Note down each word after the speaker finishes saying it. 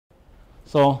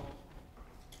So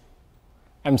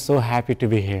I'm so happy to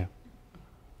be here.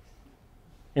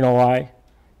 You know why?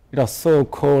 It was so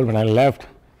cold when I left.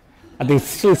 I think it's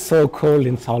still so cold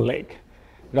in Salt Lake.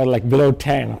 It was like below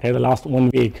 10, okay, the last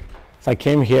 1 week. So I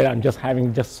came here, I'm just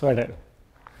sweated.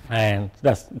 And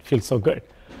it feels so good.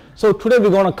 So today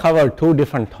we're going to cover two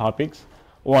different topics.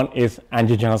 One is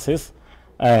angiogenesis.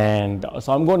 And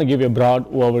so I'm going to give you a broad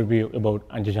overview about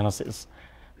angiogenesis.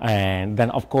 And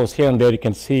then, of course, here and there you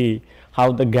can see how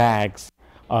the GAGs,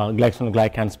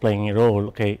 glycosaminoglycans, playing a role,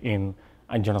 okay, in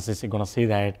angiogenesis. You're going to see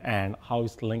that, and how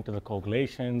it's linked to the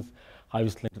coagulations, how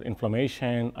it's linked to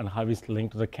inflammation, and how it's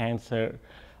linked to the cancer,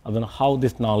 and then how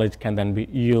this knowledge can then be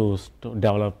used to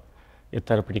develop a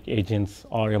therapeutic agents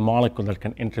or a molecule that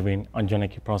can intervene on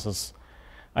angiogenetic process.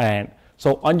 And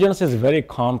so angiogenesis is very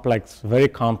complex,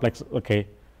 okay,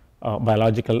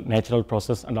 biological, natural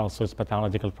process, and also its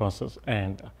pathological process.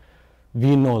 And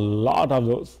we know a lot of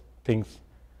those things,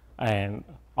 and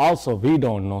also we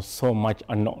don't know so much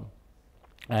unknown.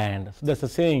 And so there's a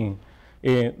saying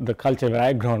in the culture where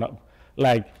I've grown up,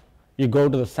 like you go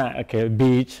to the sand, okay,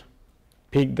 beach,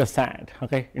 pick the sand,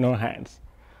 okay, in your hands.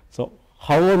 So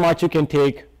however much you can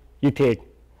take, you take.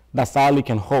 That's all you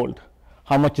can hold.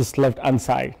 How much is left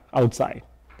outside?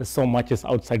 There's so much is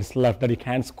outside is left that you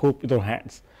can't scoop with your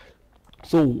hands.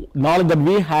 So knowledge that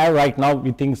we have right now,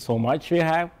 we think so much we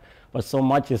have, but so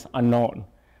much is unknown.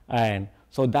 And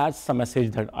so that's the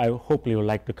message that I hopefully would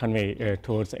like to convey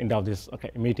towards the end of this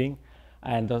meeting.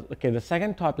 And the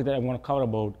second topic that I want to cover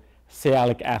about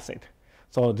sialic acid.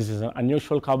 So this is an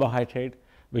unusual carbohydrate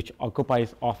which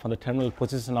occupies often the terminal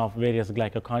position of various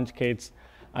glycoconjugates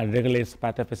and regulates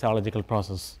pathophysiological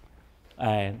process.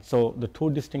 And so the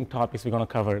two distinct topics we're going to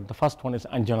cover, the first one is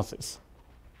angiogenesis.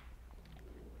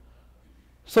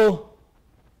 So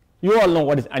you all know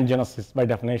what is angiogenesis by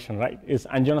definition, right?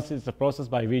 Angiogenesis is the process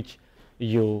by which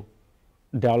you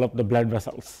develop the blood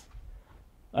vessels.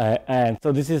 And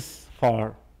so this is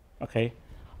for, lay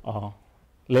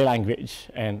language,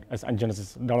 and as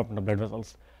angiogenesis, development of blood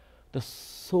vessels. There's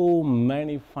so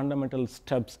many fundamental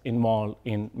steps involved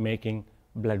in making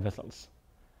blood vessels.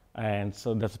 And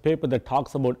so there's a paper that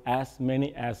talks about as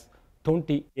many as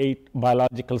 28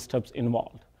 biological steps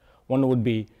involved. One would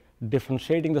be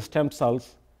differentiating the stem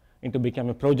cells into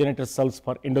becoming progenitor cells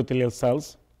for endothelial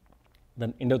cells.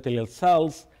 Then endothelial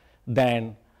cells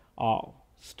then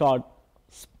start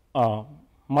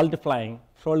multiplying,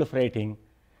 proliferating,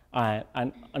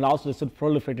 and also they should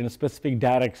proliferate in specific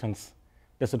directions.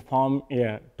 They should form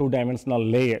a two-dimensional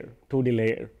layer, 2D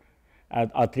layer,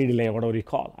 or 3D layer, whatever you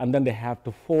call. And then they have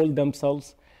to fold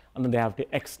themselves, and then they have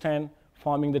to extend,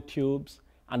 forming the tubes,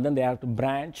 and then they have to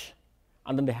branch,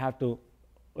 and then they have to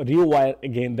rewire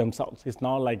again themselves. It's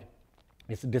not like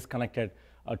it's disconnected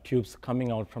tubes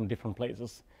coming out from different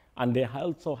places. And they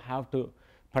also have to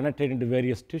penetrate into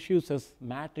various tissues,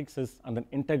 matrices, and then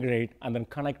integrate and then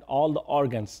connect all the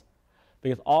organs.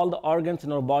 Because all the organs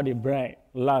in our body, brain,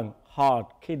 lung,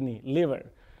 heart, kidney, liver,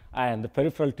 and the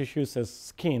peripheral tissues,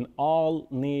 skin, all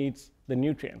needs the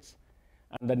nutrients.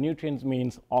 And the nutrients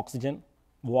means oxygen,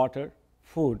 water,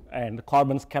 food, and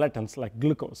carbon skeletons like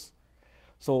glucose.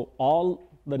 So all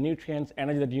the nutrients,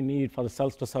 energy that you need for the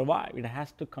cells to survive, it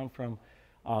has to come from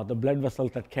the blood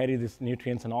vessels that carry these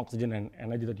nutrients and oxygen and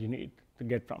energy that you need to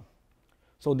get from.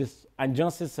 So this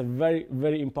angiogenesis is a very,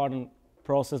 very important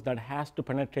process that has to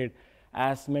penetrate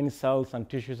as many cells and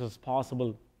tissues as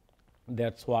possible.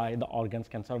 That's why the organs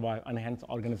can survive, and hence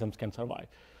organisms can survive.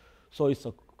 So it's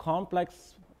a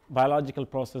complex biological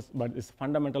process, but it's a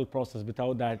fundamental process.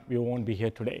 Without that, we won't be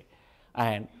here today.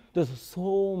 And there's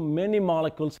so many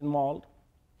molecules involved.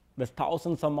 There's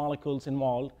thousands of molecules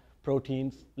involved,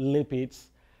 proteins, lipids,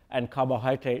 and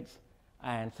carbohydrates,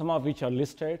 and some of which are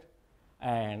listed,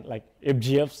 and like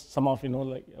FGFs, some of you know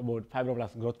like about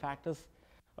fibroblast growth factors,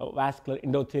 vascular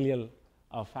endothelial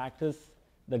factors,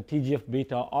 then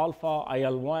TGF-beta alpha,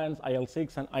 IL-1s,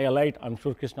 IL-6, and IL-8. I'm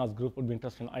sure Krishna's group would be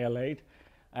interested in IL-8.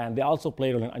 And they also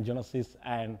play a role in angiogenesis,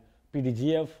 and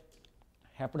PDGF,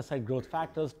 hepatocyte growth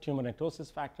factors, tumor necrosis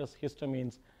factors,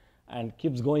 histamines, and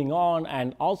keeps going on,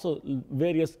 and also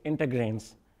various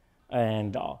integrins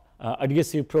and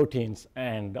adhesive proteins,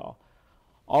 and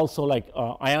also like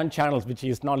ion channels, which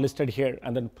is not listed here,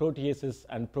 and then proteases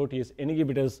and protease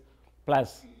inhibitors,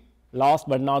 plus last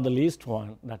but not the least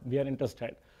one that we are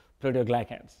interested,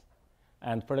 proteoglycans.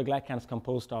 And proteoglycans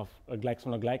composed of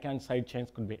glycosaminoglycan side chains,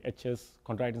 could be HS,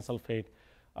 chondroitin sulfate,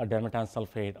 or dermatan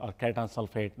sulfate, or keratin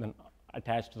sulfate, then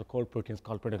attached to the core proteins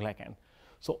called proteoglycan.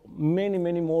 So many,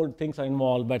 many more things are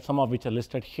involved, but some of which are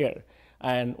listed here.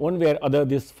 And one way or other,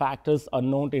 these factors are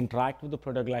known to interact with the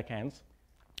proteoglycans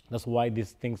That's why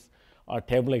these things are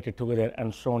tabulated together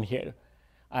and shown here.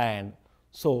 And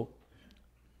so,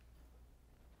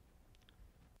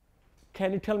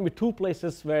 can you tell me 2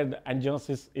 places where the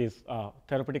angiogenesis is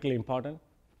therapeutically important?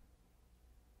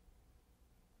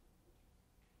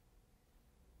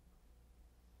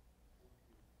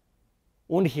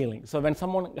 Wound healing. So when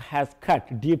someone has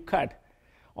cut, deep cut,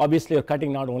 obviously you're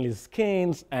cutting not only the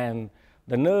skins and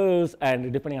the nerves,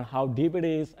 and depending on how deep it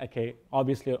is, okay,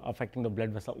 obviously you're affecting the blood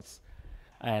vessels.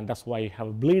 And that's why you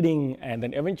have bleeding, and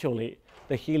then eventually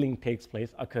the healing takes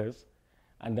place, occurs,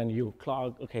 and then you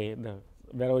clog, okay,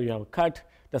 wherever you have cut,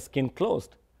 the skin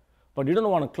closed. But you don't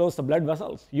want to close the blood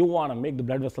vessels. You want to make the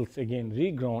blood vessels again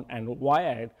regrown and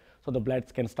wired so the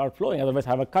blood can start flowing. Otherwise,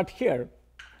 have a cut here,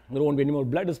 there won't be any more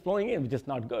blood is flowing in, which is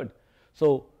not good.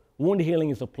 So wound healing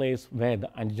is a place where the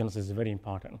angiogenesis is very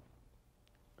important.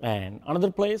 And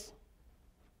another place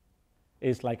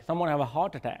is like someone have a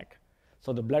heart attack.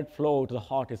 So the blood flow to the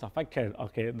heart is affected,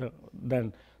 okay,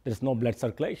 then there's no blood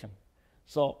circulation.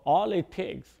 So all it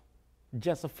takes,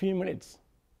 just a few minutes,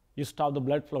 you stop the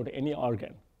blood flow to any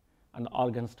organ, and the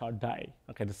organs start dying,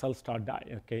 okay, the cells start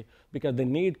dying, okay, because they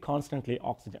need constantly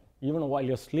oxygen. Even while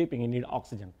you're sleeping, you need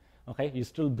oxygen, okay, you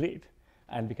still breathe.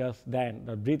 And because then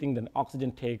the breathing, then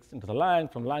oxygen takes into the lung,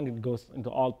 from lung it goes into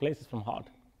all places from heart.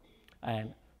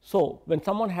 And so when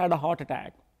someone had a heart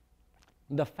attack,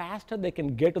 the faster they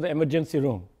can get to the emergency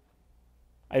room,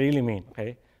 I really mean,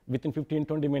 okay, within 15,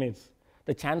 20 minutes,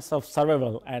 the chance of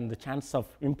survival and the chance of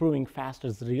improving faster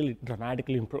is really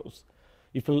dramatically improves.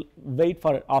 If you wait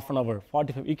for half an hour,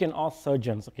 45, you can ask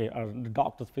surgeons, okay, or the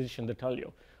doctors, physician, they tell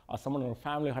you, or someone in your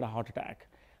family had a heart attack.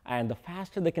 And the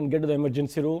faster they can get to the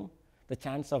emergency room, the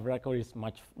chance of recovery is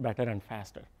much better and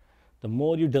faster. The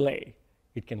more you delay,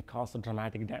 it can cause a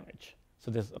dramatic damage.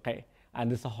 So this, okay, and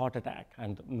this is a heart attack,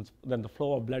 and then the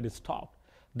flow of blood is stopped.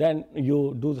 Then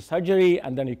you do the surgery,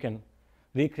 and then you can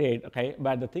recreate, okay?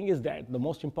 But the thing is that the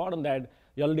most important that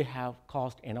you already have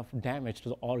caused enough damage to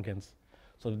the organs.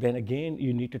 So then again,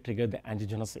 you need to trigger the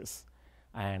angiogenesis,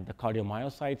 and the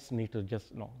cardiomyocytes need to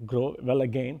just grow well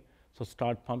again. So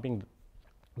start pumping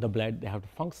the blood, they have to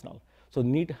functional. So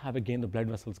need to have again the blood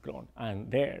vessels grown, and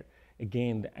there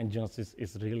again the angiogenesis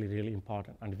is really, really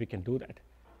important, and we can do that.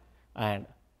 And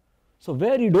so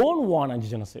where you don't want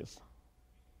angiogenesis,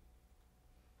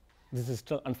 this is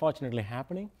still unfortunately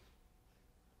happening.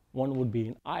 One would be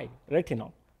in eye, retina,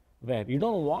 where you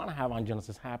don't want to have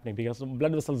angiogenesis happening because the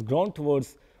blood vessels grown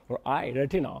towards your eye,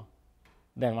 retina.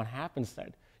 Then what happens is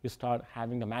that you start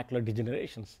having the macular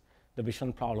degenerations, the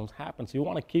vision problems happen. So you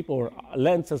want to keep our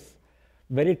lenses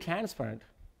very transparent,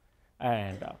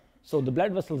 and so the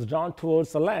blood vessels drawn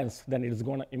towards the lens, then it is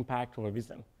going to impact our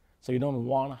vision. So you don't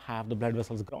want to have the blood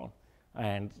vessels grown,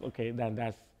 and okay, then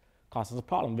that causes a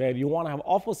problem where you want to have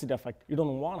opposite effect. You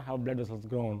don't want to have blood vessels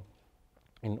grown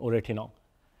in retina.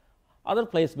 Other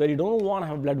place where you don't want to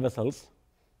have blood vessels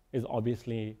is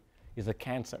obviously is a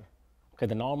cancer. Okay,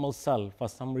 the normal cell for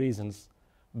some reasons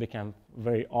become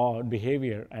very odd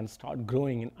behavior and start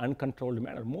growing in uncontrolled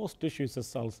manner. Most tissues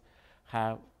cells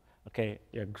have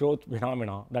a growth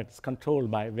phenomena that's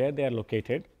controlled by where they are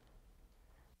located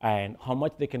and how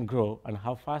much they can grow and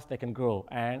how fast they can grow,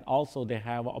 and also they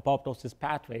have an apoptosis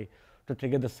pathway to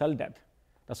trigger the cell death.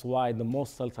 That's why the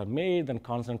most cells are made and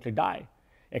constantly die,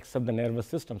 except the nervous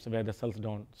systems where the cells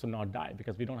should not die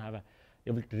because we don't have a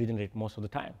ability to regenerate most of the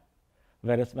time.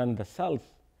 Whereas when the cells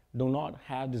do not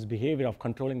have this behavior of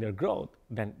controlling their growth,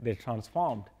 then they're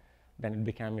transformed, then it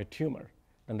becomes a tumor.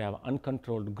 Then they have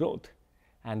uncontrolled growth.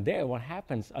 And there what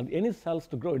happens, any cells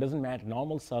to grow, it doesn't matter,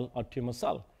 normal cell or tumor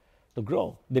cell, to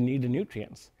grow, they need the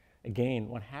nutrients. Again,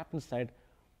 what happens that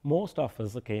most of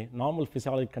us, normal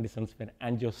physiological conditions when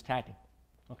angiostatic,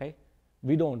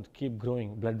 we don't keep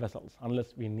growing blood vessels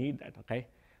unless we need that,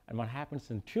 And what happens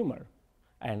in tumor,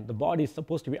 and the body is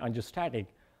supposed to be angiostatic,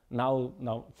 now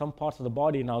some parts of the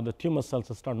body, now the tumor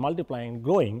cells start multiplying,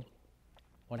 growing.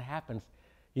 What happens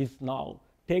is now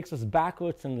takes us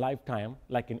backwards in lifetime,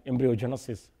 like in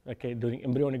embryogenesis, during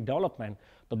embryonic development,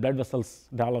 the blood vessels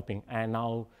developing, and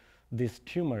now this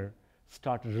tumor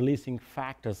start releasing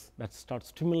factors that start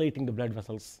stimulating the blood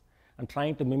vessels and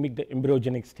trying to mimic the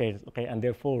embryogenic state, and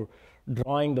therefore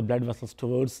drawing the blood vessels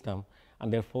towards them,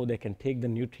 and therefore they can take the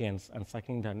nutrients and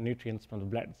sucking the nutrients from the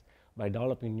blood by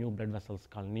developing new blood vessels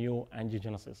called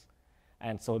angiogenesis.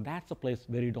 And so that's a place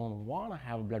where you don't want to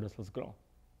have blood vessels grow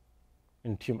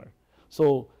in tumor.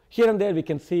 So here and there we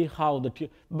can see how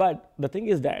but the thing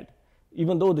is that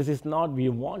even though this is not we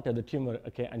wanted the tumor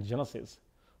angiogenesis,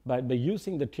 but by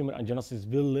using the tumor angiogenesis,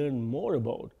 we'll learn more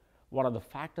about what are the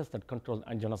factors that control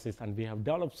angiogenesis, and we have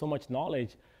developed so much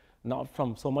knowledge, not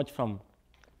from so much from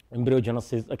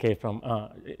embryogenesis, okay, from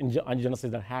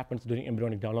angiogenesis that happens during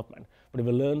embryonic development. But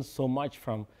we learn so much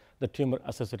from the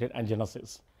tumor-associated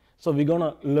angiogenesis. So we're going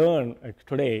to learn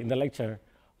today in the lecture,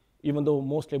 even though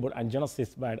mostly about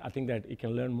angiogenesis, but I think that you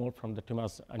can learn more from the tumor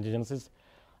angiogenesis.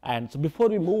 And so before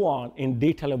we move on in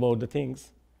detail about the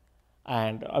things,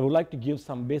 and I would like to give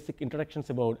some basic introductions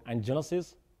about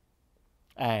angiogenesis.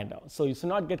 And so you should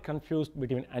not get confused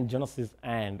between angiogenesis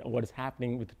and what is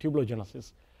happening with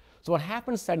tubulogenesis. So what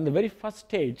happens that in the very first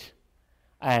stage,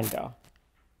 and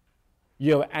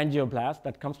you have angioblast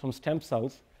that comes from stem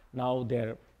cells. Now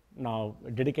they're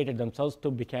dedicated themselves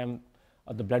to become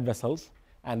the blood vessels,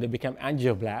 and they become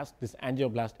angioblast. This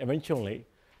angioblast eventually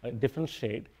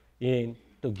differentiate in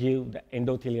to give the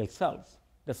endothelial cells.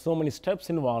 There's so many steps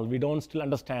involved. We don't still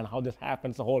understand how this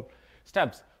happens, the whole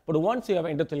steps. But once you have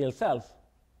endothelial cells,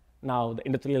 now the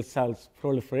endothelial cells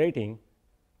proliferating,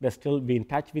 they still be in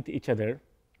touch with each other,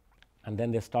 and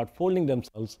then they start folding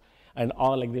themselves, and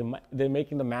all like they're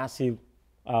making the massive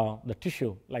the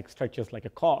tissue like stretches like a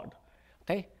cord,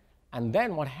 okay? And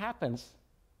then what happens?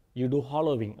 You do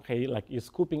hollowing, okay? Like you're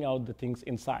scooping out the things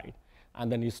inside,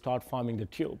 and then you start forming the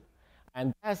tube,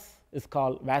 and that is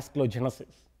called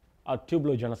vasculogenesis or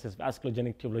tubulogenesis,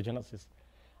 vasculogenic tubulogenesis.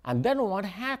 And then what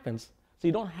happens? So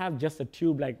you don't have just a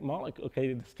tube-like molecule,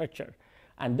 okay, the structure,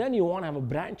 and then you want to have a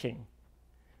branching.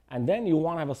 And then you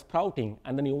want to have a sprouting,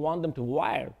 and then you want them to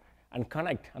wire and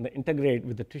connect and integrate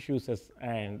with the tissues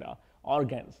and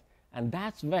organs. And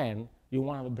that's when you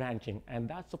want to have a branching. And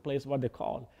that's the place what they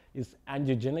call is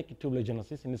angiogenic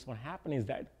tubulogenesis. And this what happens is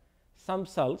that some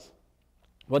cells,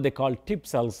 what they call tip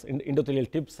cells,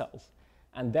 endothelial tip cells,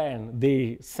 and then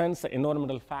they sense the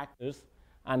environmental factors,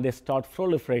 and they start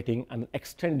proliferating and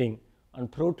extending and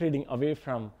protruding away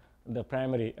from the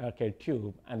primary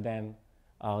tube, and then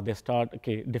they start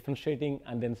differentiating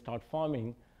and then start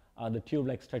forming the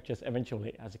tube-like structures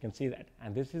eventually, as you can see that.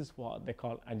 And this is what they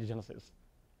call angiogenesis.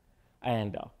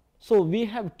 And so we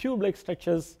have tube-like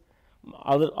structures,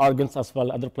 other organs as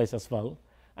well, other places as well.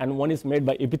 And one is made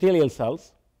by epithelial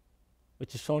cells,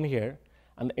 which is shown here.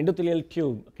 And the endothelial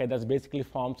tube, okay, that's basically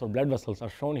forms of blood vessels are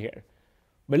shown here.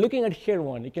 By looking at here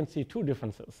one, you can see two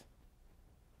differences,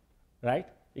 right?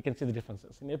 You can see the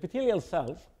differences. In epithelial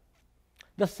cells,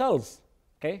 the cells,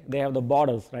 okay, they have the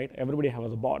borders, right? Everybody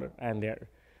has a border, and they're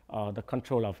the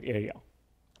control of area,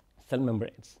 cell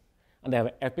membranes. And they have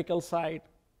an apical side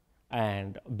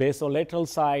and basolateral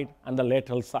side and the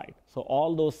lateral side. So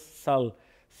all those cell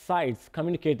sides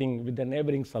communicating with the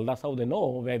neighboring cell, that's how they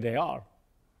know where they are.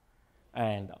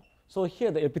 And so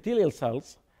here the epithelial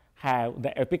cells have the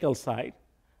apical side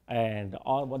and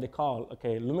or what they call,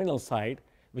 okay, luminal side,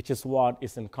 which is what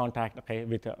is in contact, okay,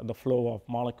 with the flow of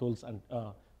molecules and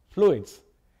fluids.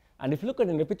 And if you look at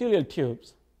the epithelial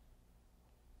tubes,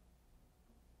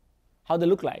 how they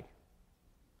look like?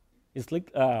 It's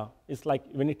like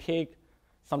when you take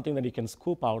something that you can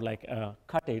scoop out, like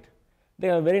cut it, they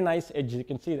have a very nice edge, you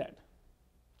can see that.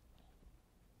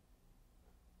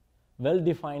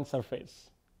 Well-defined surface,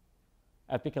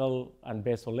 apical and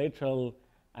basolateral,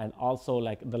 and also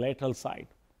like the lateral side.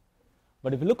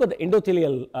 But if you look at the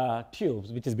endothelial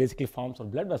tubes, which is basically forms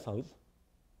of blood vessels,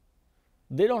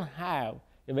 they don't have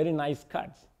a very nice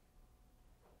cuts.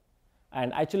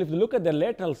 And actually, if you look at the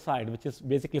lateral side, which is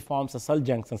basically forms a cell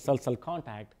junction, cell-cell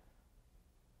contact,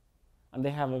 and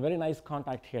they have a very nice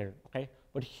contact here, okay?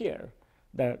 But here,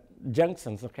 the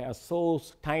junctions, okay, are so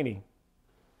tiny.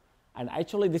 And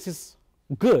actually, this is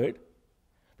good,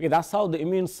 because that's how the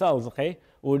immune cells, okay,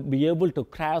 would be able to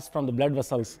cross from the blood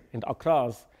vessels and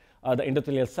across the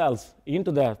endothelial cells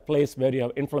into the place where you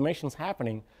have inflammations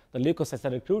happening, the leukocytes are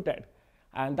recruited.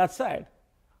 And that said,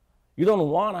 you don't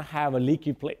want to have a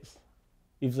leaky place.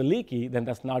 If it's leaky, then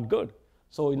that's not good.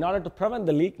 So in order to prevent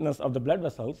the leakness of the blood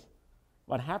vessels,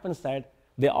 what happens is that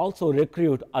they also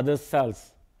recruit other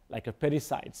cells, like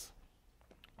pericytes,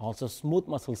 also smooth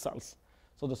muscle cells.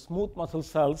 So the smooth muscle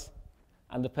cells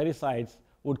and the pericytes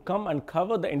would come and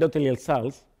cover the endothelial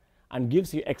cells and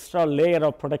gives you extra layer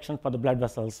of protection for the blood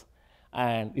vessels,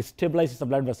 and it stabilizes the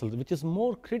blood vessels, which is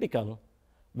more critical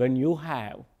when you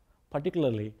have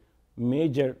particularly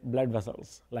major blood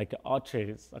vessels like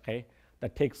arteries, okay,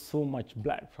 that take so much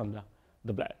blood from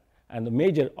the blood. And the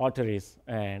major arteries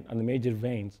and the major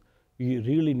veins, you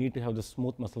really need to have the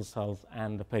smooth muscle cells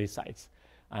and the pericytes,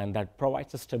 and that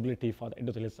provides the stability for the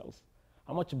endothelial cells.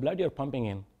 How much blood you're pumping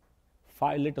in?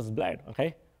 5 liters blood,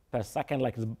 okay, per second,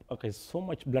 like, okay, so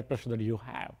much blood pressure that you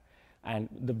have. And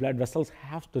the blood vessels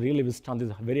have to really withstand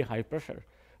this very high pressure.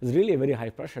 It's really a very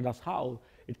high pressure. That's how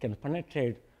it can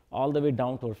penetrate all the way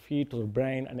down to our feet, to our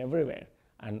brain, and everywhere.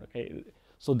 And okay,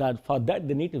 So that for that,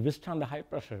 they need to withstand the high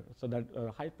pressure. So that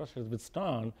high pressure is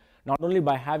withstood not only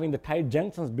by having the tight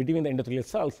junctions between the endothelial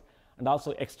cells, and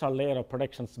also extra layer of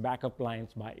protections, backup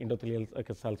lines by endothelial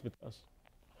cells with us,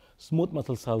 smooth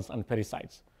muscle cells and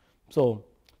pericytes. So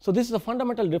this is a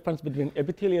fundamental difference between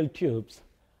epithelial tubes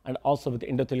and also with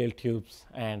endothelial tubes.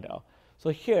 And so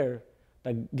here,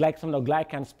 the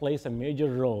glycosaminoglycans plays a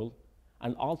major role,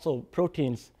 and also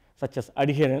proteins such as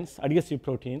adhesive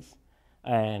proteins,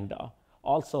 and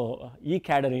also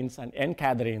E-cadherins and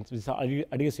N-cadherins, which are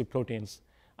adhesive proteins,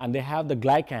 and they have the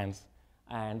glycans.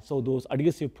 And so those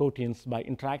adhesive proteins, by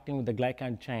interacting with the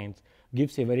glycan chains,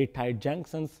 gives you very tight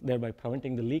junctions, thereby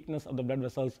preventing the leakness of the blood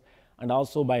vessels, and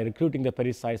also by recruiting the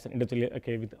pericytes and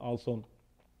endothelial, with also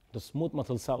the smooth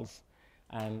muscle cells,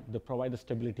 and they provide the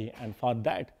stability. And for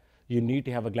that, you need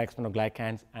to have a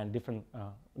glycosaminoglycans and different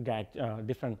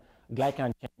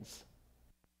glycan chains.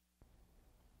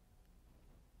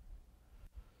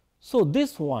 So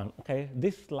this one,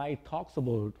 this slide talks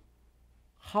about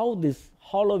how this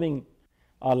hollowing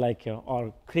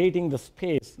or creating the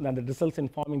space that results in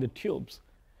forming the tubes.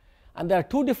 And there are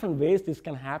two different ways this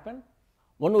can happen.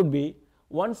 One would be,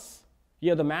 once you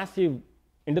have the massive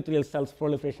endothelial cells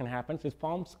proliferation happens, it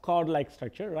forms cord-like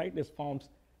structure, right? This forms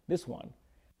this one.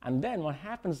 And then what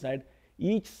happens is that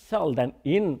each cell then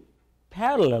in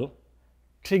parallel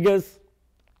triggers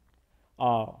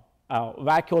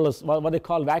vacuoles, what they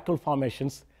call vacuole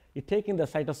formations. You're taking the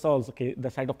cytosols, the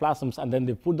cytoplasms, and then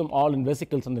they put them all in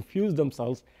vesicles and they fuse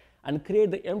themselves and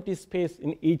create the empty space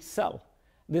in each cell.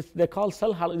 This they call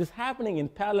cell hollow. This is happening in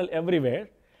parallel everywhere,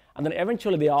 and then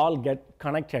eventually they all get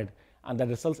connected, and that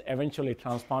results eventually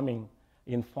transforming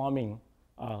in forming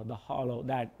the hollow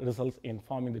that results in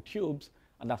forming the tubes,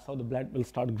 and that's how the blood will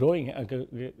start growing,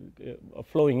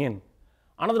 flowing in.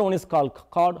 Another one is called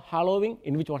cord hollowing,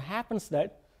 in which what happens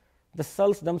that the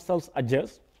cells themselves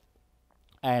adjust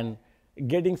and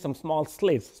getting some small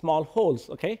slits, small holes,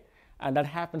 and that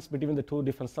happens between the two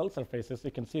different cell surfaces.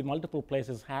 You can see multiple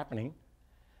places happening,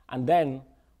 and then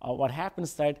what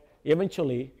happens that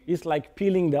eventually is like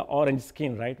peeling the orange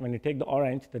skin, right? When you take the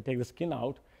orange, they take the skin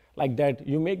out, like that,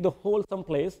 you make the hole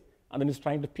someplace, and then it's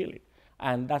trying to peel it,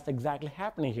 and that's exactly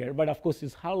happening here. But of course,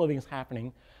 this hollowing is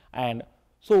happening, and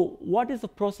so what is the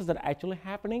process that actually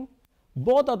happening?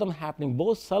 Both of them happening,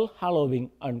 both cell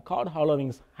hollowing and cord hollowing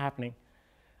is happening.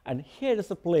 And here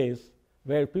is a place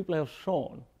where people have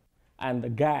shown, and the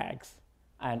GAGs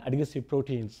and adhesive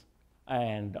proteins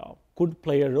and could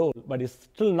play a role, but it's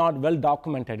still not well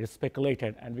documented, it's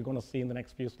speculated, and we're going to see in the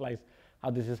next few slides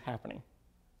how this is happening.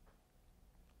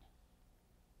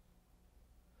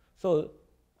 So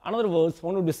in other words,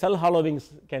 one would be cell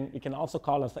hollowings, you can also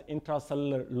call as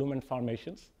intracellular lumen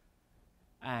formations,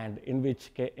 and in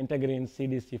which integrin,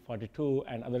 CDC42,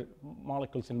 and other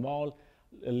molecules involved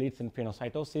leads in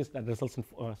phagocytosis that results in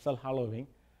cell hollowing.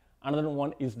 Another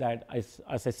one is that, as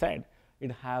I said,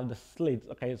 it have the slits,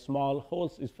 small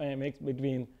holes is makes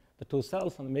between the two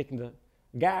cells and making the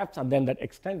gaps, and then that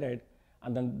extended,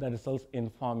 and then that results in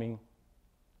forming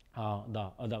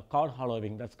the cord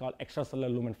hollowing. That's called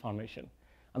extracellular lumen formation.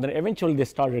 And then eventually they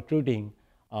start recruiting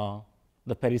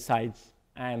the pericytes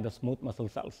and the smooth muscle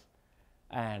cells.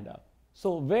 And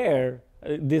so where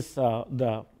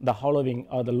the hollowing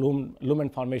or the lumen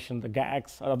formation, the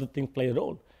GAGs or other things play a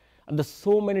role. And there's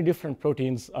so many different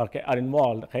proteins are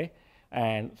involved,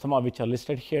 and some of which are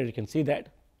listed here. You can see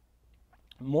that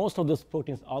most of those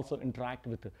proteins also interact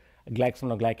with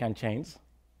glycosaminoglycan chains.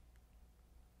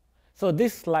 So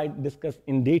this slide discusses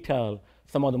in detail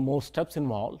some of the most steps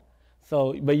involved.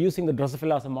 So by using the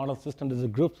Drosophila as a model system, there's a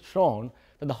group shown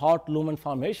that the hot lumen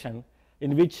formation,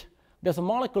 in which there's a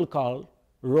molecule called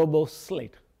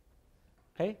roboslit.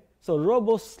 So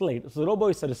roboslit, so robo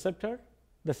is a receptor,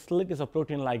 the slit is a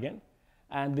protein ligand,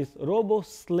 and this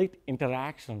roboslit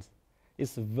interactions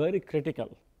is very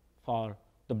critical for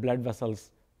the blood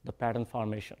vessels, the pattern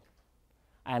formation.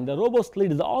 And the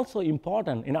roboslit is also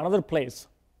important in another place,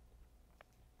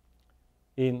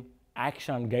 in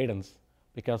action guidance,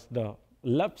 because the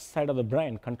left side of the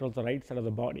brain controls the right side of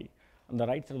the body, and the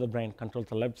right side of the brain controls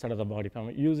the left side of the body. If I'm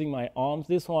using my arms,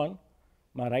 this one,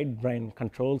 my right brain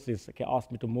controls this,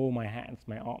 asks me to move my hands,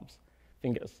 my arms,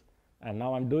 fingers. And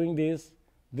now I'm doing this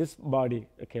body,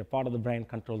 part of the brain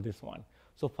controls this one.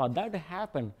 So for that to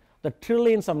happen, the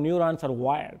trillions of neurons are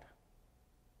wired.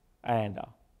 And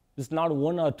it's not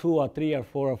 1 or 2 or 3 or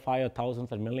 4 or 5 or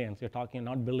thousands or millions. You're talking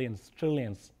not billions,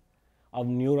 trillions of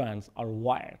neurons are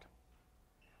wired.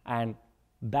 And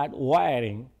that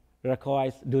wiring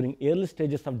requires during early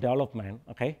stages of development,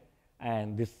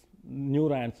 and these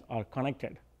neurons are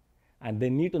connected, and they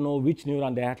need to know which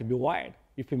neuron they have to be wired.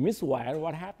 If you miswire,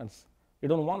 what happens? You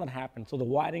don't want that to happen. So the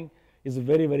wiring is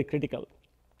very, very critical.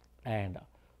 And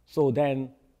so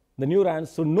then the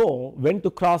neurons should know when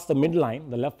to cross the midline,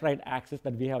 the left-right axis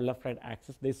that we have left-right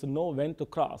axis. They should know when to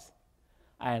cross.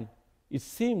 And it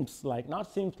seems like,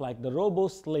 not seems like, the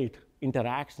robo-slate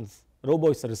interactions.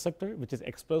 Robo is a receptor which is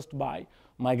expressed by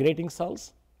migrating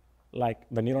cells like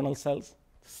the neuronal cells.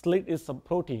 Slate is a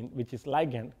protein which is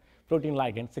ligand, protein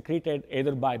ligand secreted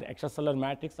either by the extracellular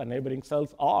matrix or neighboring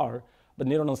cells or the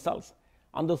neuronal cells.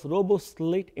 And those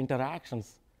robo-slate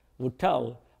interactions would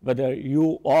tell whether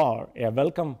you are a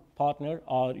welcome partner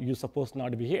or you're supposed not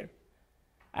to be here.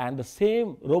 And the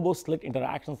same robo-slate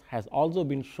interactions has also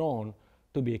been shown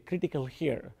to be critical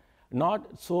here.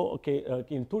 Not so,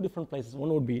 in two different places.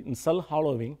 One would be in cell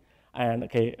hollowing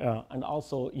and, and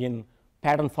also in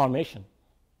pattern formation.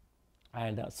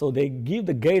 And so they give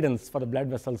the guidance for the blood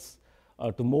vessels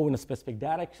to move in specific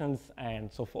directions and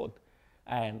so forth.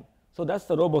 And so that's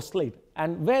the robo-slate.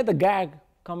 And where the GAG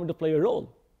come into play a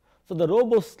role. So the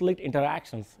robo-slate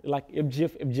interactions, like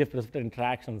FGF receptor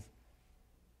interactions,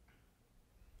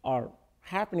 are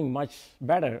happening much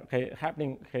better,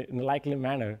 happening in a likely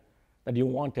manner that you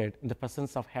wanted in the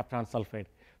presence of heparan sulfate.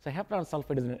 So heparan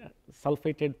sulfate is a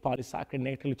sulfated polysaccharide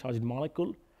negatively charged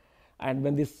molecule. And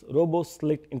when this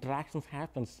robo-slate interactions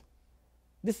happens,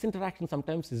 this interaction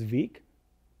sometimes is weak,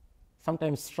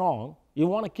 sometimes strong. You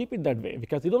want to keep it that way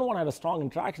because you don't want to have a strong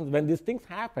interactions. When these things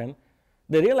happen,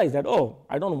 they realize that, oh,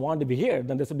 I don't want to be here,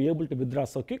 then they should be able to withdraw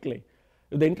so quickly.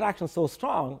 If the interaction is so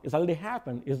strong, it's already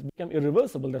happened, it's become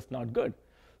irreversible, that's not good.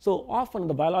 So often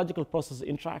the biological process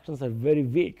interactions are very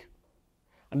weak.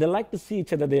 And they like to see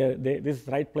each other, this is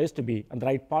the right place to be and the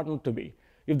right partner to be.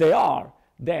 If they are,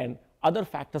 then other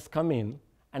factors come in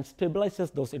and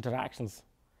stabilizes those interactions.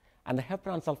 And the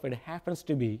heparan sulfate happens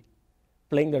to be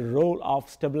playing the role of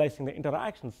stabilizing the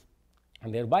interactions.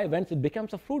 And thereby, once it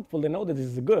becomes a fruitful, they know that this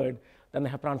is good, then the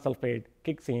heparan sulfate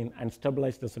kicks in and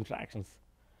stabilizes those interactions.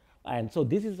 And so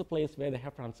this is the place where the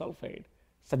heparan sulfate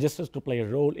suggests to play a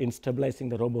role in stabilizing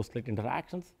the robo-slate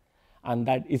interactions. And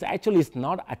that is actually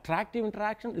not attractive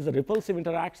interaction, it's a repulsive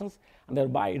interactions, and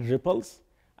thereby it repels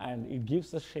and it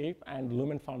gives the shape and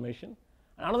lumen formation.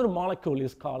 And another molecule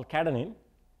is called cadherin,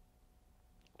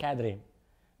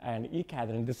 and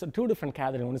E-cadherin. There's two different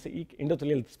cadherin. One is the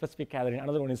endothelial specific cadherin,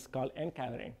 another one is called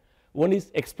N-cadherin. One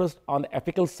is expressed on the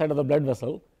apical side of the blood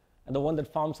vessel, and the one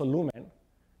that forms a lumen.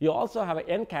 You also have an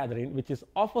N-cadherin, which is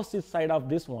opposite side of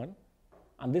this one,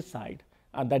 on this side,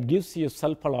 and that gives you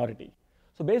cell polarity.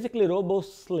 So basically,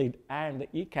 robo-slate and the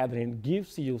E-cadherin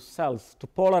gives you cells to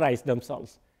polarize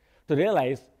themselves, to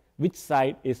realize which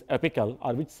side is apical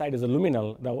or which side is a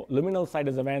luminal. The luminal side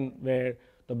is the one where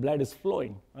the blood is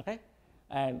flowing, okay?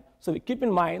 And so keep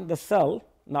in mind the cell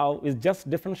now is just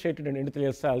differentiated in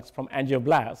endothelial cells from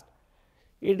angioblast.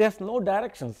 It has no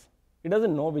directions. It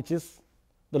doesn't know which is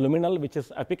the luminal, which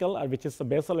is apical, or which is the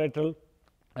basolateral,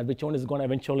 and which one is going to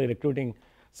eventually recruiting.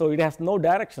 So it has no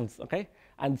directions, okay?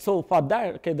 And so for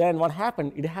that, okay, then what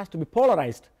happened? It has to be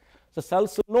polarized. So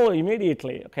cells should know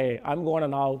immediately, okay, I'm going to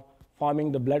now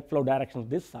forming the blood flow direction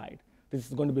this side. This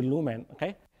is going to be lumen,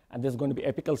 okay? And this is going to be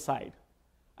apical side.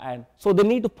 And so they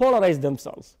need to polarize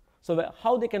themselves. So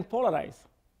how they can polarize?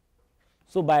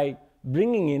 So by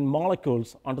bringing in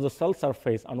molecules onto the cell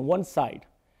surface on one side,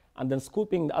 and then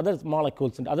scooping the other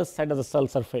molecules on the other side of the cell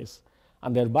surface,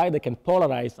 and thereby they can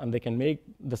polarize and they can make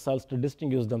the cells to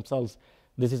distinguish themselves.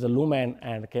 This is a lumen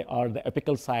and or the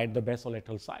apical side, the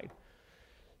basolateral side.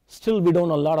 Still, we don't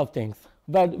know a lot of things,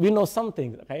 but we know some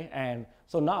things, okay? And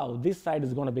so now this side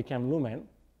is going to become lumen.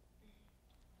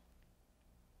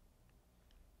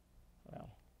 Well,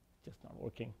 just not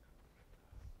working.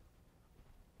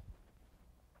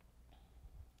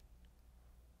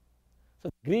 So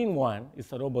the green one is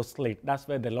the robo-slate. That's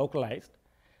where they're localized.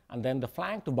 And then the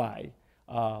flanked by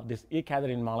these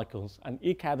E-cadherin molecules. And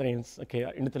E-cadherins, okay,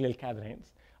 are endothelial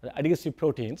cadherins, adhesive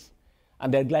proteins,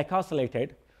 and they're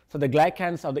glycosylated. So the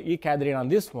glycans of the E-cadherin on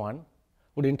this one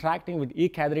would interacting with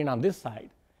E-cadherin on this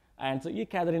side. And so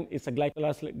E-cadherin is a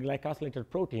glycosylated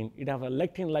protein. It has a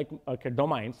lectin-like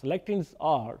domains. Lectins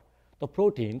are the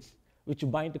proteins which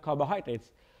bind to carbohydrates.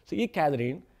 So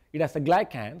E-cadherin, it has the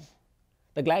glycans.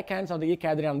 The glycans of the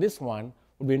E-cadherin on this one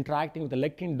would be interacting with the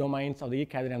lectin domains of the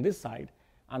E-cadherin on this side,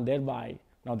 and thereby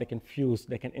now they can fuse,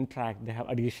 they can interact, they have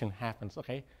adhesion happens,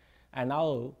 okay? And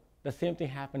now the same thing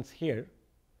happens here.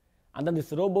 And then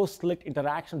this robo-slate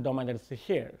interaction domain that is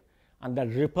here, and that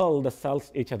repel the cells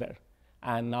each other.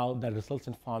 And now that results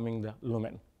in forming the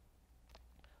lumen.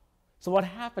 So what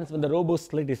happens when the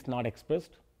robo-slate is not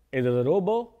expressed? Either the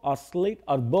robo or slate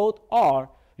or both, or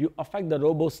you affect the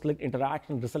robo-slit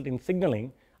interaction resulting in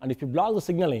signaling. And if you block the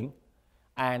signaling,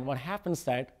 and what happens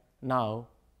that now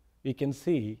we can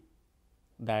see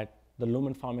that the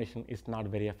lumen formation is not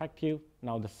very effective.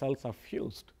 Now the cells are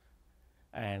fused.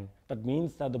 And that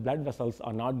means that the blood vessels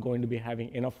are not going to be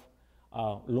having enough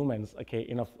lumens,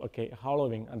 enough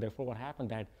hollowing, and therefore what happened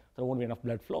that there won't be enough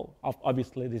blood flow.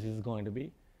 Obviously, this is going to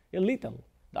be lethal.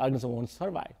 The organism won't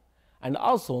survive. And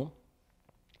also,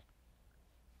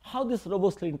 how this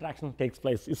robust interaction takes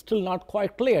place is still not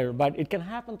quite clear, but it can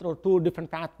happen through two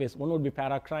different pathways. One would be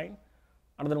paracrine,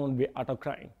 another one would be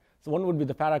autocrine. So one would be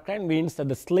the paracrine, means that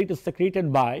the slit is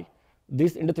secreted by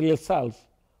these endothelial cells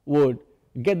would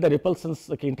get the repulsions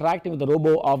interacting with the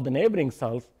robo of the neighboring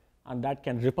cells, and that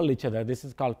can repel each other. This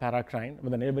is called paracrine, where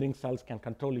the neighboring cells can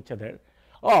control each other.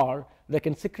 Or they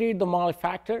can secrete the mole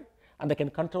factor, and they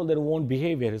can control their own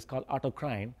behavior. It's called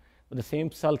autocrine. Where the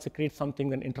same cell secretes something,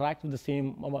 then interacts with the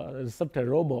same receptor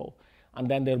robo,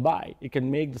 and then thereby it can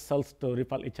make the cells to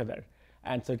repel each other.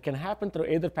 And so it can happen through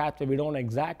either pathway, we don't know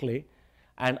exactly.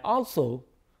 And also,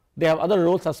 they have other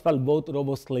roles as well, both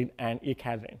roboslit and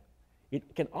ecadrin.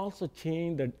 It can also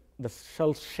change the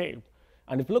cell shape.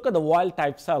 And if you look at the wild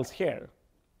type cells here,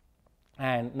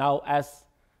 and now as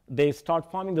they start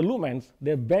forming the lumens,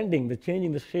 they're bending, they're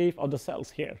changing the shape of the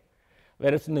cells here.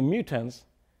 Whereas in the mutants,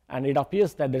 and it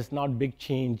appears that there's not big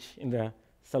change in the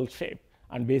cell shape.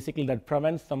 And basically that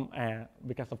prevents some,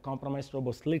 because of compromised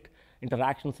roboslit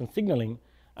interactions and signaling,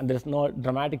 and there's no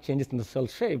dramatic changes in the cell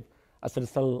shape. As a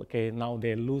result, now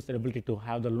they lose their ability to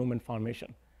have the lumen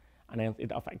formation, and hence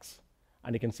it affects.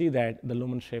 And you can see that the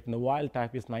lumen shape in the wild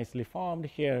type is nicely formed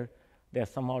here. They're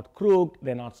somewhat crooked,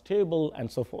 they're not stable, and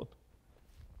so forth.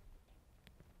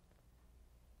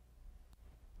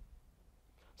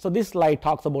 So this slide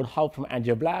talks about how from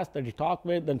angioblasts that you talk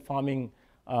with, then forming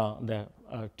the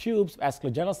tubes,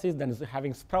 vasculogenesis, then is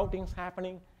having sproutings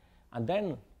happening. And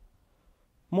then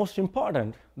most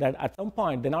important, that at some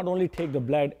point, they not only take the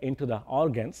blood into the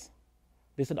organs,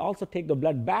 they should also take the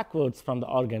blood backwards from the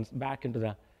organs back into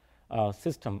the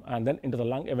system and then into the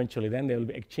lung eventually. Then they will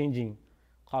be exchanging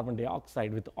carbon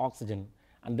dioxide with oxygen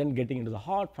and then getting into the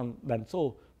heart from that.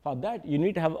 So for that, you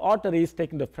need to have arteries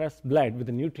taking the fresh blood with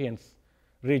the nutrients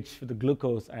rich with the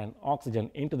glucose and oxygen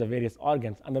into the various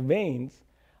organs. And the veins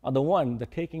are the one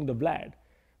that taking the blood,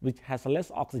 which has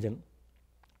less oxygen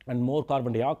and more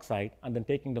carbon dioxide, and then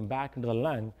taking them back into the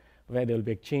lung where they will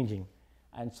be exchanging.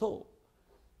 And so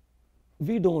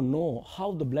we don't know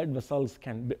how the blood vessels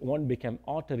one become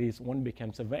arteries, one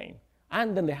becomes a vein.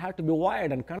 And then they have to be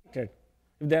wired and connected.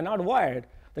 If they're not wired,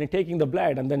 then you're taking the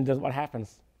blood, and then just what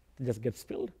happens? It just gets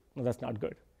spilled. No, that's not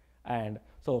good. And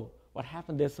so what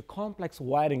happens, there's a complex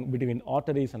wiring between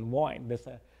arteries and vein. There's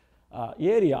a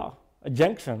area, a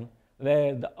junction,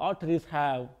 where the arteries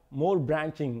have more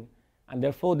branching, and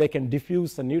therefore they can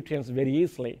diffuse the nutrients very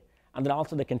easily. And then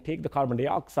also they can take the carbon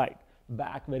dioxide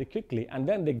back very quickly, and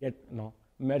then they get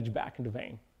merged back into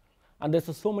vein. And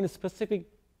there's so many specific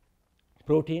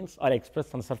proteins are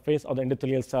expressed on the surface of the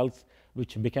endothelial cells,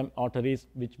 which become arteries,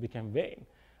 which become vein.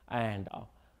 And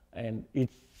it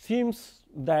seems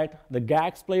that the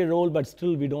GAGs play a role, but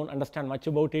still we don't understand much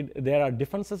about it. There are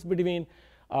differences between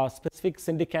specific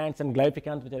syndicants and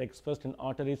glypicans, which are expressed in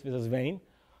arteries versus vein.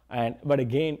 But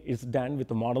again, it's done with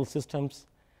the model systems,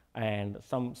 and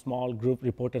some small group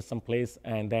reported someplace,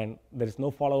 and then there is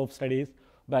no follow-up studies.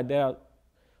 But there are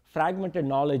fragmented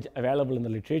knowledge available in the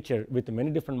literature with many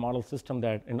different model systems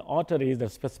that in arteries, there are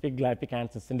specific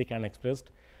glypicans and syndicans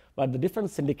expressed, but the different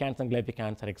syndicants and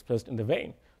glypicans are expressed in the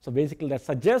vein. So basically, that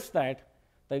suggests that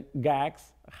the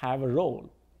GAGs have a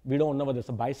role. We don't know whether it's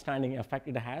a bystanding effect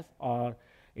it has, or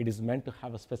it is meant to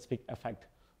have a specific effect.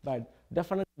 But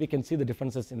definitely, we can see the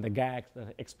differences in the GAGs that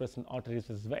are expressed in arteries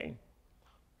versus vein.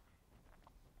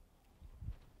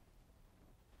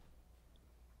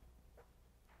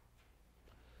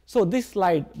 So this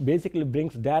slide basically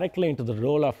brings directly into the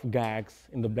role of GAGs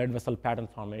in the blood vessel pattern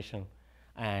formation,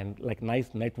 and like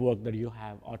nice network that you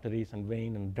have arteries and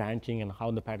vein and branching and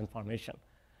how the pattern formation.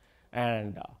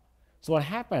 And so what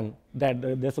happened that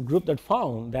there's a group that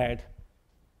found that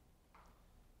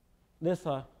there's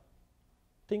a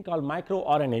thing called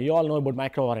microRNA. You all know about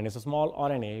microRNA. It's a small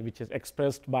RNA which is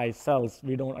expressed by cells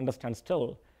we don't understand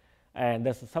still. And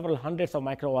there's several hundreds of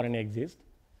microRNA exist.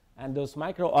 And those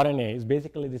microRNAs,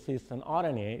 basically this is an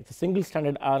RNA. It's a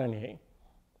single-stranded RNA.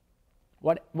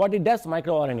 What it does,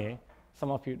 microRNA,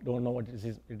 some of you don't know what it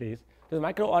is. Because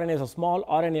microRNAs are small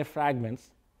RNA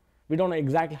fragments. We don't know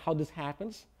exactly how this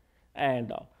happens.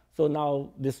 And so now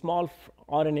the small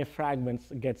RNA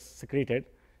fragments gets secreted.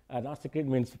 Not secreted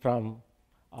means from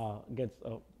gets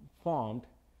formed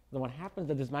then what happens is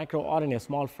that this microRNA,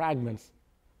 small fragments,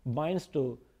 binds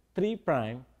to 3'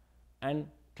 and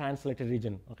translated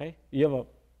region, okay? You have a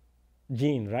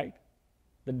gene, right?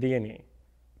 The DNA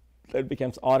that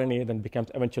becomes RNA, then becomes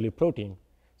eventually protein.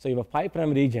 So you have a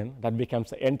 5' region that becomes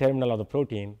the N terminal of the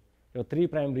protein. You have a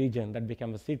 3' region that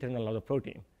becomes the C terminal of the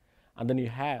protein. And then you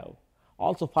have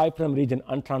also 5' region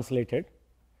untranslated,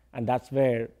 and that's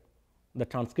where the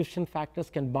transcription factors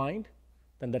can bind,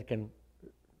 then that can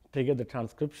trigger the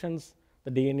transcriptions,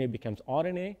 the DNA becomes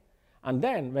RNA, and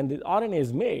then when the RNA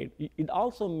is made, it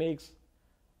also makes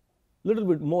a little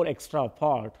bit more extra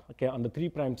part, okay, on the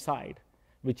 3' side,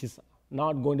 which is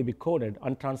not going to be coded,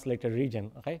 untranslated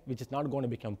region, okay, which is not going to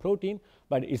become protein,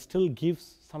 but it still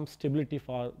gives some stability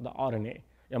for the RNA,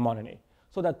 mRNA.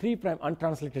 So the 3'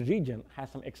 untranslated region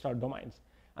has some extra domains.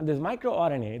 And this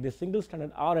microRNA, this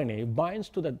single-stranded RNA, binds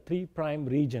to the 3'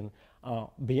 region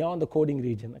beyond the coding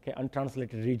region, okay,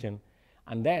 untranslated region,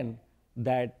 and then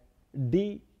that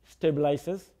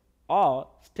destabilizes or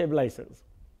stabilizes.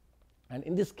 And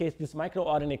in this case, this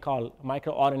microRNA called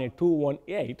microRNA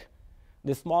 218,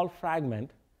 this small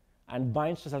fragment, and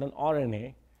binds to certain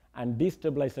RNA and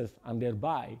destabilizes, and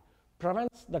thereby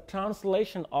prevents the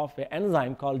translation of an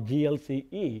enzyme called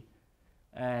GLCE.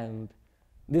 And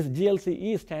this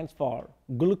GLCE stands for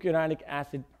glucuronic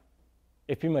acid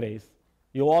epimerase.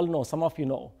 You all know, some of you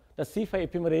know, the C5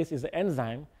 epimerase is an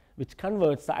enzyme which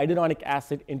converts the iduronic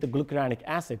acid into glucuronic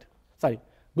acid.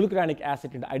 Glucuronic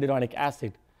acid into iduronic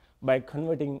acid by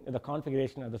converting the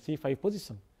configuration of the C5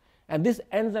 position. And this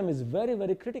enzyme is very,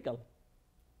 very critical.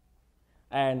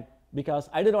 And because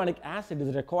iduronic acid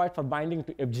is required for binding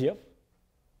to FGF,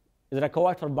 is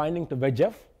required for binding to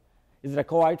VEGF, is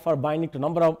required for binding to a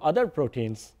number of other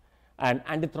proteins, and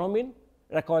antithrombin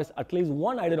requires at least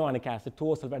one iduronic acid,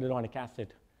 2-sulfiduronic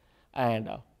acid. And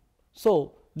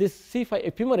so this C5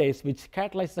 epimerase, which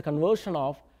catalyzes the conversion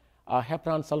of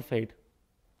heparan sulfate,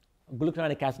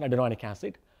 glucuronic acid, iduronic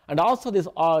acid, and also this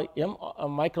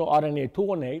microRNA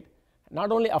 218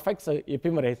 not only affects the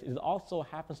epimerase, it also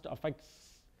happens to affect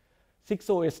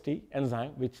 6-OST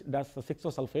enzyme, which does the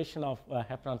 6-O-sulfation of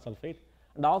heparan sulfate,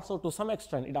 and also to some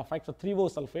extent it affects the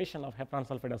 3-O-sulfation of heparan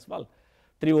sulfate as well,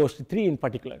 3-OST3 in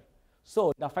particular.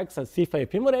 So it affects the C5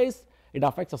 epimerase, it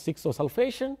affects the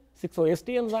 6-O-sulfation, 6-OST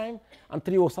enzyme, and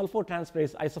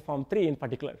 3-O-sulfotransferase isoform 3 in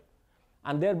particular.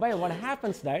 And thereby what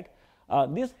happens that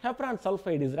this heparan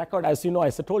sulfate is required, as you know,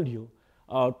 as I told you,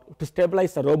 to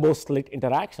stabilize the robust-slit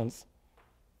interactions.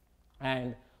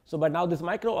 And so, but now this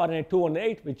microRNA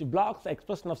 218, which blocks the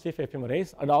expression of C5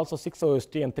 epimerase and also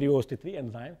 6-OST and 3-OST3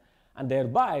 enzyme, and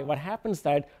thereby what happens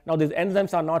that now these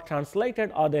enzymes are not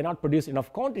translated or they're not produced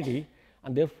enough quantity,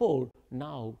 and therefore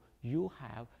now you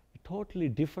have a totally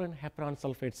different heparan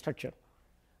sulfate structure.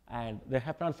 And the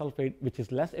heparan sulfate, which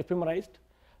is less epimerized,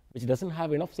 which doesn't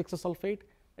have enough 6-O-sulfate,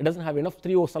 it doesn't have enough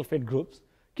 3-O-sulfate groups.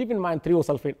 Keep in mind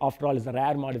 3-O-sulfate, after all, is a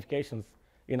rare modifications.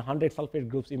 In 100 sulfate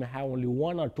groups, you may have only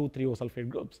 1 or 2 3-O-sulfate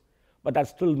groups, but that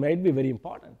still may be very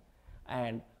important.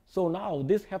 And so now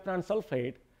this heparan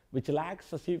sulfate, which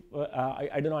lacks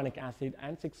iduronic acid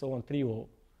and 6-O and 3-O,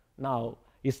 now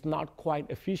is not quite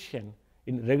efficient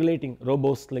in regulating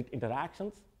robust-slit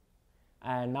interactions.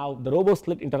 And now the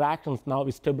robust-slit interactions now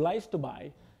is stabilized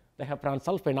by the heparan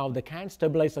sulfate. Now they can't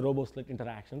stabilize the robust-slit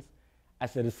interactions.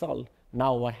 As a result,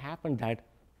 now what happened that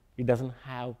it doesn't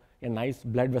have a nice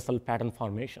blood vessel pattern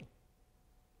formation.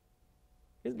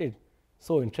 Isn't it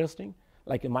so interesting?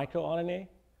 Like a microRNA,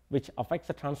 which affects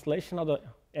the translation of the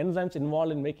enzymes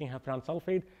involved in making heparan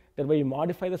sulfate, thereby you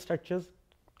modify the structures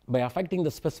by affecting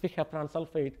the specific heparan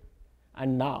sulfate,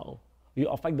 and now you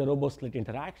affect the robust-slit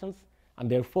interactions, and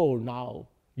therefore now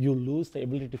you lose the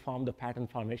ability to form the pattern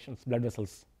formations, blood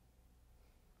vessels.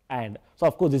 And so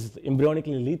of course this is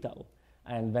embryonically lethal.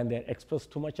 And when they're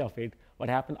expressed too much of it, what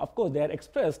happens? Of course, they are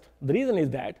expressed. The reason is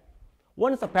that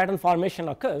once the pattern formation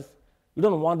occurs, you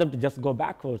don't want them to just go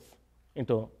backwards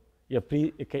into your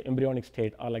pre-embryonic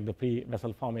state or like the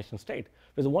pre-vessel formation state.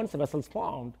 Because once the vessel is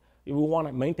formed, you want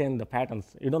to maintain the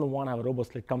patterns. You don't want to have a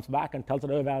robust slit comes back and tells it,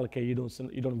 oh, well, okay, you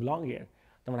don't belong here.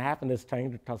 Then what happens is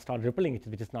trying to start rippling it,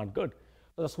 which is not good.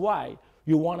 So that's why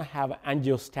you want to have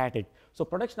angiostatic. So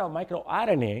production of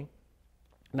microRNA,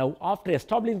 now after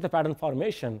establishing the pattern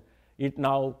formation, it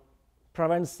now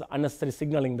prevents unnecessary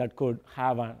signaling that could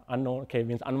have an unknown,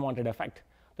 means unwanted effect.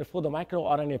 Therefore, the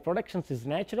microRNA production is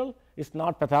natural, it's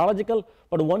not pathological,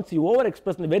 but once you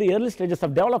overexpress in the very early stages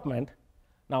of development,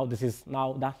 that's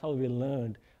how we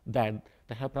learned that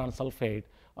the heparan sulfate,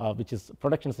 which is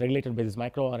production is regulated by this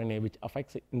microRNA, which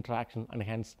affects the interaction, and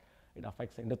hence it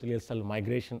affects the endothelial cell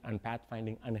migration and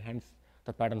pathfinding, and hence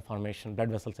the pattern formation, blood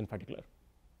vessels in particular.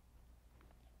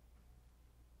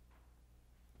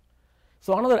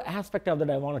 So another aspect of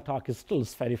that I want to talk is still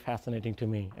very fascinating to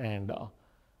me. And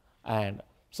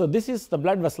so this is the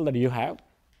blood vessel that you have.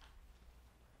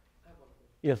 I have one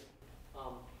question. Yes.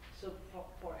 So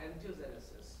for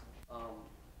angiogenesis,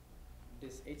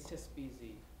 this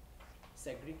HSPG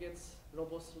segregates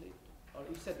robustly, or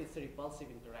you said it's a repulsive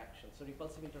interaction. So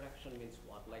repulsive interaction means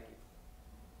what? Like if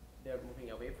they're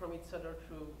moving away from each other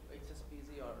through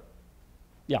HSPG, or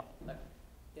Yeah. like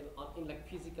in like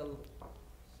physical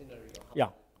scenario? Yeah.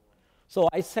 So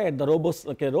I said the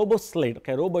roboslate,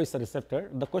 robo is a receptor.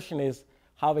 The question is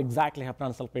how exactly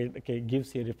heparan sulfate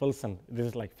gives you repulsion. This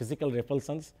is like physical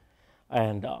repulsions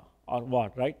and or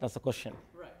what, right? That's the question.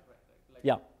 Right. Like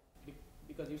Yeah.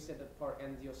 Because you said that for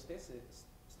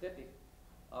angiostatic,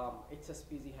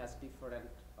 HSPG has different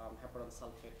heparan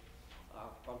sulfate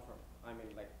conform. I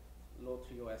mean like low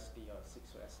 3-OSD or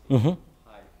 6-OSD,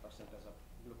 high percentage of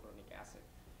glucuronic acid.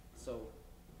 So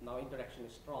now interaction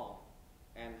is strong,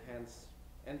 and hence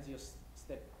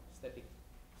angiostatic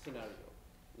scenario.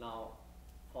 Now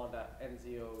for the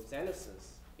angiogenesis,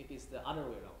 it is the other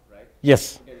way around, right?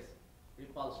 Yes. There is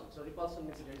repulsion. So repulsion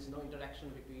means there is no interaction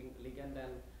between ligand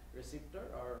and receptor,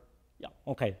 or? Yeah,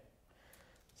 okay.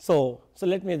 So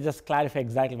let me just clarify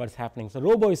exactly what's happening. So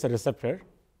robo is a receptor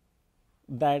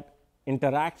that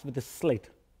interacts with the slit.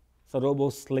 So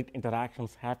robo-slit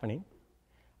interactions happening,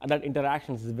 and that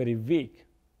interaction is very weak.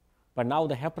 But now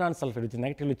the heparan sulfate, which is a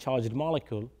negatively charged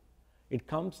molecule, it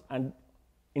comes and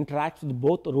interacts with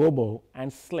both robo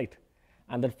and slit,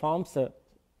 and that forms a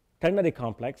ternary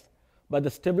complex, but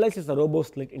that stabilizes the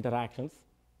robo-slit interactions.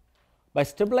 By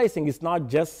stabilizing, it's not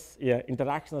just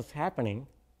interaction that's happening,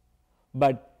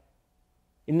 but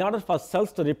in order for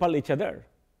cells to repel each other,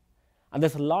 and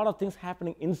there's a lot of things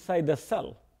happening inside the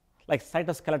cell, like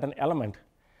cytoskeleton element,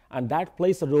 and that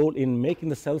plays a role in making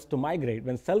the cells to migrate.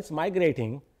 When cells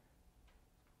migrating,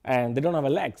 and they don't have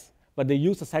legs, but they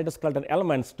use the cytoskeleton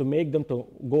elements to make them to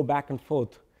go back and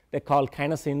forth. They're called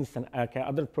kinesins, and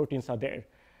other proteins are there.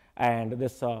 And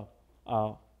there's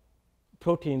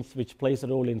proteins which plays a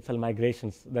role in cell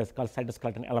migrations. That's called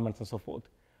cytoskeleton elements and so forth.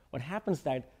 What happens is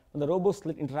that when the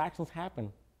robo-slit interactions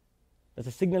happen, there's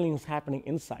a signaling is happening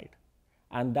inside.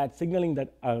 And that signaling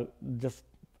that just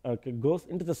goes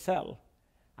into the cell,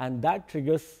 and that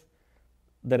triggers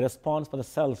the response for the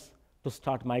cells to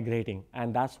start migrating.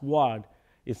 And that's what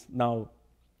is now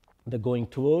they're going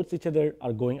towards each other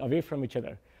or going away from each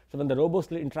other. So when the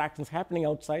robo-slit interaction is happening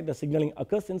outside, the signaling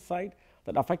occurs inside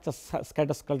that affects the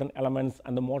cytoskeleton elements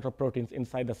and the motor proteins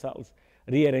inside the cells.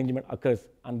 Rearrangement occurs,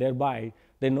 and thereby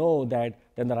they know that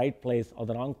they're in the right place or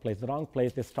the wrong place. The wrong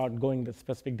place, they start going in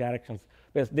specific directions.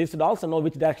 Because they should also know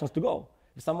which directions to go.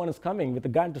 If someone is coming with a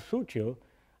gun to shoot you,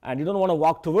 and you don't want to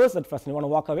walk towards that person, you want to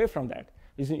walk away from that.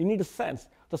 You need a sense.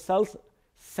 The cells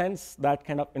sense that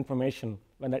kind of information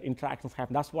when that interactions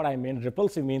happen. That's what I mean.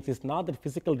 Repulsive means it's not the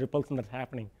physical repulsion that's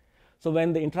happening. So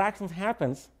when the interactions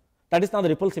happens, that is not the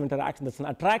repulsive interaction. That's an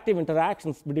attractive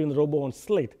interactions between the robo and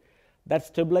slit that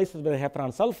stabilizes by the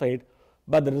heparan sulfate,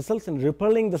 but the results in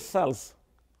repelling the cells,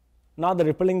 not the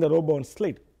repelling the robo and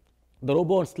slit. The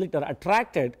robo and slit are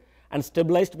attracted and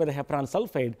stabilized by the heparan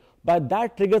sulfate, but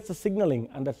that triggers the signaling,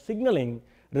 and the signaling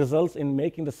results in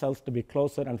making the cells to be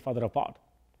closer and further apart.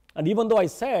 And even though I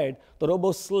said the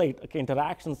robo-slit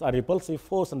interactions are repulsive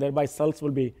force, and thereby cells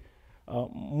will be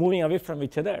moving away from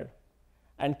each other.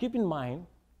 And keep in mind,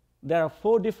 there are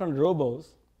 4 different robos,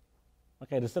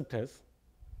 receptors.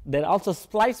 There are also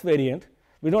splice variant.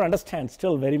 We don't understand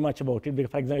still very much about it.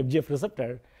 For example, FGF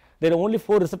receptor, there are only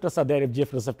 4 receptors are there,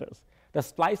 FGF receptors. The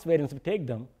splice variants, we take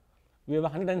them, we have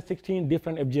 116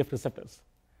 different FGF receptors.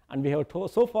 And we have,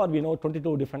 so far we know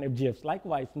 22 different FGFs.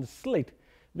 Likewise, in the slit,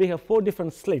 we have 4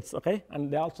 different slits, and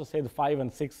they also say the 5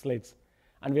 and 6 slits.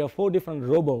 And we have 4 different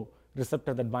robo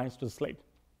receptors that binds to the slit.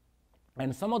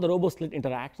 And some of the robo-slit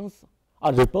interactions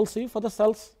are repulsive for the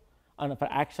cells, and for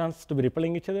axons to be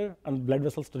repelling each other, and blood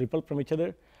vessels to repel from each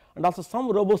other. And also some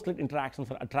robo-slit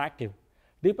interactions are attractive,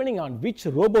 depending on which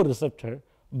robo receptor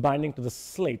binding to the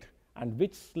slit, and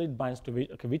which slit binds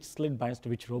to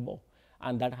which robo.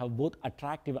 And that have both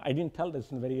attractive. I didn't tell this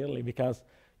very early because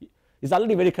it's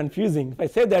already very confusing. If I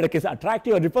say that, it's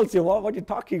attractive or repulsive, what are you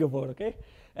talking about,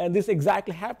 And this is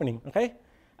exactly happening,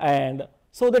 And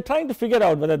so they're trying to figure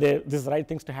out whether this is the right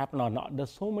things to happen or not.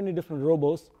 There's so many different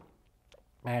robos,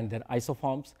 and their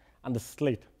isoforms, and the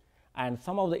slit. And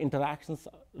some of the interactions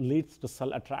leads to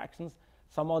cell attractions.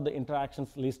 Some of the interactions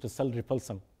leads to cell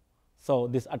repulsion. So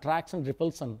this attraction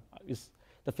repulsion is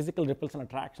the physical repulsion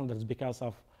attraction that is because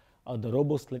of the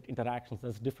robo-slit interactions.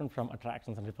 That's different from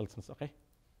attractions and repulsions, Is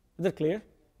that clear,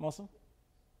 Mawsum?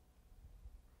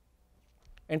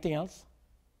 Anything else?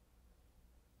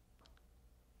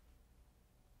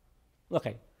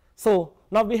 Okay, so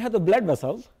now we have the blood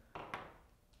vessels.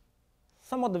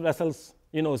 Some of the vessels,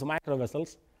 is micro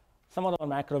vessels. Some of them are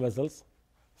macro vessels.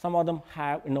 Some of them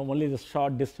have, only the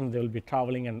short distance they will be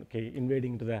traveling and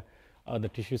invading into the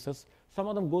tissues. Some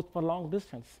of them go for long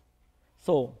distance.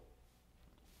 So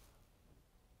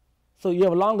you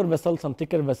have longer vessels and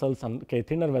thicker vessels and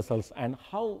thinner vessels, and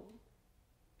how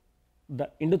the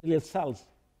endothelial cells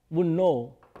would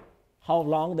know how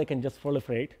long they can just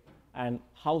proliferate and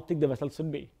how thick the vessels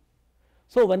should be.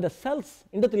 So when the cells,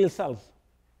 endothelial cells,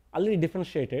 already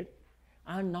differentiated,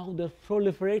 and now they're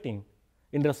proliferating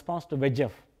in response to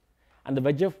VEGF, and the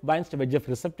VEGF binds to VEGF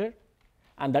receptor,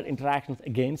 and that interaction is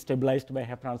again stabilized by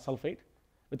heparan sulfate.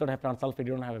 Without heparan sulfate,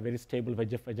 you don't have a very stable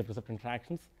VEGF receptor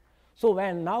interactions. So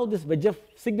when now this VEGF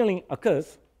signaling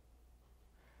occurs,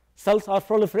 cells are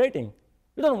proliferating.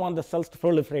 You don't want the cells to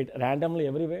proliferate randomly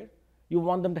everywhere. You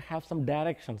want them to have some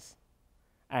directions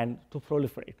and to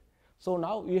proliferate. So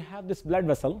now you have this blood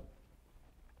vessel.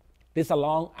 This is a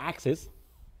long axis.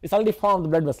 It's already formed the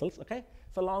blood vessels, okay?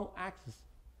 It's a long axis.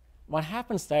 What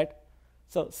happens that,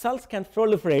 so cells can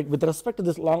proliferate with respect to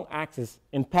this long axis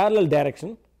in parallel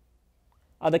direction,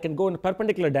 or they can go in a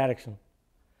perpendicular direction.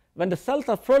 When the cells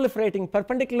are proliferating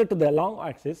perpendicular to the long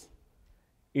axis,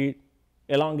 it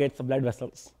elongates the blood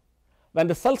vessels. When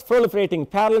the cells proliferating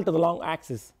parallel to the long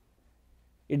axis,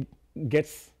 it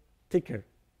gets thicker,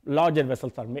 larger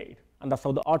vessels are made, and that's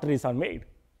how the arteries are made.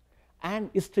 And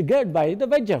is triggered by the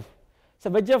VEGF. So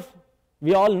VEGF,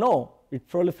 we all know, it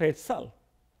proliferates cell,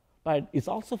 but it's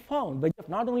also found VEGF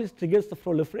not only triggers the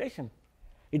proliferation,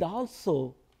 it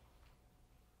also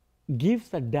gives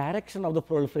the direction of the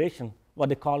proliferation, what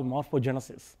they call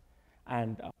morphogenesis.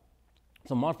 And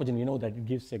so morphogen, you know that it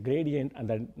gives a gradient and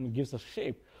then it gives a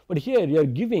shape. But here you are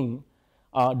giving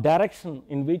a direction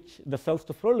in which the cells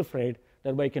to proliferate,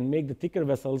 thereby you can make the thicker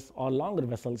vessels or longer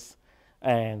vessels.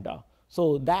 And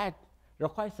so that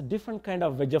requires a different kind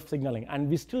of VEGF signaling, and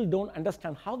we still don't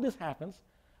understand how this happens.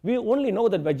 We only know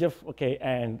that VEGF,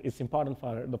 and it's important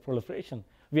for the proliferation.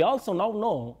 We also now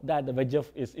know that the VEGF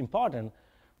is important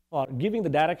for giving the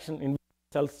direction in which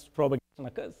cells propagation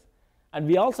occurs. And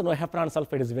we also know heparan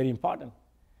sulfate is very important.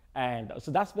 And so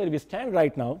that's where we stand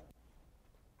right now.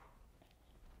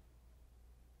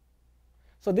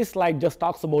 So this slide just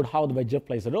talks about how the VEGF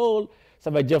plays a role. So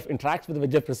VEGF interacts with the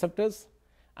VEGF receptors,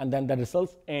 and then that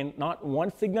results in not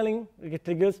one signaling, it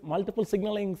triggers multiple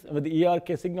signalings with the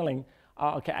ERK signaling,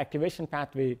 activation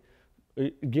pathway.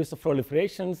 It gives the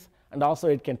proliferations, and also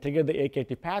it can trigger the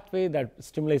AKT pathway that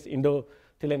stimulates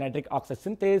endothelial nitric oxide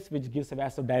synthase, which gives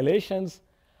vasodilations.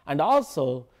 And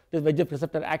also, this VEGF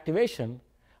receptor activation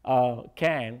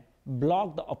can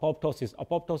block the apoptosis.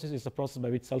 Apoptosis is the process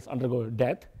by which cells undergo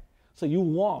death. So you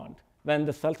want, when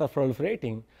the cells are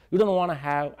proliferating, you don't want to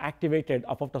have activated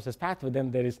apoptosis pathway, then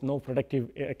there is no productive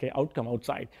outcome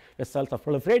outside. The cells are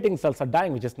proliferating, cells are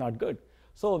dying, which is not good.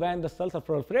 So when the cells are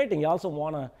proliferating, you also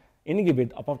want to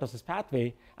inhibit apoptosis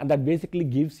pathway, and that basically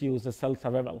gives you the cell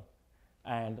survival.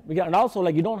 And also,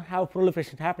 you don't have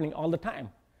proliferation happening all the time.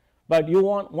 But you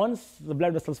want, once the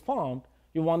blood vessels formed,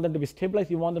 you want them to be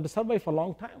stabilized, you want them to survive for a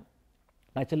long time.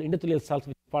 Actually, endothelial cells,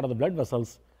 which is part of the blood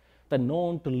vessels, they're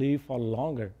known to live for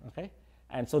longer, okay?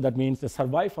 And so that means they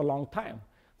survive for a long time.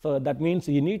 So that means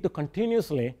you need to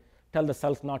continuously tell the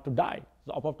cells not to die.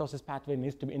 The apoptosis pathway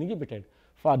needs to be inhibited.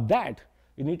 For that,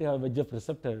 you need to have a VEGF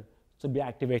receptor to be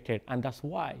activated, and that's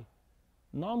why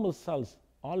normal cells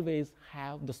always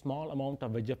have the small amount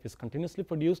of VEGF is continuously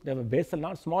produced. They have a basal,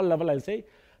 not small level, I'll say.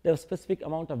 They have a specific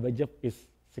amount of VEGF is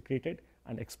secreted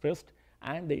and expressed,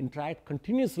 and they interact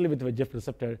continuously with the VEGF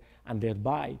receptor, and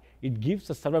thereby it gives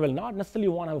a survival. Not necessarily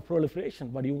you want to have a proliferation,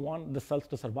 but you want the cells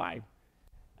to survive.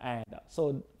 And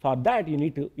so for that, you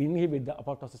need to inhibit the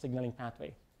apoptosis signaling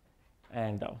pathway.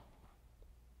 And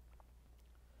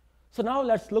so now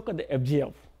let's look at the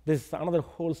FGF. This is another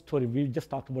whole story. We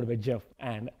just talked about VEGF,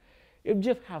 and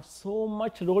FGF have so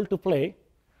much role to play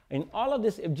in all of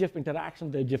this FGF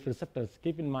interaction with the FGF receptors.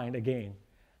 Keep in mind again,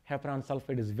 heparan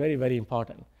sulfate is very, very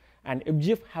important. And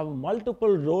FGF have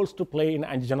multiple roles to play in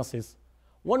angiogenesis.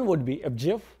 One would be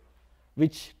FGF,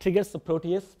 which triggers the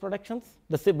protease productions.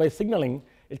 By signaling,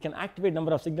 it can activate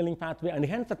number of signaling pathway and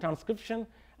hence the transcription,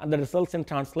 and that results in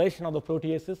translation of the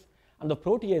proteases. And the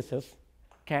proteases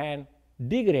can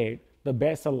degrade the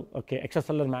basal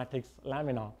extracellular matrix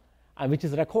lamina, which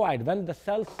is required when the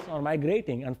cells are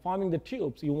migrating and forming the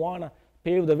tubes. You want to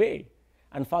pave the way,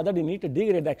 and for that you need to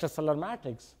degrade the extracellular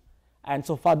matrix. And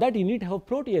so for that you need to have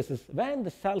proteases. When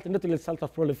the cells, endothelial cells are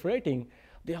proliferating,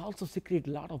 they also secrete a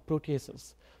lot of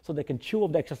proteases. So they can chew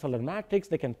up the extracellular matrix,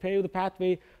 they can pave the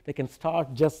pathway, they can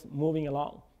start just moving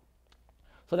along.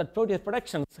 So that protease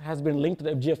production has been linked to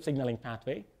the FGF signaling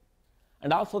pathway.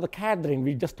 And also the cadherin,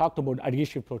 we just talked about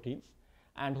adhesive proteins,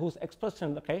 and whose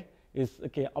expression is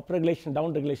upregulation,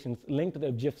 downregulation is linked to the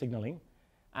FGF signaling.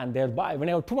 And thereby, when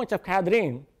you have too much of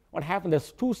cadherin, what happens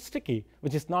is too sticky,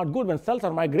 which is not good. When cells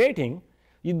are migrating,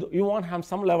 you want to have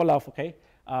some level of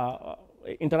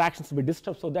interactions to be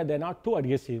disturbed so that they're not too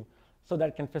adhesive, so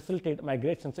that can facilitate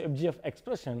migration. So FGF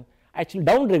expression actually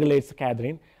downregulates the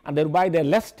cadherin, and thereby they're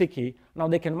less sticky. Now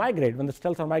they can migrate. When the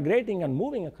cells are migrating and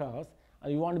moving across,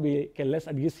 you want to be less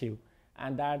adhesive,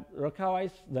 and that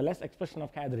requires the less expression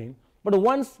of cadherin. But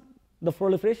once the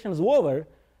proliferation is over,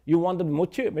 you want them to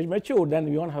mature, then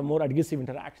you want to have more adhesive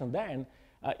interaction. Then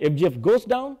FGF goes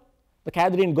down, the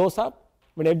cadherin goes up.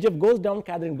 When FGF goes down,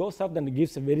 cadherin goes up, then it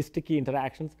gives a very sticky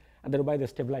interactions, and thereby they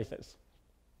stabilizes.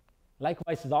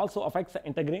 Likewise, it also affects the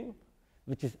integrin,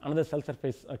 which is another cell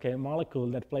surface molecule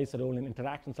that plays a role in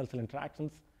cell-cell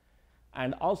interactions.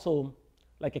 And also,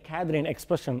 like a cadherin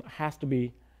expression has to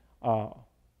be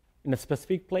in a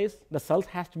specific place. The cells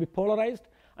has to be polarized,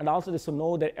 and also they should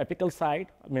know the apical side,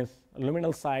 means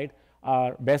luminal side,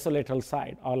 or basolateral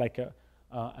side, or like a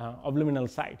obliminal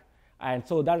side. And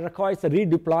so that requires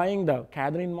redeploying the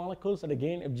cadherin molecules. And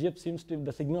again, FGF seems to be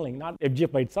the signaling, not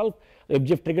FGF by itself. The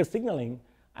FGF triggers signaling,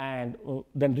 and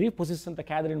then reposition the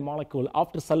cadherin molecule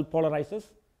after cell polarizes.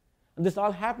 And this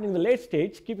all happening in the late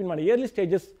stage. Keep in mind, early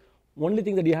stages, only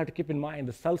thing that you have to keep in mind,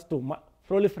 the cells to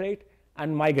proliferate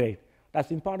and migrate.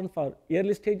 That's important for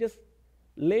early stages.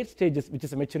 Late stages, which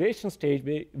is a maturation stage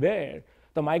where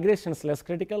the migration is less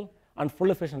critical and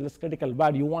proliferation is less critical,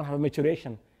 but you want to have a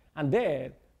maturation. And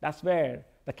that's where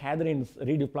the cadherin's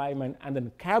redeployment and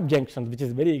then cap junctions, which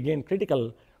is very, again,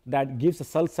 critical, that gives the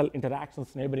cell-cell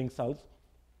interactions neighboring cells.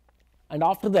 And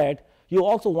after that, you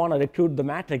also want to recruit the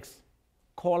matrix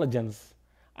collagens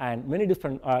and many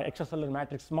different extracellular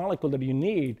matrix molecules that you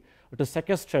need to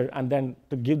sequester and then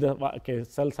to give the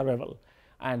cell survival.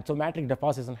 And so matrix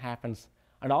deposition happens.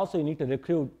 And also you need to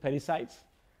recruit pericytes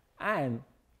and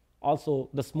also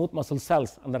the smooth muscle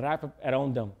cells and the wrap up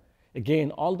around them.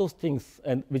 Again, all those things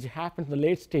which happen in the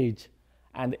late stage,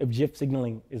 and the FGF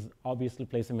signaling obviously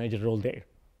plays a major role there.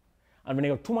 And when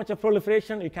you have too much of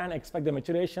proliferation, you can't expect the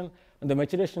maturation. When the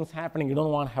maturation is happening, you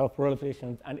don't want to have a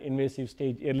proliferation and invasive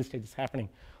stage, early stage is happening.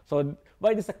 So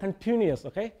why it is a continuous,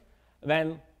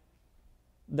 when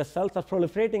the cells are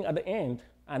proliferating at the end,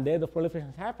 and there the proliferation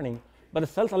is happening, but the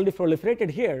cells already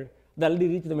proliferated here, they already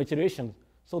reached the maturation.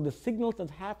 So the signals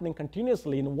that's happening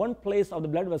continuously in one place of the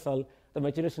blood vessel, the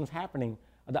maturation is happening.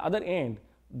 At the other end,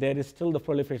 there is still the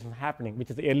proliferation happening,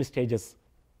 which is the early stages.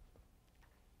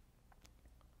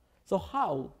 So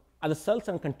how are the cells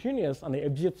are continuous and the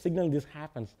FGF signaling this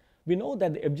happens? We know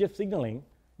that the FGF signaling,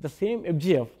 the same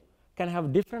FGF can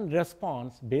have different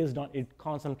response based on its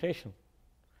concentration.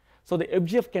 So the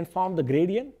FGF can form the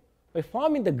gradient. By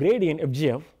forming the gradient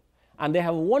FGF, and they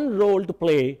have one role to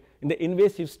play in the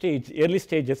invasive stage, early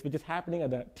stages, which is happening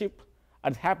at the tip,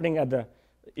 and happening at the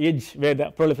edge where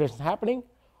the proliferation is happening,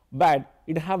 but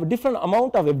it have a different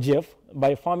amount of FGF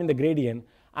by forming the gradient,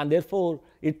 and therefore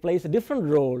it plays a different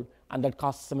role, and that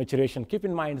causes a maturation. Keep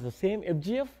in mind, the same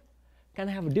FGF can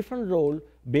have a different role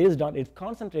based on its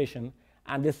concentration,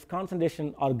 and this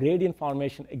concentration or gradient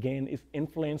formation again is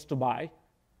influenced by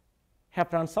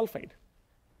heparan sulfate.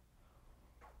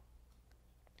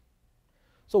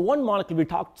 So one molecule, we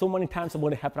talked so many times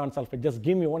about heparan sulfate. Just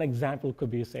give me one example, could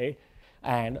be say.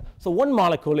 And so one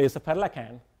molecule is a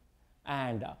perlacan.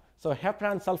 And so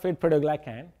heparan sulfate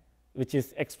proteoglycan, which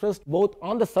is expressed both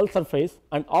on the cell surface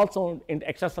and also in the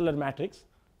extracellular matrix,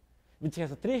 which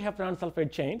has 3 heparan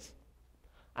sulfate chains.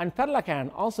 And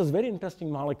perlacan also is a very interesting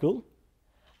molecule.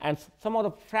 And some of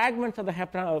the fragments of the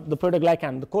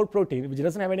proteoglycan, the core protein, which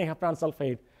doesn't have any heparan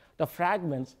sulfate, the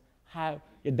fragments have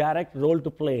a direct role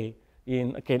to play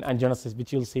in angiogenesis,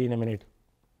 which you'll see in a minute.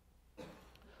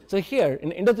 So here,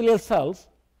 in endothelial cells,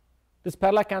 this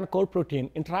perlacan core protein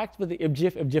interacts with the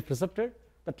FGF receptor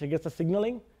that triggers the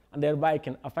signaling, and thereby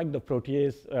can affect the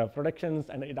protease productions,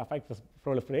 and it affects the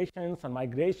proliferations and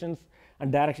migrations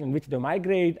and direction in which they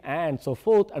migrate and so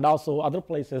forth, and also other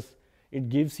places it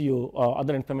gives you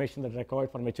other information that is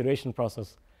required for maturation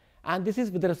process. And this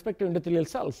is with respect to endothelial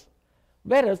cells.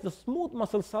 Whereas the smooth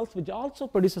muscle cells, which also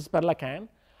produces perlacan,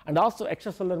 and also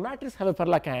extracellular matrix have a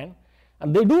perlacan,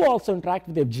 and they do also interact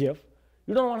with FGF.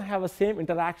 You don't want to have the same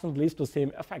interaction leads to the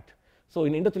same effect. So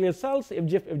in endothelial cells,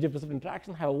 FGF receptor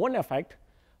interaction have one effect,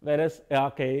 whereas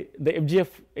the FGF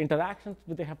interactions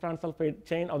with the heparan sulfate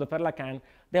chain of the perlacan,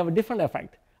 they have a different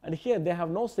effect. And here they have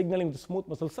no signaling to smooth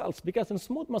muscle cells, because in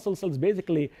smooth muscle cells,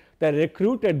 basically they're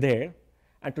recruited there,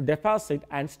 and to deposit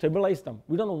and stabilize them.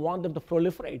 We don't want them to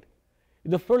proliferate.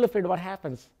 If they proliferate, what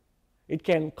happens? It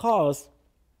can cause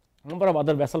a number of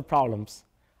other vessel problems.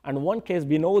 And one case,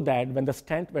 we know that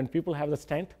when people have the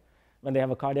stent, when they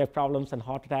have a cardiac problems and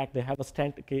heart attack, they have a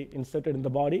stent inserted in the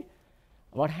body.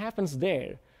 What happens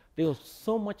there? There's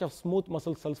so much of smooth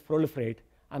muscle cells proliferate,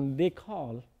 and they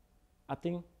call, I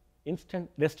think, instant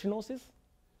restenosis.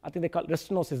 I think they call it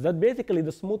restenosis. That basically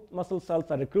the smooth muscle cells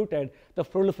are recruited, they're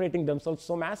proliferating themselves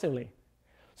so massively.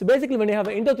 So basically, when you have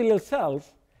endothelial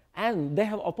cells and they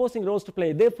have opposing roles to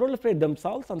play, they proliferate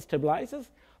themselves and stabilizes,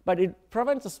 but it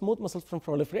prevents the smooth muscles from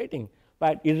proliferating.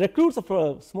 But it recruits the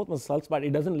smooth muscle cells, but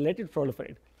it doesn't let it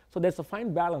proliferate. So there's a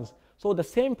fine balance. So the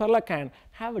same perla can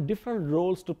have a different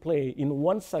roles to play in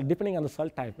one cell, depending on the cell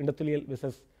type, endothelial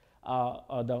versus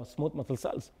the smooth muscle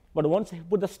cells. But once you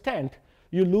put the stent,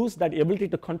 you lose that ability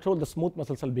to control the smooth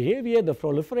muscle cell behavior, they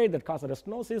proliferate, that causes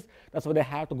restenosis. That's why they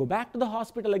have to go back to the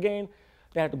hospital again.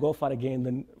 They have to go for again,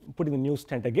 then putting the new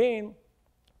stent again.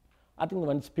 I think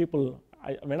once people,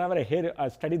 whenever I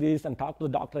study this and talk to the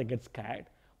doctor, I get scared.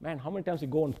 Man, how many times you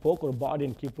go and poke your body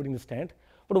and keep putting the stent?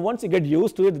 But once you get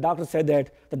used to it, the doctor said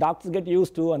that the doctors get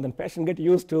used to, and then patients get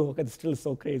used to. Okay, it's still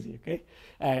so crazy. Okay,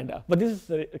 and but this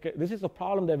is a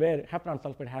problem that where heparan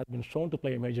sulfate has been shown to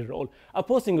play a major role,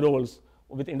 opposing roles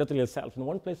with endothelial cells. In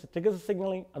one place it triggers the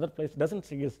signaling, other place doesn't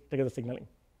trigger the signaling.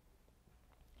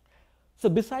 So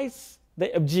besides the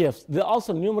FGFs, there are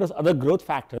also numerous other growth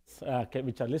factors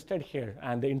which are listed here,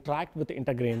 and they interact with the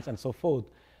integrins and so forth,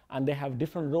 and they have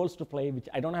different roles to play, which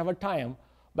I don't have a time.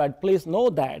 But please know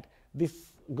that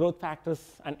these growth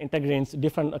factors and integrins,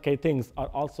 different things, are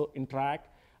also interact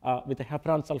with the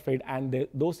heparan sulfate, and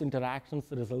those interactions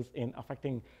results in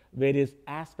affecting various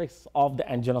aspects of the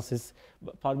angiogenesis,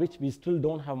 for which we still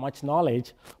don't have much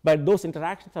knowledge. But those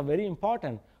interactions are very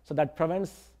important, so that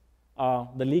prevents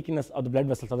the leakiness of the blood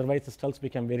vessels. Otherwise, the cells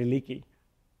become very leaky.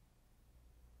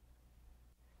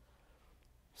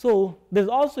 So there's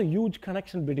also a huge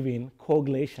connection between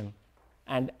coagulation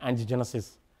and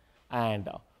angiogenesis. And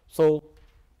so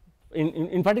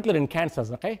in particular in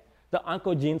cancers, okay, the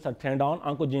oncogenes are turned on.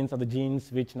 Oncogenes are the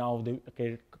genes which now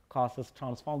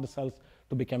transform the cells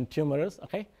to become tumorous,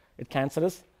 okay, it's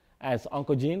cancerous as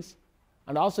oncogenes.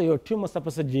 And also your tumor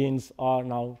suppressor genes are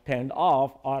now turned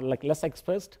off or like less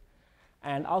expressed.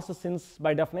 And also, since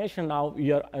by definition now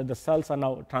the cells are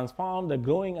now transformed, they're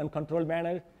growing in controlled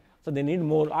manner, so they need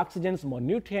more oxygens, more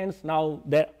nutrients. Now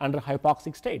they're under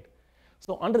hypoxic state.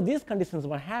 So under these conditions,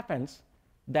 what happens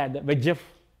that the VEGF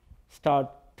start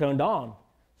turned on.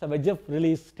 So VEGF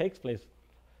release takes place.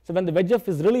 So when the VEGF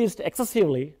is released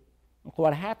excessively,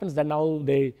 what happens that now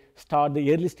they start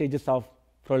the early stages of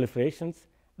proliferations.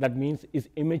 That means is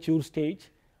immature stage.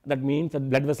 That means that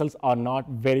blood vessels are not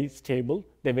very stable.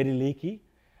 They're very leaky.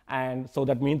 And so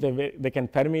that means they can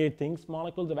permeate things,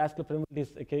 molecules. The vascular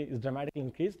permeability is dramatically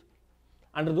increased.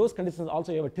 Under those conditions,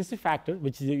 also you have a tissue factor,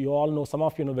 which you all know, some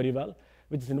of you know very well,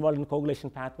 which is involved in coagulation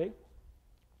pathway.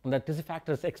 And that tissue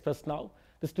factor is expressed now.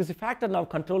 This tissue factor now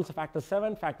controls the factor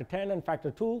 7, factor 10, and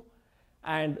factor 2.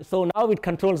 And so now it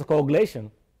controls the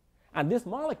coagulation. And these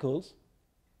molecules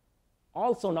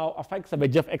also now affects the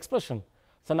VEGF expression.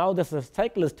 So now this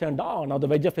cycle is turned on. Now the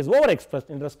VEGF is overexpressed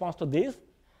in response to this.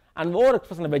 And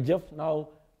overexpression of VEGF now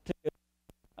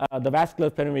triggers the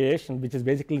vascular permeation, which is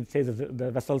basically says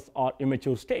the vessels are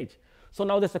immature stage. So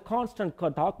now there's a constant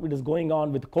talk which is going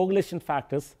on with coagulation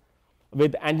factors,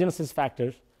 with angiogenesis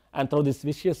factors, and through this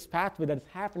vicious pathway that is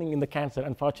happening in the cancer,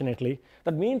 unfortunately.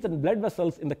 That means that blood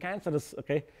vessels in the cancerous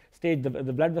stage, the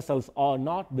blood vessels are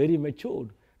not very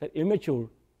matured. They're immature,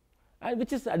 and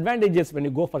which is advantageous when you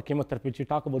go for chemotherapy, which we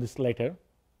talk about this later.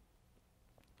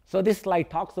 So this slide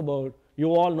talks about,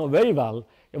 you all know very well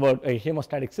about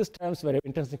hemostatic systems, where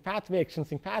intrinsic pathway,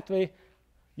 extrinsic pathway.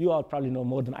 You all probably know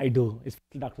more than I do,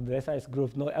 especially Dr. Desai's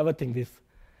group know everything this,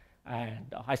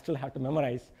 and I still have to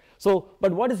memorize. So,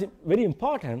 but what is very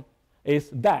important is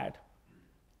that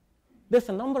there's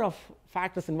a number of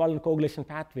factors involved in the coagulation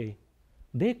pathway.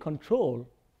 They control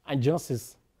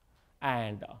angiogenesis,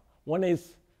 and one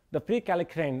is the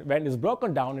prekallikrein. When it's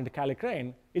broken down into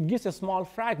kallikrein, it gives a small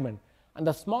fragment, and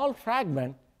the small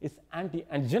fragment is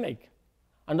anti-angiogenic,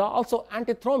 and also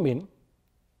antithrombin.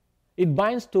 It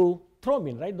binds to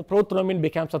thrombin, right? The prothrombin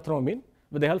becomes a thrombin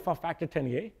with the help of factor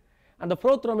 10A, and the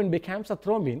prothrombin becomes a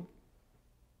thrombin.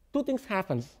 Two things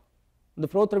happens. The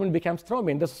prothrombin becomes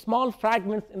thrombin. The small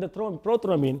fragments in the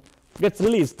prothrombin gets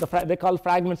released. They call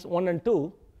fragments 1 and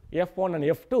 2, F1 and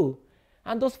F2,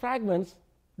 and those fragments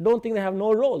don't think they have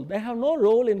no role. They have no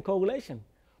role in coagulation,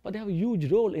 but they have a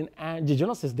huge role in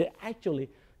angiogenesis. They actually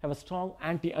have a strong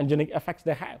anti-angiogenic effects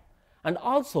they have. And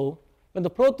also, when the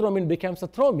prothrombin becomes a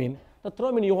thrombin, the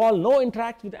thrombin you all know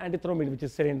interacts with antithrombin, which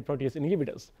is serine protease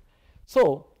inhibitors.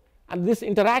 So, and this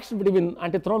interaction between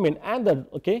antithrombin and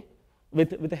the, with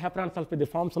the heparan sulfate, they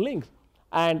forms a link.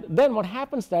 And then what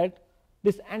happens that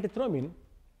this antithrombin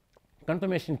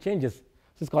conformation changes.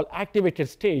 So it's called activated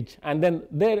stage, and then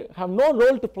they have no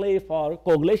role to play for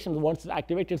coagulation once it's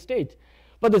activated stage.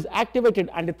 But this activated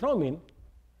antithrombin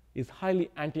is highly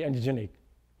anti-angiogenic.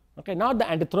 Okay, not the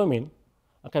antithrombin,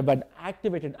 okay, but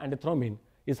activated antithrombin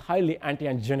is highly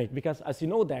anti-angiogenic, because as you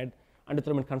know that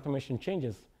antithrombin conformation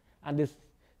changes, and this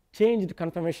changed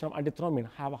conformation of antithrombin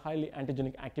have a highly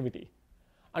antigenic activity.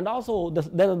 And also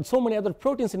there are so many other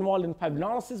proteins involved in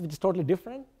fibrinolysis, which is totally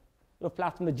different. You have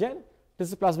plasminogen,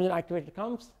 this plasminogen activator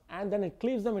comes, and then it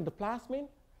cleaves them into plasmin.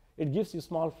 It gives you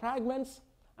small fragments,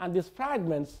 and these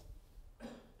fragments,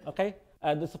 okay,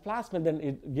 this plasmin, then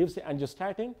it gives you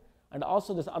angiostatin. And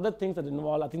also there's other things that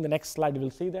involve, I think the next slide you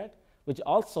will see that, which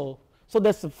also, so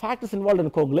there's factors involved in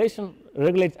coagulation,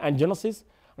 regulates angiogenesis,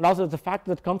 and also the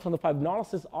factor that comes from the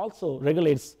fibrinolysis also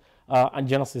regulates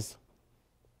angiogenesis.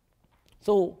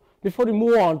 So before we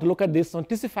move on to look at this on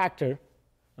tissue factor,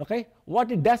 okay,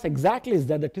 what it does exactly is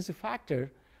that the tissue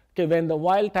factor, okay, when the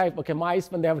wild type, okay, mice,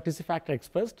 when they have a tissue factor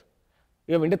expressed,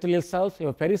 you have endothelial cells, you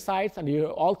have pericytes, and you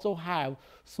also have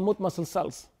smooth muscle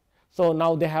cells. So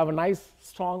now they have a nice,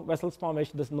 strong vessels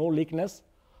formation. There's no leakness.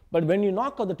 But when you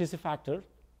knock out the tissue factor,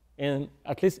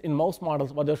 at least in mouse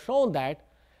models, what they've shown that,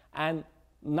 and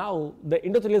now the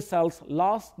endothelial cells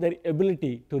lost their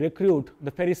ability to recruit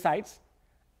the pericytes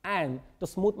and the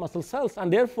smooth muscle cells,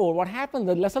 and therefore what happens,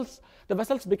 the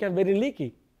vessels become very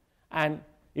leaky, and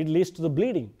it leads to the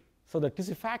bleeding. So the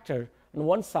tissue factor on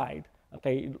one side,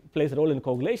 okay, it plays a role in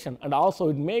coagulation, and also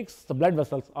it makes the blood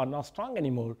vessels are not strong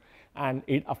anymore, and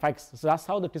it affects. So that's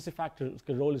how the tissue factor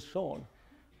role is shown.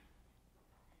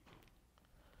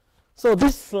 So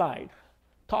this slide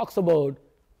talks about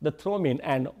the thrombin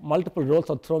and multiple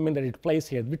roles of thrombin that it plays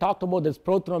here. We talked about this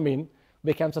prothrombin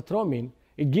becomes a thrombin.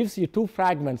 It gives you two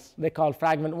fragments. They call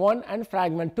fragment 1 and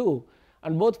fragment 2.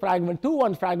 And both fragment 2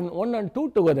 and fragment 1 and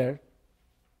 2 together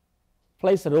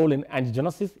plays a role in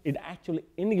angiogenesis. It actually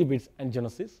inhibits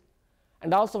angiogenesis.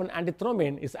 And also when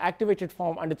antithrombin is activated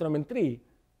from antithrombin 3,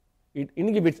 it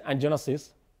inhibits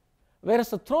angiogenesis. Whereas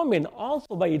the thrombin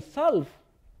also by itself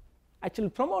actually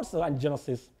promotes the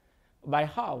angiogenesis. By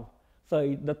how?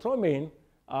 So the thrombin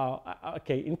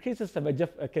increases the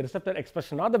VEGF receptor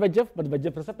expression, not the VEGF, but the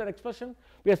VEGF receptor expression,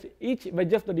 because each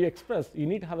VEGF that you express, you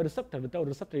need to have a receptor. Without a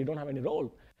receptor, you don't have any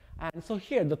role. And so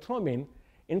here, the thrombin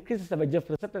increases the VEGF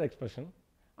receptor expression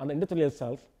on the endothelial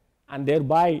cells, and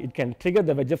thereby it can trigger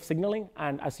the VEGF signaling.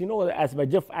 And as you know, as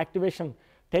VEGF activation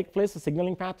takes place, the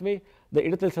signaling pathway, the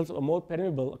endothelial cells are more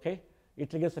permeable, okay? It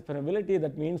triggers the permeability.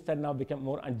 That means that now become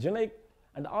more angiogenic.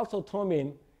 And also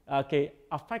thrombin,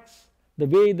 affects the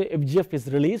way the FGF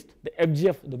is released. The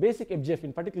FGF, the basic FGF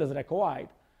in particular is required,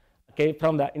 okay,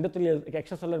 from the endothelial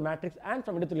extracellular matrix and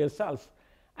from endothelial cells.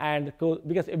 And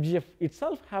because FGF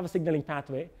itself have a signaling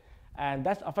pathway, and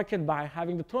that's affected by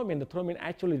having the thrombin. The thrombin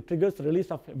actually triggers the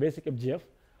release of basic FGF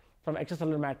from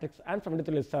extracellular matrix and from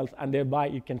endothelial cells, and thereby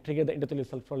you can trigger the endothelial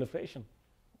cell proliferation.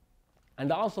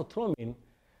 And also thrombin,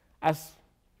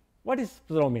 what is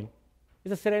thrombin?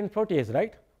 It's a serine protease,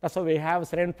 right? That's why we have a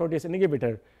serine protease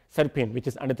inhibitor, serpin, which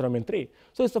is antithrombin 3.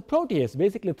 So it's a protease.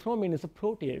 Basically, thrombin is a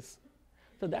protease.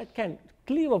 So that can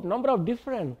cleave up a number of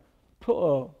different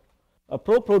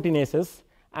proproteinases,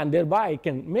 and thereby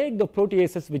can make the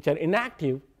proteases which are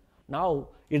inactive. Now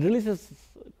it releases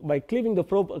by cleaving the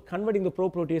converting the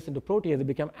protease into protease, they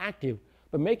become active.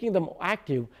 By making them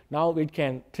active, now it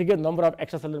can trigger a number of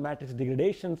extracellular matrix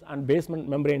degradations and basement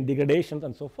membrane degradations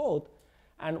and so forth.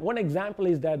 And one example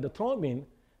is that the thrombin,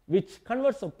 which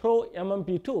converts a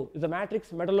pro-MMP2, is a matrix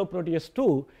metalloprotease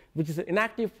 2, which is an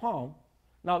inactive form.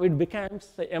 Now it becomes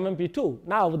the MMP2.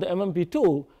 Now the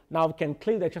MMP2 now can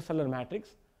cleave the extracellular matrix,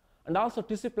 and also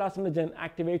tissue plasminogen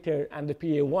activator and the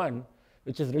PA1,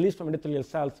 which is released from endothelial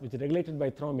cells, which is regulated by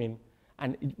thrombin,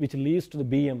 and which leads to the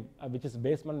BM, which is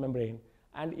basement membrane,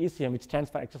 and ECM, which stands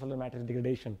for extracellular matrix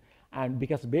degradation. And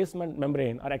because basement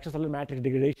membrane or extracellular matrix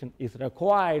degradation is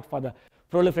required for the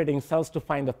proliferating cells to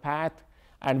find the path,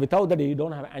 and without that you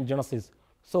don't have angiogenesis.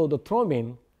 So the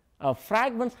thrombin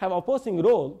fragments have opposing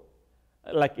role,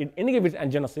 like it inhibits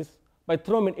angiogenesis, but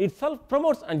thrombin itself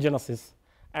promotes angiogenesis.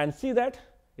 And see that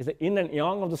is the yin and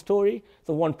yang of the story.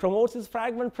 So one promotes its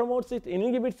fragment, promotes it,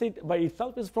 inhibits it, by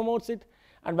itself is promotes it,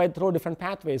 and by through different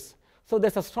pathways. So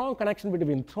there's a strong connection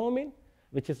between thrombin,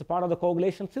 which is a part of the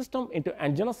coagulation system, into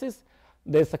angiogenesis.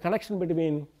 There's a connection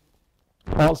between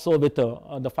also with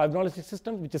the fibrinolysis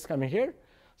system, which is coming here.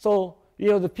 So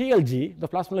you have the PLG, the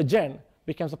plasminogen,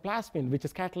 becomes a plasmin, which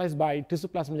is catalyzed by tissue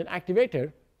plasminogen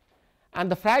activator, and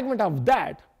the fragment of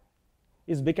that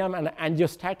is become an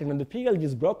angiostatin. When the PLG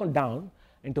is broken down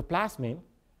into plasmin,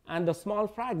 and the small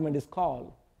fragment is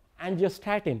called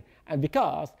angiostatin, and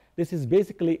because this is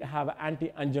basically have an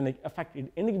anti-angiogenic effect,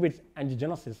 it inhibits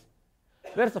angiogenesis.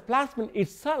 Whereas the plasmin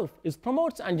itself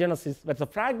promotes angiogenesis, whereas the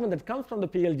fragment that comes from the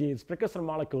PLG is precursor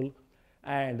molecule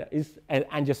and is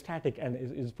angiostatic and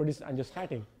is produced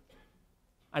angiostatin.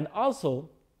 And also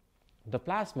the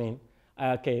plasmin,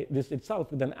 this itself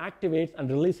then activates and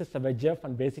releases the VEGF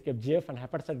and basic FGF and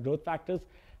hepatocyte growth factors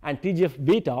and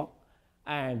TGF-beta.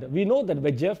 And we know that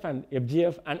VEGF and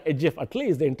FGF and HGF, at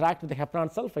least, they interact with the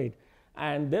heparan sulfate.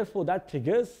 And therefore, that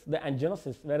triggers the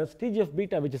angiogenesis, whereas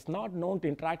TGF-beta, which is not known to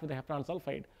interact with the heparan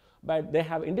sulfate, but they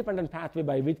have independent pathway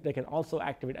by which they can also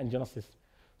activate angiogenesis.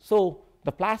 So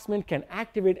the plasmin can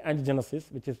activate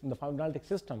angiogenesis, which is in the fibrinolytic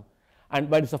system,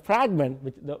 but it's a fragment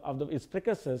of its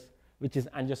precursors, which is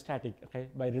angiostatic,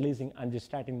 by releasing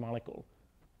angiostatin molecule.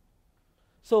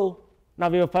 So now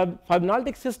we have a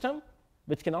fibrinolytic system,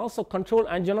 which can also control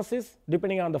angiogenesis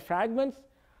depending on the fragments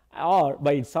or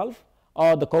by itself,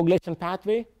 or the coagulation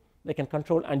pathway, they can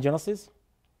control angiogenesis.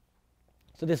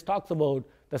 So this talks about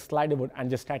the slide about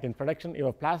angiostatin production. You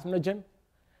have plasminogen,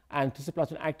 and tissue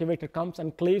plasmin activator comes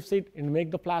and cleaves it and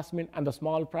make the plasmin, and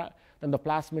the then the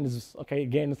plasmin is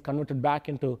again is converted back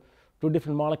into two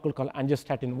different molecules called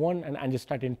angiostatin 1 and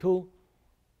angiostatin 2.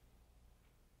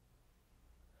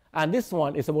 And this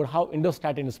one is about how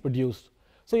endostatin is produced.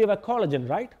 So you have a collagen,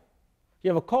 right?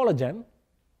 You have a collagen.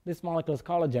 This molecule is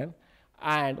collagen.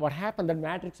 And what happened, that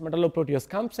matrix metalloprotease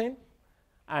comes in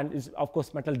and is, of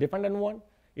course, metal dependent one.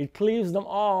 It cleaves them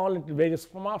all into various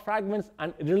small fragments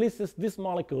and releases this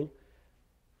molecule,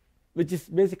 which is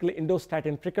basically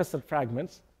endostatin precursor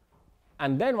fragments.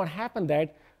 And then what happened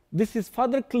that this is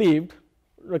further cleaved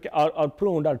or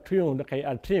pruned or tuned,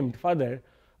 or trimmed further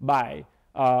by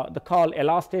the call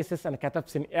elastasis and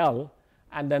cathepsin L.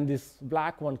 And then this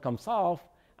black one comes off,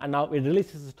 and now it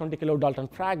releases 20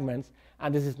 kilodalton fragments,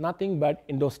 and this is nothing but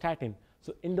endostatin.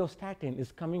 So endostatin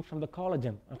is coming from the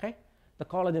collagen, the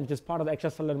collagen, which is part of the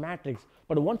extracellular matrix.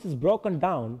 But once it's broken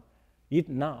down, it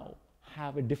now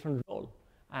have a different role,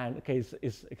 and it's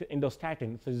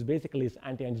endostatin. So it's basically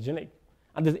anti-angiogenic,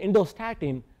 and this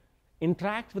endostatin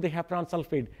interacts with the heparan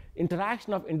sulfate.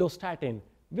 Interaction of endostatin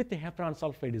with the heparan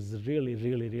sulfate is really,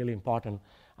 really, really important,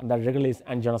 and that regulates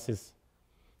angiogenesis.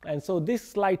 And so this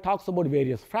slide talks about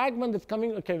various fragments that's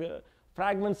coming,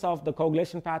 fragments of the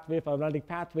coagulation pathway, fibrinolytic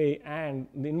pathway, and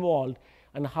involved,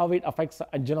 and how it affects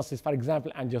angiogenesis. For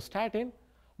example, angiostatin,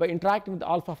 by interacting with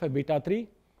alpha 5 beta 3,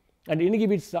 and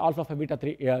inhibits the alpha 5 beta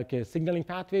 3 signaling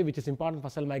pathway, which is important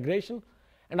for cell migration.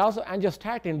 And also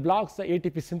angiostatin blocks the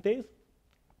ATP synthase.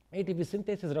 ATP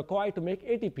synthase is required to make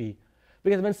ATP,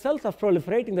 because when cells are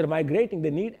proliferating, they're migrating, they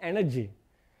need energy.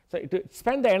 So to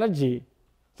spend the energy,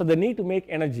 so they need to make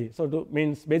energy. So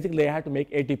means basically they have to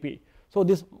make ATP. So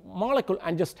this molecule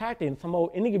angiostatin somehow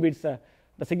inhibits the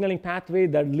signaling pathway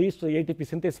that leads to the ATP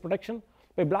synthase production.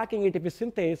 By blocking ATP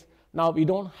synthase, now we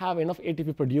don't have enough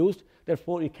ATP produced,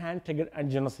 therefore you can't trigger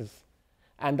angiogenesis.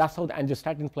 And that's how the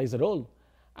angiostatin plays a role.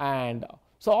 And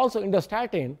so also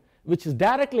endostatin, which is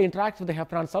directly interacts with the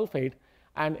heparan sulfate,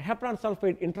 and heparan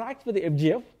sulfate interacts with the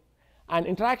FGF, and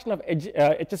interaction of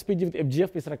HSPG with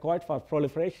FGF is required for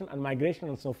proliferation and migration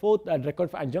and so forth, that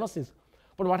required for angiogenesis.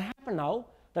 But what happened now,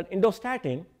 that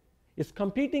endostatin is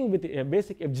competing with the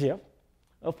basic FGF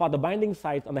for the binding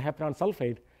sites on the heparan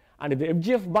sulfate, and if the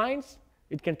FGF binds,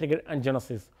 it can trigger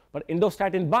angiogenesis. But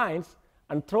endostatin binds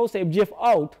and throws the FGF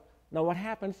out. Now what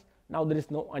happens? Now there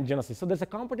is no angiogenesis. So there's a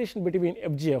competition between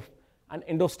FGF and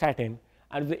endostatin,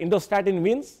 and if the endostatin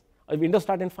wins, or if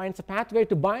endostatin finds a pathway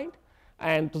to bind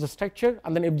and to the structure,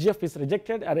 and then FGF is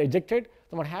rejected or ejected,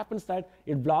 then what happens that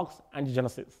it blocks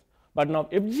angiogenesis. But now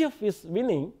FGF is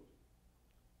winning,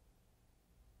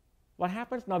 what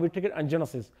happens? Now we trigger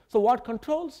angiogenesis. So what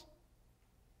controls?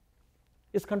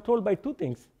 Is controlled by two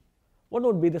things. One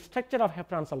would be the structure of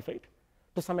heparan sulfate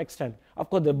to some extent. Of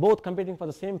course, they're both competing for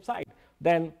the same site.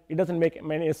 Then it doesn't make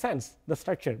any sense, the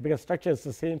structure, because structure is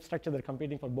the same structure, they're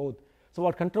competing for both. So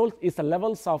what controls is the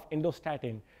levels of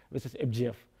endostatin versus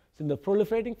FGF. So in the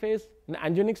proliferating phase, in the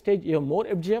angiogenic stage, you have more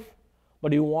FGF,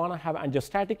 but you want to have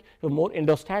angiostatic, you have more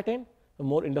endostatin, then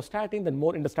more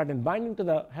endostatin binding to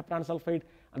the heparan sulfate,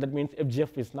 and that means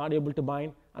FGF is not able to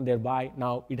bind, and thereby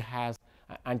now it has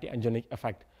an anti-angiogenic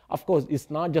effect. Of course, it's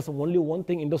not just only one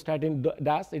thing endostatin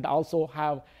does, it also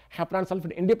have heparan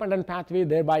sulfate independent pathway,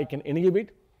 thereby it can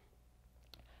inhibit,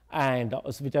 and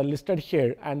which are listed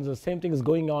here. And the same thing is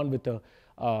going on with the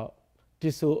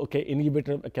tissue, okay,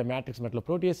 inhibitor, okay, matrix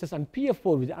metalloproteases, and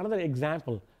PF4, which is another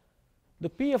example. The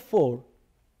PF4,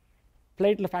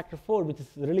 platelet factor 4, which is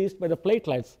released by the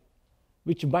platelets,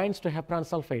 which binds to heparan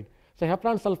sulfate. So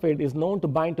heparan sulfate is known to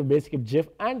bind to basic FGF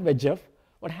and VEGF.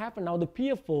 What happened now, the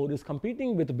PF4 is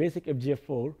competing with the basic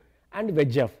FGF4 and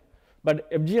VEGF.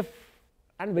 But FGF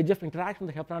and VEGF interaction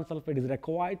with the heparan sulfate is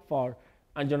required for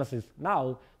angiogenesis.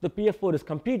 Now, the PF4 is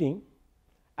competing.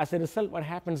 As a result, what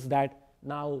happens is that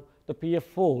now the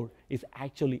PF4 is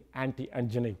actually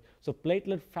anti-angiogenic. So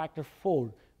platelet factor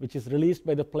 4, which is released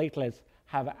by the platelets,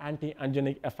 have an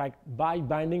anti-angiogenic effect by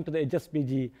binding to the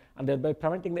HSPG and thereby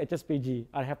preventing the HSPG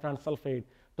or heparan sulfate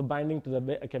to binding to the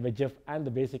VEGF and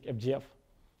the basic FGF.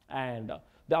 And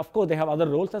of course, they have other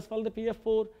roles as well, the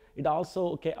PF4. It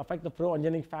also affect the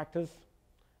pro-angiogenic factors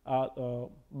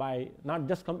by not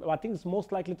just, I think it's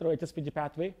most likely through HSPG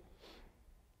pathway.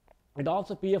 It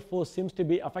also, PF4 seems to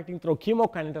be affecting through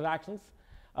chemokine interactions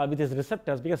with its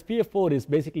receptors, because PF4 is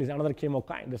basically another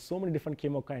chemokine. There's so many different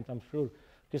chemokines. I'm sure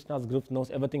Krishna's group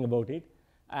knows everything about it.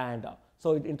 And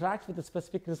so it interacts with a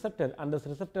specific receptor, and this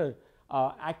receptor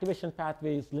activation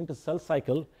pathway is linked to cell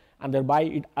cycle, and thereby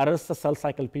it arrests the cell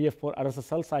cycle. PF4 arrests the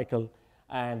cell cycle,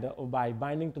 and by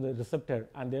binding to the receptor,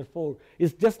 and therefore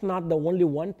it's just not the only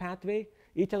one pathway.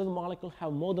 Each of the molecules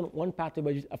have more than one pathway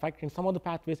by affecting some of the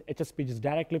pathways. HSPG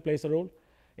directly plays a role.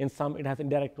 In some, it has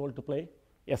indirect role to play.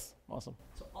 Yes, awesome.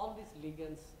 So all these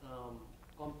ligands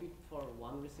compete for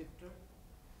one receptor?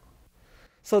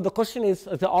 So the question is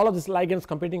all of these ligands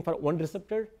competing for one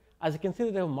receptor? As you can see,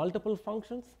 they have multiple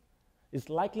functions. It's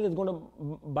likely it's going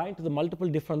to bind to the multiple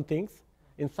different things.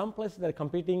 In some places, they're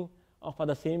competing for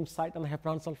the same site on the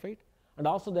heparan sulfate. And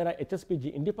also, there are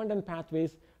HSPG independent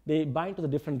pathways. They bind to the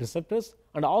different receptors.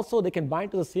 And also, they can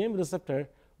bind to the same receptor.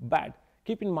 But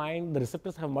keep in mind, the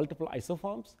receptors have multiple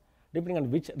isoforms. Depending on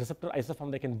which receptor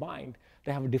isoform they can bind,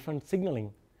 they have different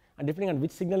signaling. And depending on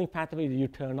which signaling pathway you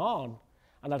turn on,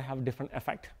 and that have a different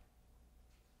effect.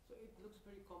 So it looks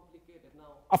very complicated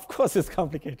now. Of course, it's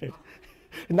complicated.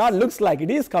 It not looks like, it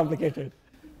is complicated.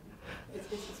 It's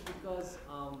because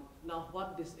now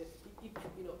what this, if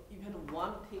even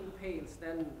one thing fails,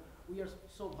 then we are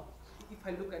so, if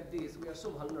I look at this, we are so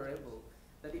vulnerable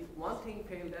that if one thing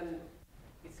fails, then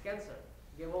it's cancer,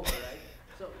 game over, right?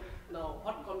 So now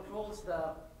what controls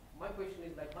my question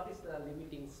is like, what is the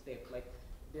limiting step? Like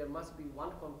there must be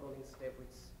one controlling step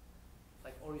which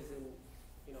like origin,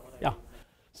 what I mean?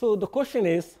 So the question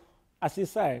is, as you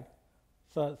said,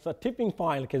 so tipping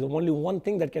point, okay, there's only one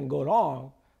thing that can go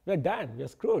wrong, we're done, we're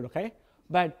screwed, okay?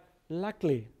 But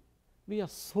luckily, we are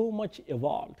so much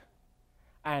evolved,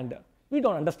 and we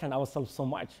don't understand ourselves so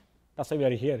much. That's why we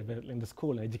are here in the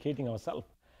school, educating ourselves.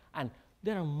 And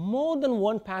there are more than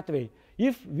one pathway.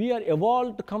 If we are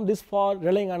evolved to come this far,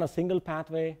 relying on a single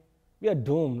pathway, we are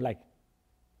doomed like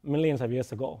millions of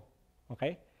years ago,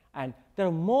 okay? And there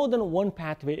are more than one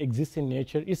pathway exists in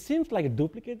nature. It seems like it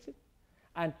duplicates it.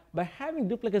 And by having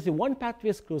duplicacy, one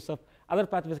pathway screws up, other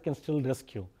pathways can still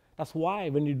rescue. That's why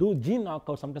when you do gene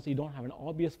knockout, sometimes you don't have an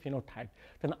obvious phenotype.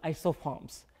 Then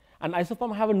isoforms. And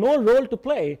isoforms have no role to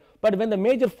play, but when the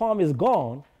major form is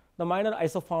gone, the minor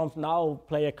isoforms now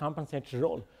play a compensatory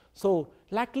role. So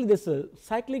luckily, there's a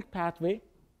cyclic pathway.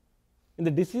 In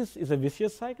the disease, it's a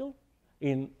vicious cycle.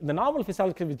 In the normal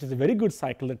physiology, which is a very good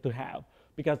cycle to have,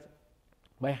 because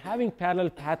by having parallel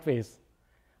pathways,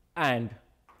 and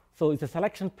so it's a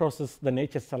selection process, the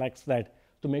nature selects that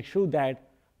to make sure that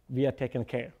we are taken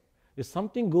care. If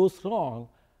something goes wrong,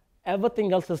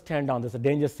 everything else is turned on. There's a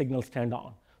danger signal turned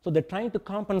on. So they're trying to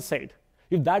compensate.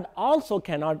 If that also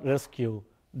cannot rescue,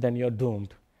 then you're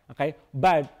doomed, okay?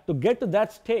 But to get to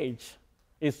that stage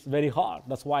is very hard.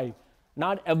 That's why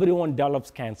not everyone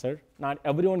develops cancer. Not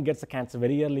everyone gets a cancer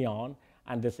very early on.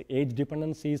 And there's age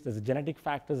dependencies, there's genetic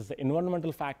factors, there's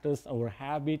environmental factors, our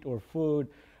habit, our food,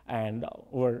 and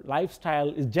our lifestyle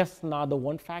is just not the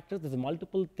one factor. There's a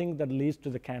multiple things that leads to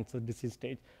the cancer disease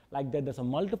stage. Like that, there's a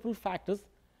multiple factors.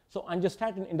 So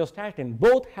angiostatin, endostatin,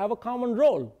 both have a common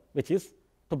role, which is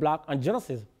to block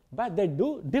angiogenesis, but they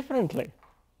do differently.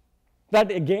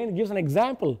 That again gives an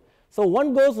example. So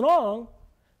one goes wrong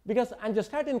because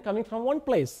angiostatin coming from one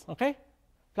place, okay?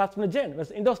 Plasminogen,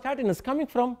 whereas endostatin is coming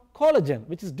from collagen,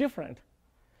 which is different.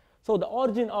 So the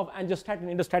origin of angiostatin,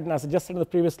 endostatin, as I just said in the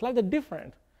previous slide, they're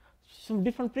different. Some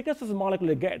different precursors molecule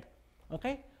you get,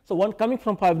 okay? So one coming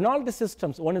from fibrinolytic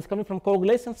systems, one is coming from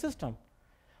coagulation system.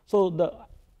 So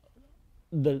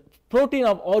the protein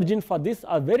of origin for this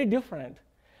are very different.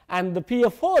 And the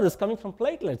PF4 is coming from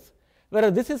platelets,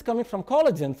 whereas this is coming from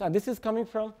collagens, and this is coming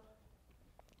from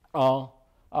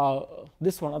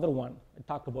this one, other one, I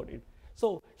talked about it.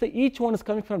 So each one is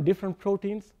coming from different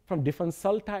proteins, from different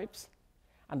cell types,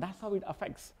 and that's how it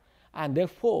affects. And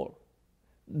therefore,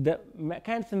 the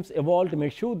mechanisms evolved to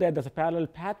make sure that there's a parallel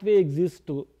pathway exists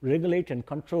to regulate and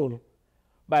control,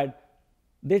 but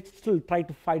they still try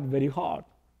to fight very hard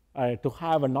to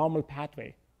have a normal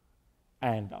pathway.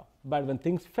 And but when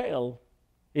things fail,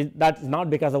 that's not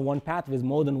because of one pathway, it's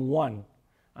more than one,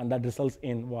 and that results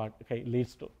in what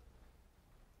leads to.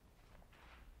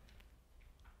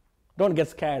 Don't get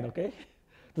scared, okay?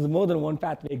 There's more than one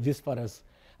pathway exists for us.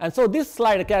 And so this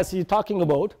slide, okay, as you're talking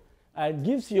about,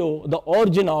 gives you the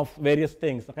origin of various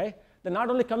things, okay? They're not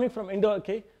only coming from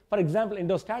for example,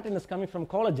 endostatin is coming from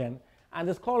collagen, and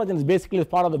this collagen is basically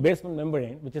part of the basement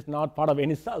membrane, which is not part of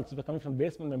any cells, it's coming from the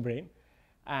basement membrane,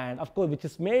 and of course, which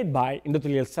is made by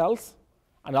endothelial cells,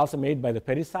 and also made by the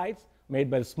pericytes, made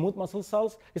by the smooth muscle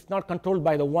cells. It's not controlled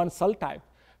by the one cell type,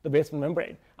 the basement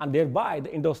membrane, and thereby the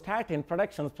endostatin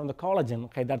production from the collagen,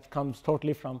 okay, that comes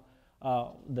totally from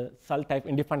the cell type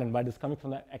independent, but it's coming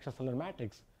from the extracellular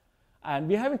matrix. And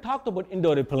we haven't talked about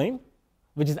endorepellin,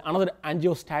 which is another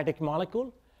angiostatic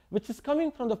molecule, which is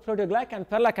coming from the proteoglycan,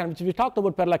 perlecan, which we talked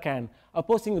about perlecan,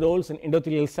 opposing roles in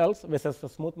endothelial cells versus the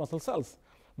smooth muscle cells.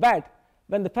 But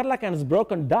when the perlecan is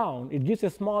broken down, it gives a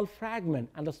small fragment,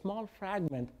 and the small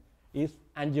fragment is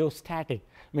angiostatic,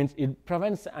 means it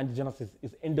prevents angiogenesis,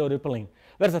 is endorepellin.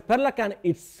 Whereas the perlecan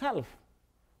itself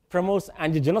promotes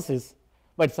angiogenesis,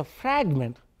 but it's a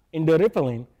fragment,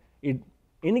 endorepellin, it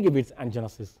inhibits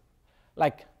angiogenesis.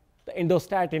 Like the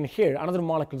endostatin here, another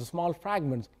molecule, small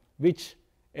fragments, which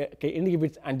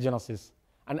inhibits angiogenesis.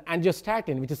 And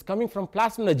angiostatin, which is coming from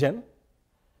plasminogen,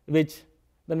 which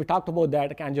then we talked about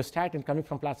that, angiostatin coming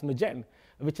from plasminogen,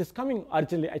 which is coming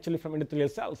actually from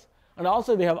endothelial cells. And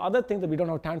also we have other things that we don't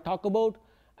have time to talk about,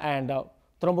 and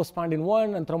thrombospondin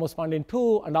 1 and thrombospondin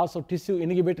 2, and also tissue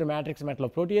inhibitor matrix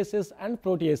metalloproteases and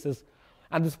proteases.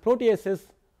 And this proteases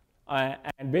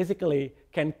and basically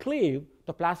can cleave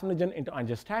the plasminogen into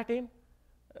angiostatin,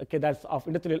 okay, that's of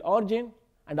endothelial origin,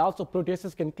 and also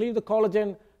proteases can cleave the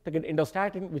collagen to get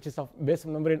endostatin, which is of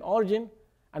basement membrane origin,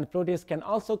 and protease can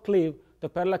also cleave the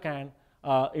perlecan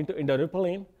into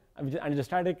endorepellin, which is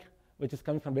angiostatic, which is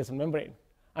coming from basement membrane.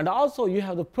 And also you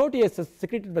have the proteases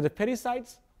secreted by the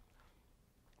pericytes,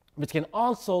 which can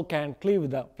cleave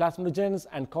the plasminogens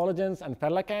and collagens and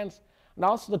perlecans, and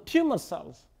also the tumor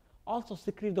cells also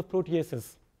secrete the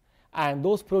proteases, and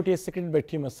those proteases secreted by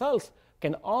tumor cells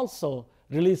can also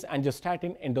release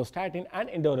angiostatin, endostatin, and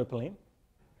endorepellin,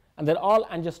 and they're all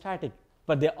angiostatic,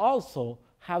 but they also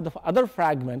have the other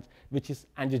fragment which is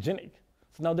angiogenic.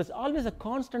 So now there's always a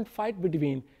constant fight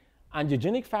between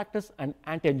angiogenic factors and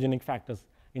anti-angiogenic factors.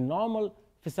 In normal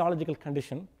physiological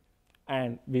condition,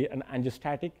 and an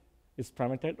angiostatic is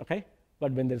permitted, okay?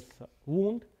 But when there's a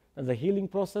wound, there's a healing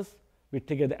process, we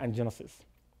trigger the angiogenesis.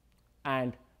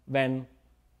 And when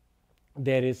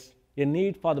there is a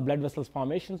need for the blood vessels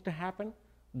formations to happen,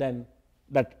 then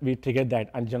that we trigger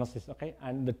that angiogenesis, okay?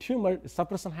 And the tumor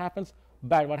suppression happens,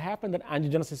 but what happens that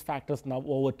angiogenesis factors now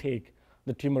overtake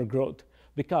the tumor growth,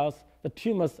 because the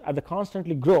tumors, as they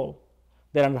constantly grow,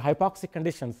 they're under hypoxic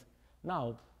conditions.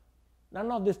 Now,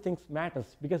 none of these things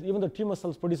matters, because even the tumor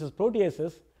cells produces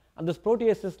proteases, and this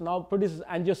proteases now produces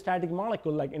angiostatic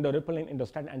molecule like endorepellin,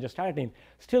 endostatin, angiostatin.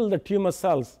 Still the tumor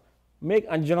cells make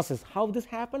angiogenesis. How this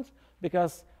happens?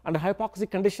 Because under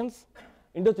hypoxic conditions,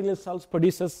 endothelial cells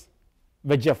produces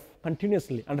VEGF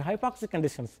continuously under hypoxic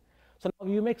conditions. So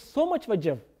now you make so much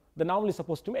VEGF they're normally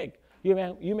supposed to make.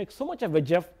 You make so much of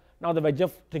VEGF, now the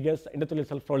VEGF triggers endothelial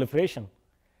cell proliferation,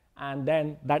 and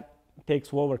then that takes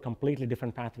over completely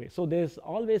different pathway. So there's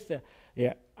always a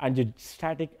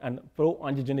angiostatic and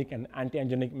pro-angiogenic and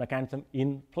anti-angiogenic mechanism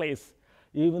in place.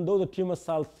 Even though the tumor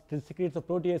cells secretes the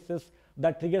proteases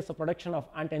that triggers the production of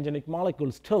anti-angiogenic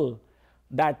molecules, still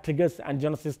that triggers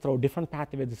angiogenesis through different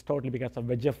pathways is totally because of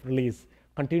VEGF release,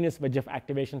 continuous VEGF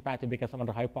activation pathway because of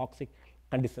under hypoxic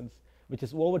conditions, which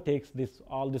is overtakes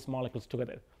all these molecules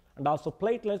together. And also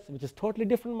platelets, which is totally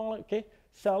different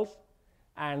cells,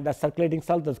 and the circulating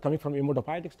cells that's coming from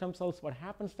hematopoietic stem cells. What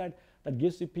happens that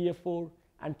gives you PF4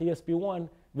 and TSP1,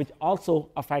 which also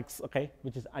affects,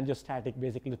 which is angiostatic,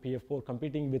 basically the PF4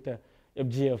 competing with the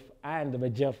FGF and the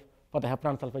VEGF for the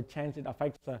heparan sulfate chains. It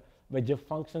affects the VEGF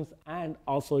functions, and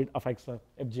also it affects the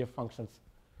FGF functions.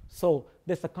 So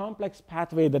there's a complex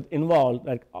pathway that involved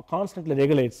that constantly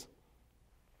regulates,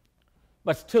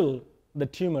 but still the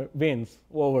tumor wins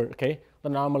over the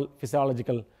normal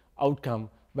physiological outcome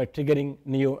by triggering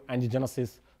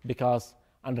neoangiogenesis, because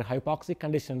under hypoxic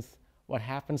conditions, what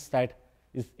happens that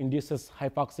is induces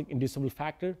hypoxic inducible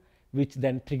factor, which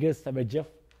then triggers the VEGF,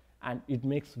 and it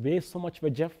makes way so much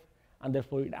VEGF and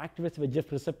therefore it activates the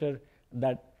VEGF receptor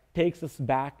that takes us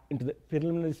back into the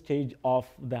preliminary stage of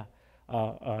the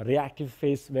reactive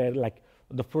phase where like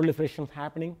the proliferation is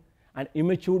happening. And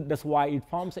immature, that's why it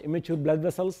forms immature blood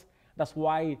vessels. That's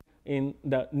why in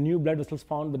the new blood vessels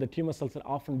found with the tumor cells are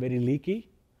often very leaky,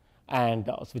 and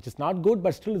which is not good,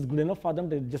 but still is good enough for them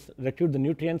to just recruit the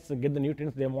nutrients, get the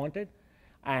nutrients they wanted.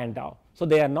 And so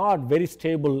they are not very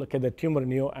stable, okay, the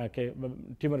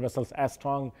tumor vessels as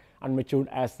strong and matured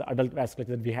as the adult vasculature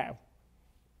that we have.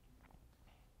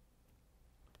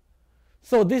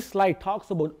 So this slide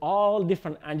talks about all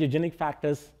different angiogenic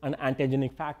factors and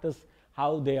antiangiogenic factors,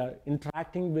 how they are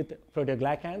interacting with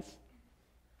proteoglycans.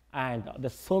 And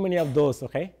there's so many of those,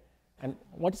 okay? And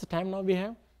what is the time now we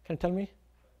have? Can you tell me?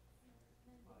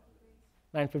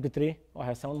 9:53. Oh, I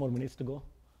have 7 more minutes to go.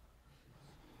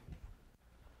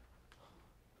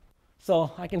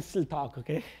 So I can still talk,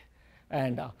 okay?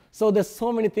 And so there's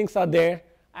so many things out there,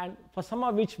 and for some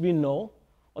of which we know,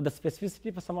 or the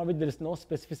specificity, for some of which there is no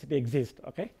specificity exists,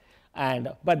 okay?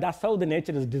 And but that's how the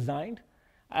nature is designed,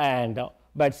 and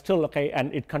but still, okay,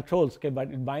 and it controls, okay, but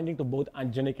it's binding to both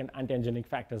angiogenic and antiangiogenic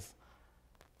factors.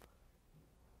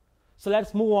 So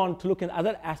let's move on to look at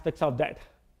other aspects of that.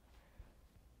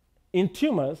 In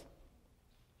tumors,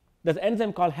 there's an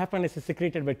enzyme called heparan is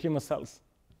secreted by tumor cells.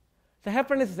 So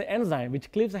heparan is an enzyme which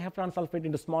cleaves the heparan sulfate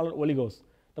into smaller oligos,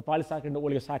 the polysaccharide and the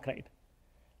oligosaccharide.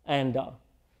 And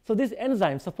so this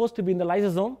enzyme is supposed to be in the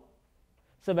lysosome.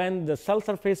 So when the cell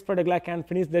surface proteoglycan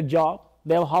finish their job,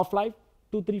 they have a half-life,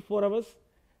 2, 3, 4 hours,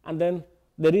 and then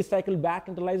they recycle back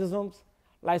into lysosomes.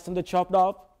 Lysosomes are chopped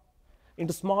off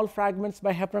into small fragments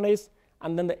by heparanase,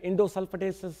 and then the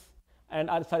endosulfatases and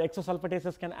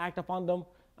exosulfatases can act upon them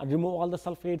and remove all the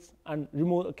sulfates and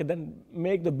remove, okay, then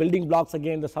make the building blocks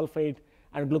again, the sulfate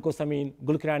and glucosamine,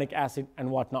 glucuronic acid, and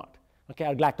whatnot, okay,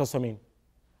 or galactosamine.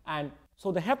 And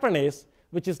so the heparanase,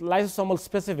 which is lysosomal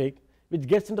specific, which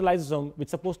gets into lysosome, which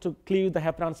is supposed to cleave the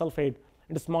heparan sulfate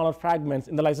into smaller fragments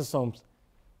in the lysosomes.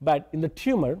 But in the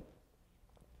tumors,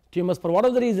 for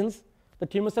whatever the reasons, the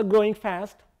tumors are growing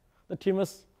fast, the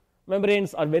tumors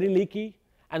membranes are very leaky,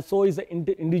 and so is the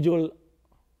individual,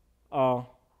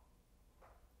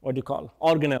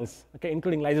 organelles, okay,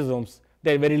 including lysosomes.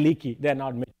 They're very leaky, they're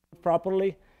not matured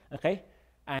properly, okay,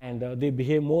 and they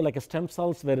behave more like a stem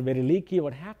cells, very, very leaky.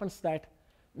 What happens that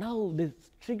now they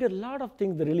trigger a lot of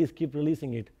things, keep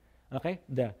releasing it, okay,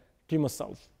 the tumor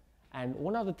cells. And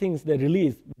one of the things they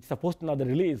release, it's supposed to go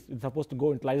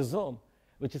into lysosome,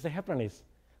 which is a heparanase.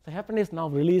 So heparanase now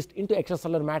released into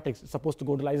extracellular matrix, it's supposed to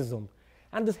go to lysosome.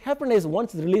 And this heparanase,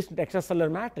 once it's released into extracellular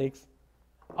matrix,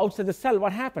 outside the cell,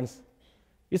 what happens?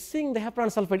 You're seeing the heparan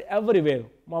sulfate everywhere,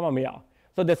 mamma mia.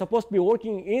 So they're supposed to be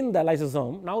working in the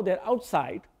lysosome, now they're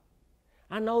outside,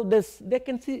 and now they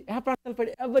can see heparan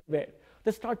sulfate everywhere.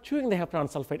 They start chewing the heparan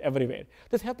sulfate everywhere.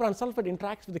 This heparan sulfate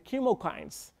interacts with the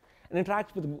chemokines, and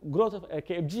interacts with growth of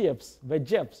FGFs,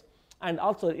 VEGFs, and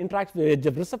also interacts with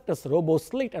VEGF receptors,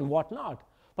 roboslit, and whatnot.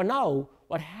 But now,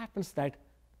 what happens that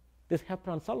this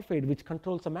heparan sulfate, which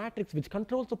controls the matrix, which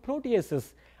controls the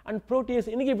proteases and protease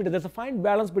inhibitors. There's a fine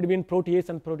balance between protease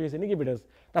and protease inhibitors.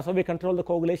 That's how we control the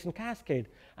coagulation cascade.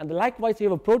 And likewise, you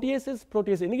have a proteases,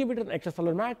 protease inhibitor, and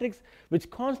extracellular matrix, which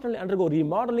constantly undergo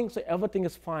remodeling, so everything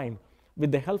is fine.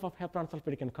 With the help of heparan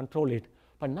sulfate, you can control it.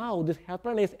 But now, this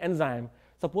heparanase enzyme,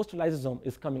 supposed to lysosome,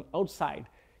 is coming outside.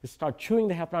 You start chewing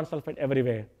the heparan sulfate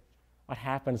everywhere. What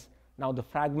happens? Now, the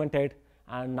fragmented,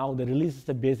 and now the releases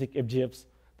the basic FGFs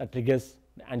that triggers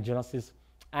the angiogenesis.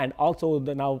 And also,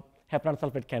 now heparan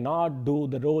sulfate cannot do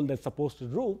the role that's supposed to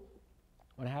do.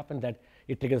 What happens that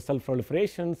it triggers cell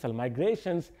proliferation, cell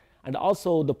migrations, and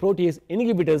also the protease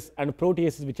inhibitors and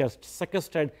proteases which are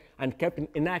sequestered and kept in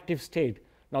inactive state.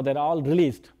 Now they're all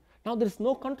released. Now there is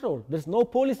no control. There's no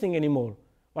policing anymore.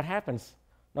 What happens?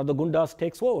 Now the Gundas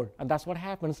takes over, and that's what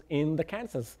happens in the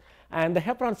cancers. And the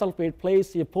heparan sulfate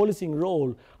plays a policing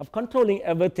role of controlling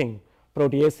everything: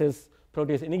 proteases,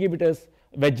 protease inhibitors,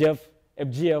 VEGF,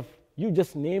 FGF, you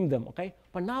just name them, okay?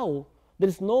 But now there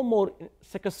is no more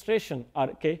sequestration,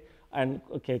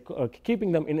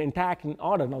 keeping them intact in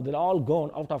order. Now they're all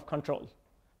gone out of control.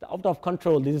 Out of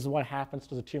control, this is what happens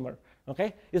to the tumor,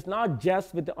 okay? It's not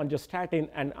just with the angiostatin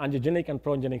and angiogenic and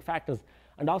proangiogenetic factors,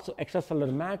 and also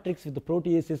extracellular matrix with the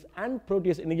proteases and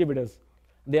protease inhibitors.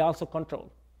 They also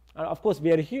control. And of course,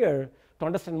 we are here to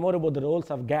understand more about the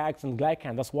roles of GAGs and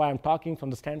glycans. That's why I'm talking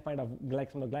from the standpoint of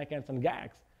glycosaminoglycans and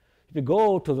GAGs. If you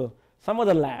go to some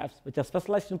other labs which are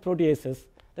specialized in proteases,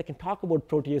 they can talk about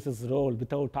proteases' role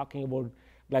without talking about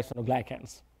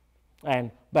glycosaminoglycans.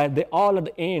 But they all at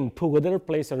the end together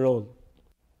plays a role.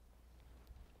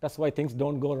 That's why things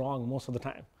don't go wrong most of the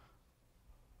time.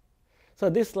 So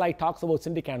this slide talks about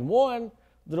syndican-1,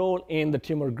 the role in the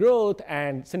tumor growth,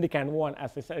 and syndican-1,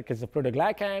 as I said, is a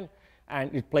proteoglycan,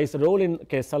 and it plays a role in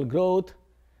cell growth.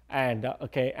 And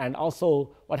and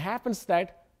also what happens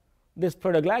that this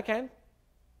proteoglycan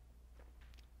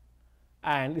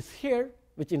and is here,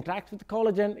 which interacts with the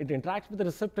collagen, it interacts with the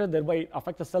receptor, thereby it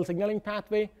affects the cell signaling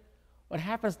pathway. What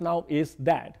happens now is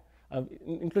that,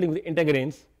 including the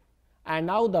integrins, and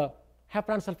now the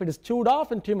heparan sulfate is chewed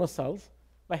off in tumor cells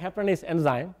by heparanase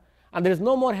enzyme, and there is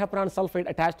no more heparan sulfate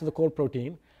attached to the core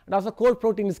protein. And also core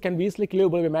proteins can be easily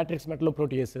cleavable by matrix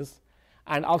metalloproteases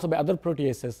and also by other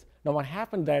proteases. Now what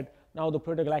happened that now the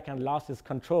proteoglycan lost its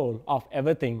control of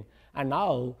everything, and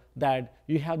now that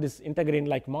you have these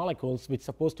integrin-like molecules which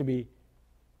are supposed to be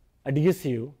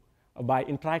adhesive by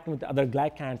interacting with the other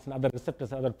glycans and other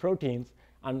receptors, other proteins,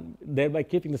 and thereby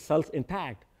keeping the cells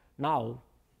intact. Now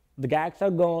the GAGs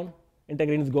are gone,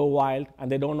 integrins go wild,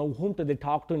 and they don't know whom to they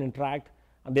talk to and interact,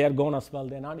 and they are gone as well.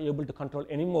 They're not able to control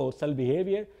anymore cell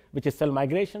behavior, which is cell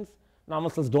migrations. Normal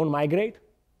cells don't migrate.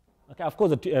 Okay, of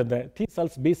course, the T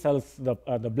cells, B cells,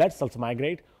 the blood cells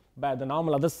migrate, but the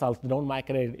normal other cells, they don't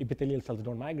migrate, epithelial cells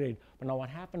don't migrate. But now what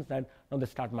happens that now they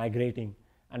start migrating,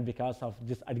 and because of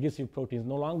this adhesive proteins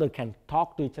no longer can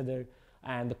talk to each other,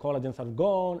 and the collagens are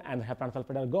gone, and the heparan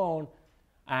sulfate are gone.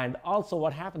 And also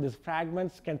what happens is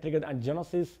fragments can trigger the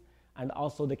angiogenesis, and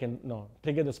also they can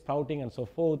trigger the sprouting and so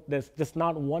forth. There's just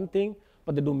not one thing,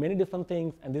 but they do many different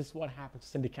things, and this is what happens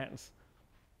to syndicants.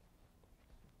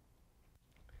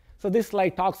 So this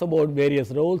slide talks about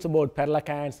various roles about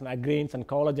perlacans and agrins and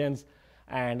collagens,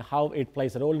 and how it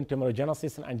plays a role in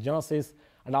tumorigenesis and angiogenesis,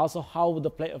 and also how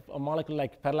a molecule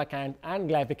like perlacan and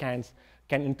glypicans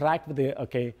can interact with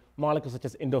the molecules such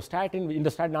as endostatin.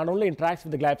 Endostatin not only interacts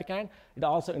with the glypican, it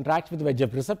also interacts with the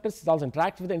VEGF receptors, it also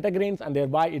interacts with the integrins, and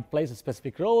thereby it plays a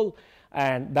specific role,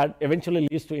 and that eventually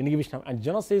leads to inhibition of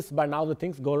angiogenesis. But now the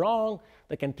things go wrong,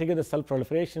 they can trigger the cell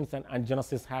proliferations and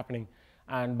angiogenesis happening,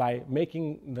 and by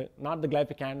making not the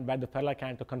glypican but the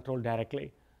perlacan to control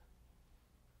directly.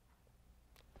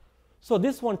 So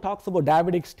this one talks about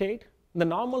diabetic state. In the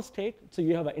normal state, so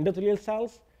you have endothelial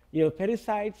cells, you have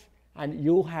pericytes, and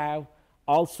you have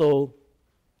also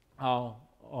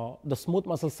the smooth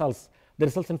muscle cells. The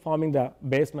results in forming the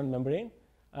basement membrane.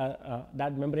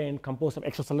 That membrane composed of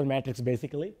extracellular matrix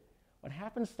basically. What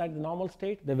happens is that in the normal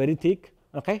state, they're very thick,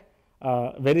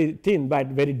 very thin but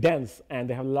very dense, and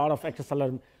they have a lot of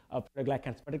extracellular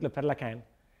proteoglycans, particularly perlacan.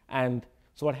 And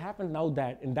so what happened now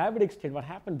that in diabetic state, what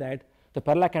happened that the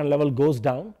perlacan level goes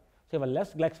down, so you have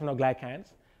less glycosaminoglycans,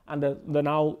 and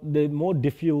now they're more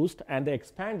diffused, and they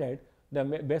expanded the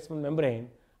basement membrane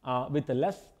with the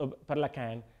less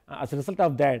perlacan. As a result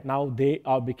of that, now they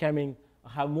are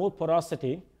have more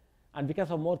porosity, and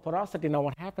because of more porosity, now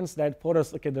what happens that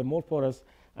they're more porous,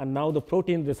 and now the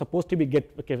protein they're supposed to be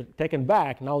taken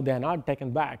back, now they are not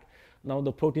taken back. Now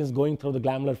the protein is going through the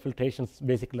glandular filtrations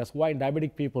basically. That's why in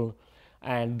diabetic people,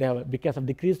 and because of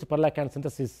decreased perlacan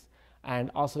synthesis,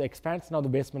 and also the expansion of the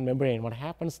basement membrane, what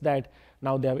happens that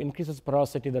now they have increases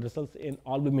porosity that results in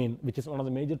albumin, which is one of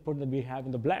the major proteins that we have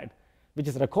in the blood, which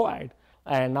is required,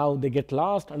 and now they get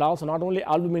lost. And also not only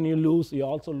albumin you lose, you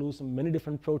also lose many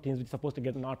different proteins which are supposed to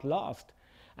get not lost,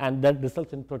 and that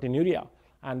results in proteinuria,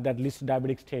 and that leads to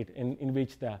diabetic state in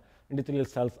which the endothelial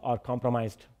cells are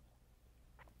compromised.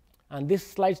 And this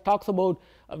slide talks about,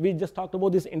 we just talked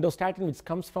about this endostatin which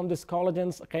comes from this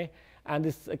collagens, and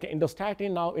this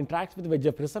endostatin now interacts with the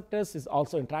VEGF receptors, is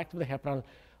also interacts with the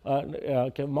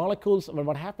heparan molecules. But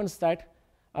what happens that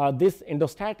this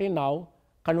endostatin now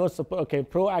converts the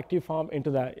proactive form into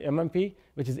the MMP,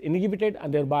 which is inhibited,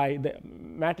 and thereby the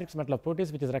matrix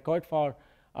metalloprotease, which is required for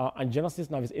angiogenesis,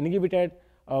 now is inhibited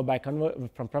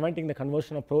from preventing the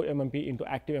conversion of pro-MMP into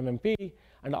active MMP,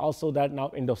 and also that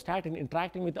now endostatin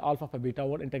interacting with the alpha beta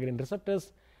 1 integrin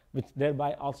receptors, which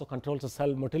thereby also controls the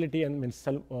cell motility and means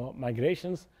cell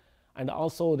migrations, and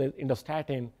also the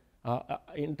endostatin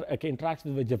interacts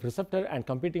with the VEGF receptor and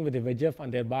competing with the VEGF,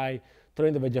 and thereby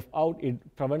throwing the VEGF out.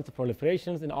 It prevents the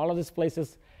proliferations. In all of these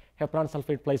places, heparan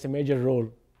sulfate plays a major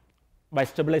role by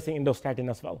stabilizing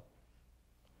endostatin as well.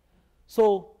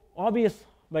 So obvious,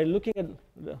 by looking at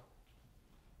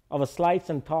our slides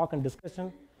and talk and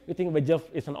discussion, we think VEGF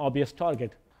is an obvious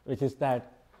target, which is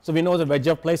that, so we know that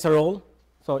VEGF plays a role.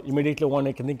 So immediately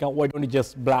one can think of, why don't you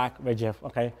just block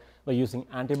VEGF, by using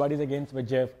antibodies against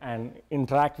VEGF and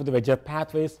interact with the VEGF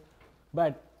pathways.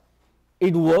 But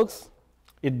it works,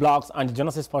 it blocks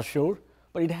angiogenesis for sure,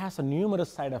 but it has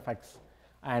numerous side effects.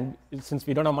 And since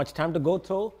we don't have much time to go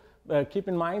through, keep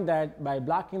in mind that by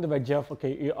blocking the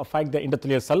VEGF, you affect the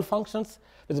endothelial cell functions,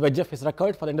 because VEGF is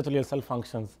required for the endothelial cell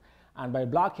functions. And by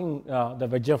blocking the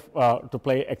VEGF to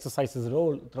play exercises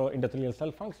role through endothelial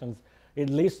cell functions, it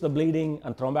leads to the bleeding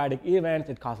and thrombotic events.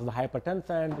 It causes the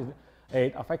hypertension.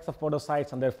 It affects the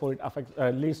photocytes, and therefore it affects,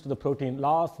 leads to the protein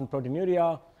loss and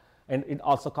proteinuria. And it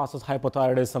also causes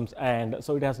hypothyroidism. And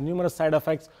so it has numerous side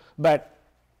effects. But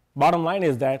bottom line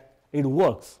is that it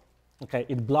works. Okay,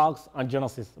 it blocks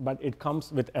angiogenesis, but it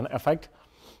comes with an effect,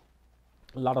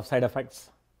 a lot of side effects.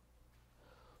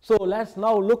 So let's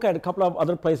now look at a couple of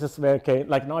other places where, okay,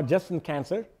 like not just in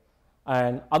cancer,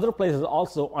 and other places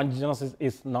also angiogenesis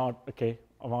is not, okay,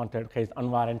 wanted, okay, it's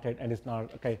unwarranted, and it's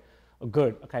not, okay,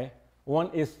 good, okay.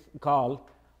 One is called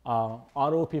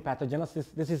ROP pathogenesis.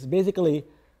 This is basically,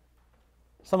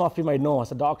 some of you might know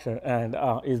as a doctor, and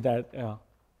is that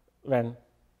when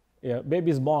a baby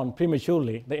is born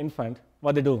prematurely, the infant,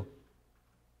 what they do?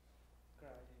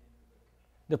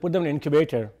 They put them in an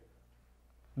incubator.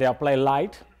 They apply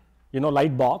light,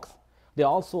 light box. They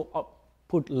also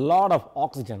put a lot of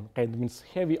oxygen, okay, it means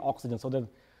heavy oxygen, so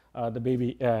that the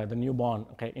baby, the newborn,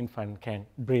 okay, infant can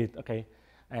breathe, okay,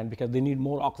 and because they need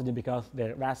more oxygen because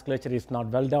their vasculature is not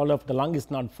well developed, the lung is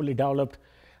not fully developed,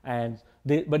 and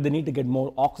but they need to get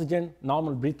more oxygen.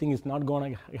 Normal breathing is not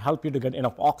going to help you to get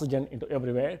enough oxygen into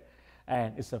everywhere,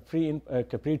 and it's a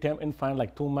preterm infant,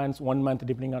 like 2 months, 1 month,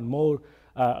 depending on more,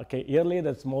 okay, yearly,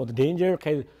 that's more the danger,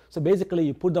 okay. So basically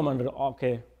you put them under,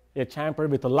 okay, a chamber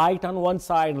with a light on one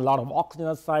side, a lot of oxygen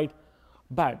on the side,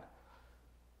 but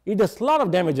it does a lot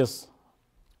of damages.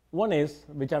 One is,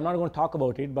 which I'm not going to talk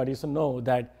about it, but you should know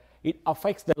that it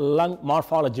affects the lung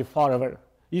morphology forever.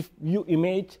 If you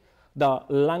image the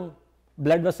lung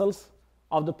blood vessels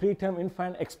of the preterm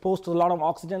infant exposed to a lot of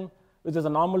oxygen, which is a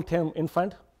normal term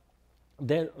infant,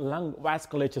 their lung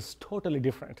vasculature is totally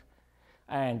different.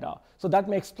 And so that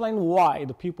may explain why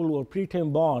the people who are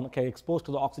preterm born, okay, exposed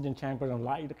to the oxygen chamber and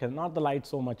light, okay, not the light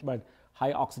so much, but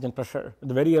high oxygen pressure,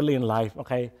 very early in life,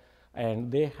 okay,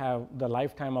 and they have the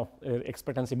lifetime of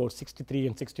expectancy about 63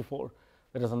 and 64,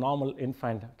 whereas a normal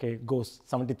infant, okay, goes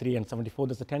 73 and 74.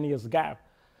 There's a 10 years gap.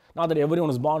 Not that everyone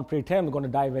is born preterm, they're going to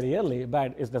die very early,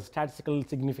 but it's the statistically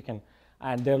significant,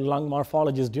 and their lung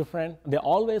morphology is different. They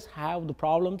always have the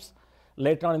problems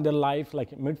later on in their life,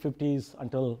 like mid-50s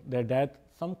until their death,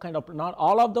 some kind of, not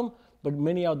all of them, but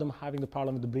many of them having the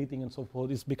problem with the breathing and so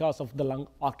forth, is because of the lung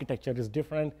architecture is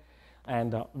different,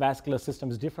 and the vascular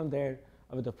system is different there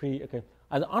with the okay.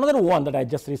 And another one that I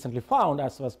just recently found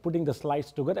as I was putting the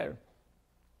slides together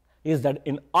is that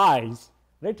in eyes,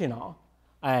 retina,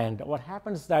 and what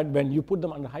happens is that when you put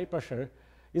them under high pressure,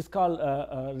 it's called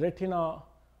retina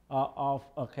of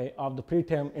the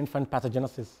preterm infant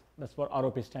pathogenesis. That's what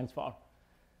ROP stands for.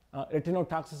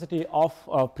 Retinotoxicity of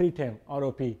preterm,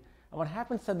 ROP. And what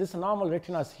happens is that this normal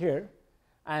retina is here,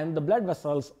 and the blood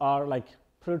vessels are like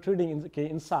protruding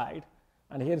inside,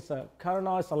 and here's a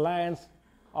corona, it's a lens,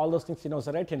 all those things, is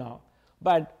a retina,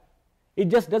 but it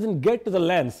just doesn't get to the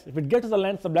lens. If it gets to the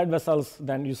lens, the blood vessels,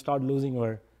 then you start losing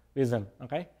your vision,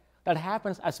 okay? That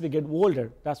happens as we get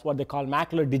older. That's what they call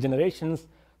macular degenerations.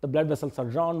 The blood vessels are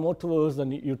drawn more towards,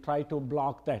 and you try to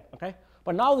block that, okay?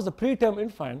 But now as a preterm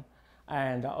infant,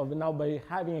 and now by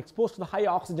having exposed to the high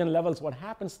oxygen levels, what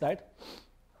happens that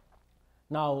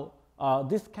now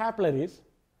these capillaries,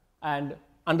 and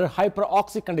under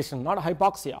hyperoxic condition, not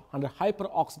hypoxia, under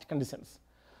hyperoxic conditions.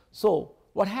 So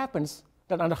what happens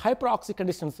that under hyperoxic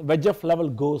conditions, VEGF level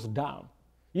goes down.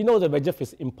 The VEGF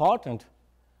is important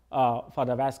for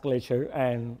the vasculature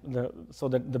and so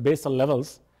that the basal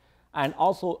levels, and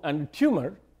also in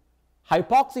tumor,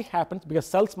 hypoxia happens because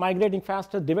cells migrating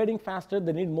faster, dividing faster,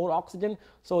 they need more oxygen,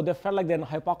 so they felt like they're in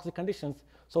hypoxic conditions.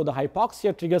 So the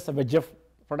hypoxia triggers a VEGF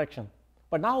production.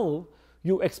 But now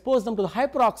you expose them to the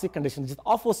hyperoxic conditions, it's the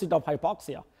opposite of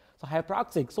hypoxia. So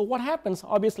hyperoxic. So what happens?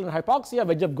 Obviously in hypoxia,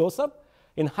 VEGF goes up.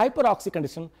 In hyperoxic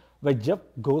condition, VEGF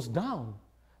goes down.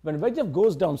 When VEGF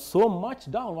goes down so much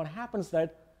down, what happens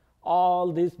that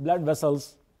all these blood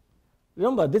vessels,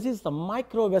 remember, this is the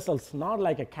micro vessels, not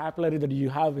like a capillary that you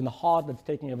have in the heart that's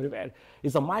taking everywhere.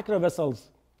 It's the micro vessels.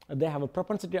 They have a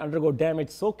propensity to undergo damage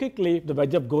so quickly if the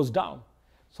VEGF goes down.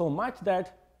 So much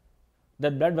that the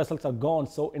blood vessels are gone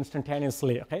so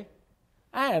instantaneously, okay?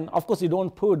 And of course, you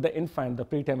don't put the infant, the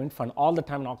preterm infant, all the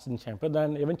time in oxygen chamber.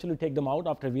 Then eventually take them out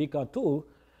after a week or two.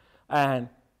 And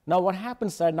now what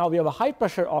happens is that now we have a high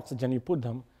pressure oxygen, you put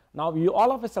them. Now you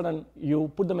all of a sudden,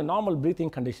 you put them in normal breathing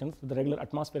conditions with the regular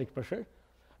atmospheric pressure.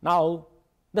 Now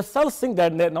the cells think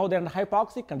that now they're in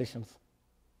hypoxic conditions.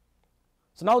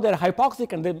 So now they're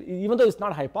hypoxic, and even though it's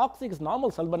not hypoxic, it's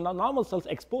normal cells, but now normal cells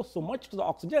exposed so much to the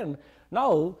oxygen,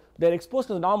 now they're exposed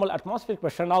to the normal atmospheric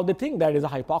pressure. Now they think that is a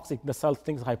hypoxic, the cells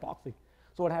think it's hypoxic.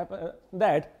 So what happens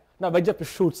that now VEGF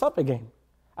shoots up again.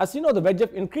 As you know, the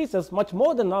VEGF increases much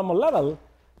more than normal level,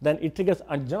 then it triggers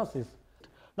angiogenesis.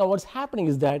 Now what's happening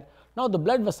is that now the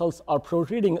blood vessels are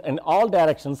protruding in all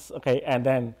directions, okay, and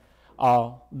then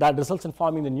that results in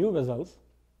forming the new vessels,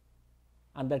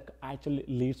 and that actually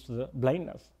leads to the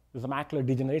blindness. There's a macular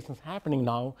degeneration happening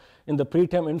now in the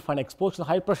preterm infant exposed to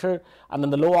high pressure, and then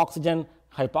the low oxygen,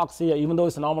 hypoxia, even though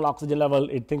it's a normal oxygen level,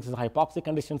 it thinks it's hypoxic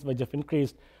conditions, VEGF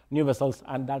increased, new vessels,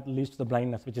 and that leads to the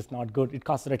blindness, which is not good. It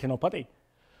causes retinopathy.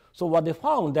 So what they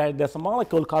found that there's a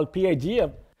molecule called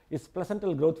PIGF, is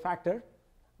placental growth factor,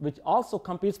 which also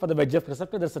competes for the VEGF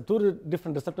receptor. There's two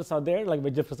different receptors out there, like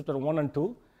VEGF receptor 1 and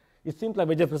 2. It seems like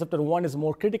VEGF receptor 1 is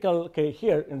more critical, okay,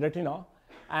 here in retina,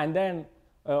 and then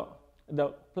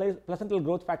the placental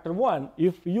growth factor 1,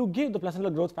 if you give the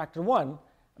placental growth factor 1,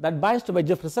 that binds to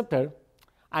VEGF receptor,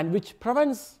 and which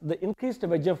prevents the increased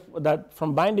VEGF that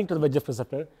from binding to the VEGF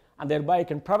receptor, and thereby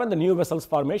can prevent the new vessels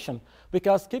formation.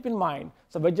 Because keep in mind,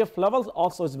 so VEGF levels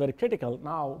also is very critical.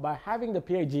 Now, by having the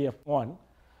PIGF1,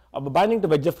 binding to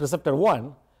VEGF receptor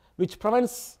 1, which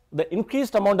prevents the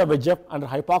increased amount of VEGF under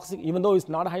hypoxic, even though it's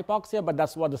not a hypoxia, but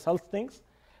that's what the cells thinks.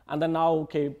 And then now,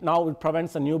 okay, now it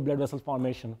prevents a new blood vessel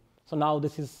formation. So now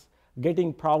this is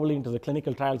getting probably into the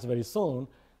clinical trials very soon.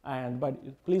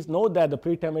 But please note that the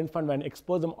preterm infant, when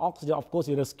exposed them oxygen, of course,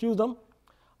 you rescue them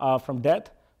from death,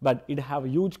 but it have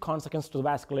huge consequence to the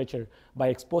vasculature by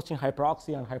exposing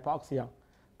hyperoxia and hypoxia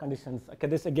conditions. Okay,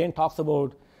 this again talks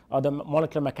about the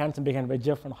molecular mechanism behind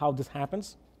VEGF and how this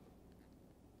happens.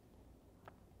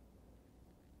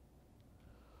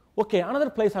 Okay, another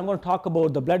place I'm going to talk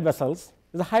about the blood vessels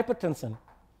is the hypertension.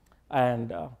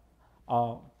 And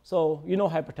so you know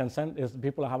hypertension is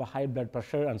people have a high blood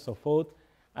pressure and so forth.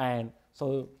 And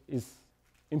so it's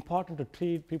important to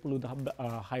treat people with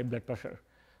high blood pressure,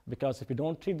 because if you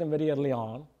don't treat them very early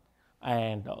on,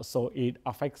 and so it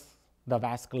affects the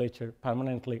vasculature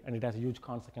permanently, and it has huge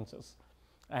consequences.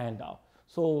 And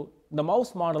so the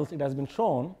mouse models, it has been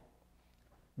shown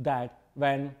that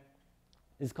when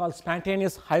it's called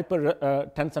spontaneous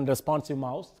hypertension responsive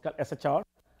mouse, it's called SHR.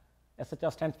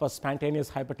 SHR stands for spontaneous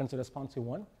hypertensive responsive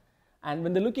 1. And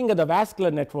when they're looking at the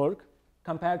vascular network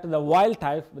compared to the wild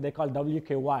type, they call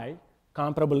WKY,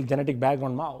 comparable genetic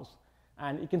background mouse,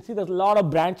 and you can see there's a lot of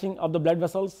branching of the blood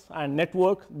vessels and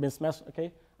network mismatched,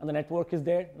 okay, and the network is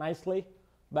there nicely.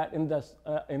 But in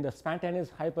the spontaneous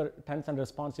hypertension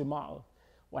responsive mouse,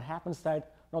 what happens is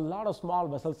that a lot of small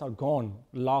vessels are gone,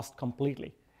 lost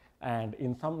completely. And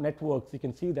in some networks, you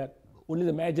can see that only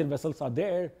the major vessels are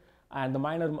there, and the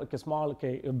minor, okay, small,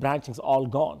 okay, branching is all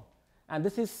gone. And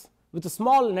this is with the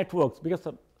small networks, because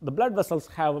the blood vessels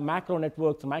have macro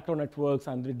networks, micro networks,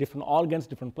 and the different organs,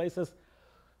 different places.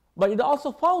 But it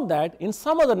also found that in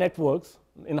some of the networks,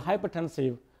 in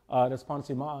hypertensive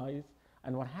responsive mice,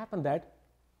 and what happened that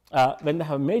when they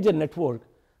have a major network,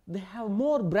 they have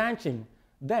more branching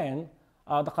than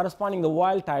the corresponding the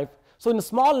wild type. So in the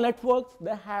small networks,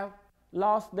 they have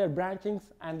lost their branchings,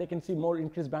 and they can see more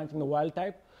increased branching in the wild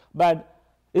type. But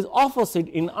is opposite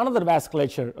in another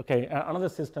vasculature, okay, another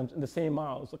systems in the same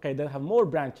mouse, okay, they have more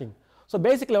branching. So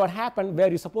basically what happened, where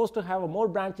you're supposed to have a more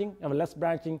branching, have a less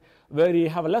branching, where you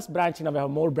have a less branching, and we have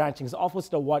more branching, is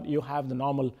opposite of what you have the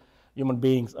normal human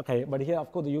beings, okay. But here,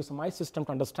 of course, they use a mice system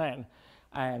to understand.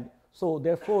 And so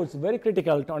therefore, it's very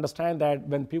critical to understand that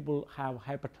when people have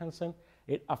hypertension,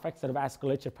 it affects their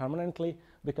vasculature permanently,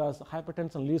 because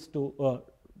hypertension leads to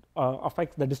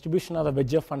affects the distribution of the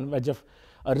VEGF and VEGF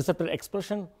receptor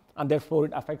expression, and therefore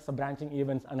it affects the branching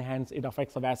events, and hence it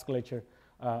affects the vasculature,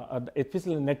 the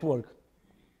epithelial network.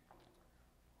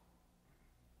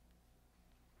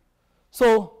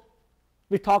 So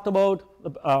we talked about the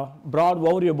broad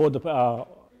overview about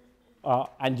the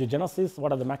angiogenesis,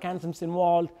 what are the mechanisms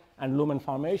involved, and lumen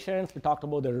formations. We talked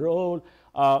about the role,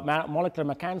 molecular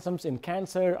mechanisms in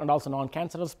cancer and also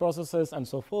non-cancerous processes and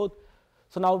so forth.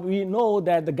 So now we know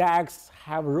that the GAGs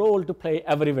have a role to play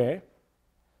everywhere.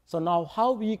 So now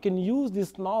how we can use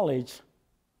this knowledge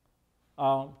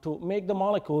to make the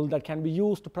molecule that can be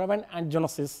used to prevent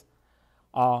angiogenesis,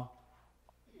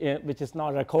 which is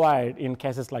not required in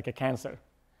cases like a cancer.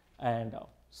 And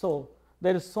so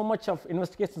there is so much of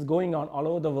investigations going on all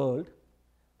over the world.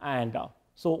 And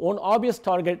so one obvious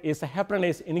target is a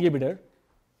heparanase inhibitor.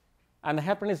 And the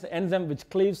heparan is the enzyme which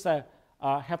cleaves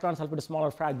heparan sulfate to smaller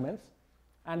fragments.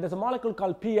 And there's a molecule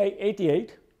called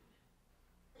PI88,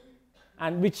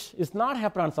 and which is not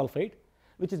heparan sulfate,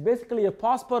 which is basically a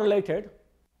phosphorylated.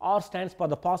 R stands for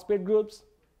the phosphate groups.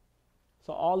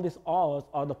 So all these R's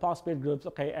are the phosphate groups,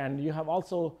 okay, and you have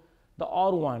also the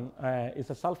R1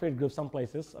 is a sulfate group some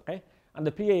places, okay, and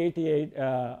the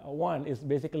PA88 one is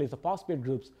basically the phosphate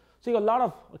groups. So you have a lot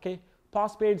of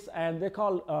phosphates, and they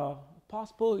call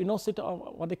phospho. You know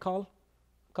what they call,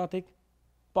 Karthik?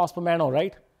 Phosphomano,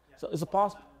 right? Yeah. So it's a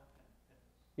phosphate.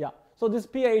 Yeah. So this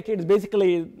PA88 is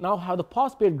basically now have the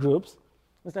phosphate groups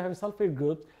instead of having sulfate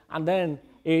groups, and then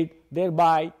it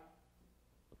thereby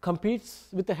competes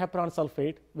with the heparan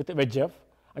sulfate with the VEGF,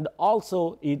 and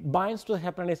also it binds to the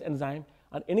heparanase enzyme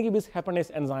and inhibits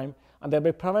heparanase enzyme, and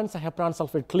thereby prevents the heparan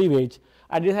sulfate cleavage.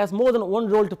 And it has more than one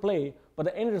role to play, but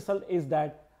the end result is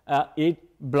that it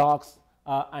blocks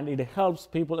and it helps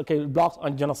people, it blocks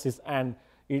angiogenesis, and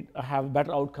it have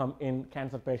better outcome in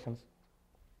cancer patients.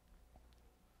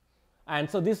 And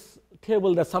so this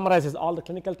table that summarizes all the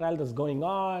clinical trial that's going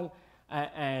on,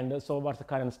 and so what's the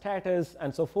current status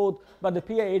and so forth. But the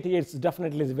PA88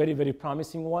 definitely is a very, very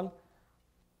promising one.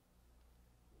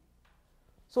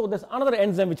 So there's another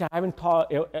enzyme which I haven't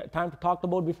time to talk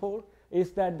about before,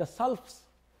 is that the sulfs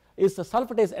is the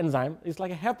sulfatase enzyme. It's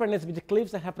like a heparanase which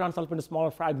cleaves the heparan sulfate into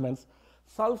smaller fragments.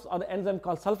 Sulfs are the enzyme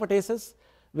called sulfatases,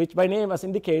 which by name as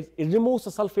indicates, it removes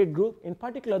the sulfate group. In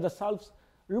particular, the sulfs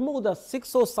remove the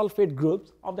 6-O-sulfate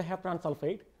groups of the heparan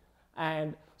sulfate.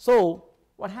 And so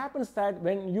what happens that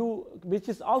when you, which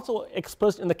is also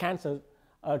expressed in the cancer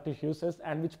tissues,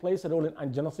 and which plays a role in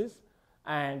angiogenesis.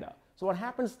 And so what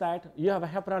happens that you have a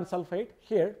heparan sulfate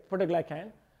here,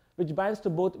 proteoglycan, which binds to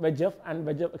both FGF and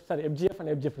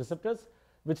FGF receptors,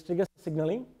 which triggers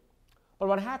signaling. But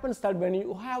what happens that when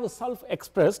you have a sulf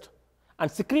expressed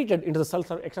and secreted into the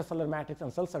extracellular matrix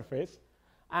and cell surface,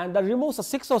 and that removes the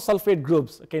 6-O-sulfate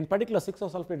groups. In particular,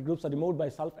 6-O-sulfate groups are removed by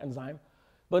sulf enzyme.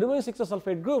 But removing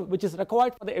 6-O-sulfate group, which is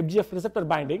required for the FGF receptor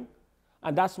binding,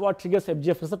 and that's what triggers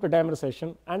FGF receptor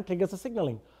dimerization and triggers the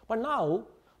signaling. But now,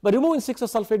 by removing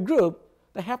 6-O-sulfate group,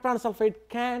 the heparan sulfate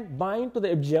can bind to the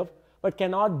FGF, but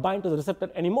cannot bind to the receptor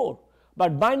anymore.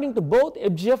 But binding to both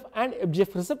FGF and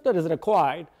FGF receptor is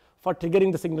required for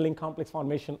triggering the signaling complex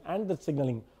formation and the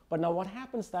signaling. But now what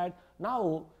happens that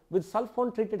now with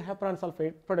sulfone treated heparan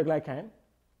sulfate proteoglycan,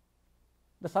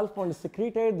 the sulfone is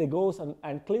secreted, they goes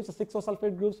and cleaves the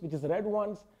 6-O-sulfate groups, which is the red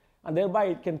ones, and thereby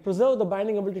it can preserve the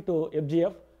binding ability to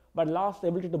FGF, but lost the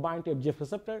ability to bind to FGF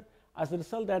receptor. As a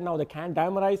result, that now they can't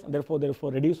dimerize, and therefore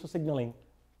reduce the signaling,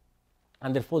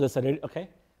 and therefore there's a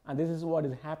and this is what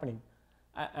is happening.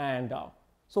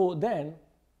 So then,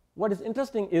 what is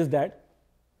interesting is that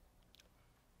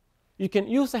you can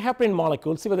use the heparin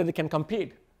molecule, see whether they can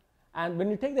compete. And when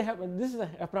you take the this is a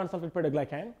heparan sulfate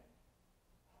proteoglycan,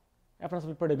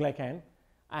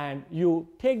 and you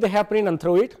take the heparin and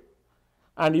throw it,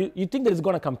 and you think that it's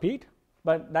going to compete,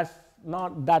 but that's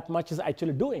not that much is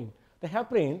actually doing. The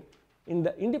heparin,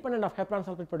 independent of heparan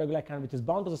sulfate proteoglycan, which is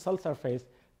bound to the cell surface,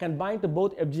 can bind to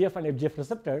both FGF and FGF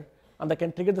receptor, and they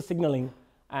can trigger the signaling,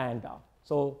 and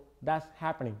so that's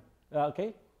happening.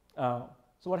 So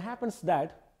what happens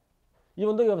that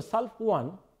even though you have a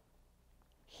sulf1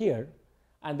 here,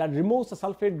 and that removes the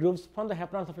sulfate groups from the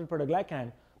heparan sulfate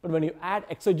proteoglycan, but when you add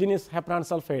exogenous heparan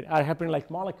sulfate or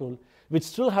heparin-like molecule, which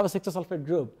still have a 6-O-sulfate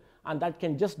group, and that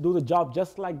can just do the job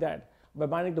just like that by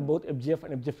binding to both FGF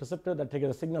and FGF receptor that trigger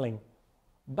the signaling.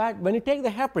 But when you take the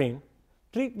heparin,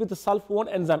 treat with the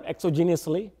sulf1 enzyme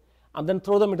exogenously, and then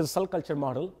throw them into the cell culture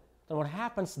model, then what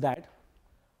happens that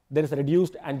there is a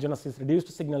reduced angiogenesis,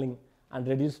 reduced signaling, and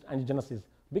reduced angiogenesis.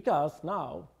 Because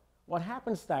now what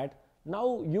happens that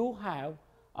now you have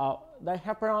the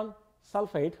heparan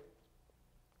sulfate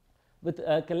with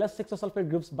less 6-O-sulfate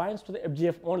groups binds to the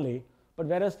FGF only, but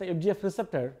whereas the FGF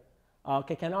receptor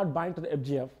cannot bind to the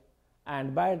FGF,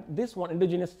 and by this one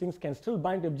endogenous things can still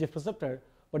bind to FGF receptor,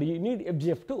 but you need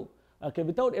FGF2.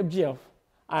 Without FGF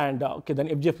and then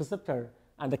FGF receptor,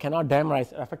 and they cannot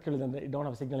dimerize effectively, then they don't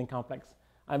have a signaling complex,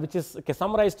 and which is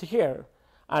summarized here.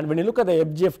 And when you look at the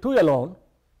FGF2 alone,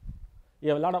 you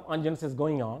have a lot of angiogenesis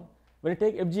going on. When you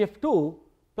take FGF2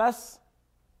 plus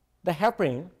the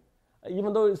heparin,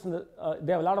 even though it's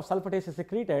they have a lot of sulfatases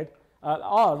secreted,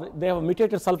 or they have a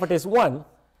mutated sulfatase 1,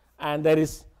 and there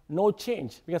is no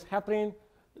change because heparin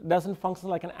doesn't function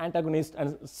like an antagonist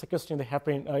and sequestering the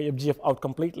heparin FGF out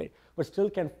completely, but still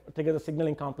can trigger the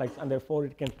signaling complex, and therefore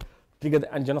it can trigger the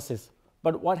angiogenesis.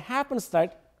 But what happens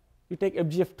that you take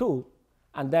FGF2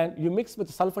 and then you mix with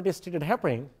the sulfatase treated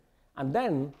heparin, and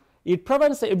then it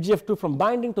prevents the FGF2 from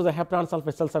binding to the heparan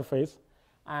sulfate cell surface,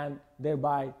 and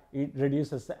thereby it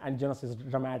reduces the angiogenesis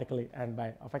dramatically and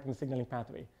by affecting the signaling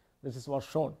pathway. This is what's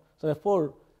shown. So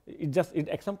therefore, it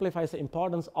exemplifies the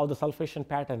importance of the sulfation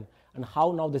pattern and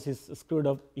how now this is screwed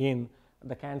up in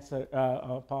the cancer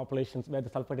populations where the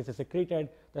sulfatase is secreted,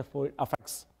 therefore it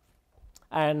affects.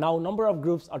 And now number of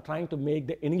groups are trying to make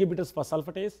the inhibitors for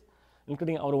sulfatase.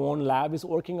 including our own lab is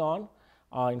working on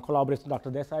in collaboration with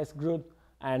Dr. Desai's group,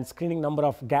 and screening number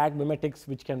of GAG mimetics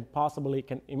which can possibly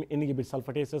inhibit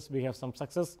sulfatases. We have some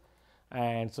success,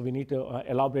 and so we need to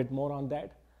elaborate more on that.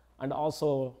 And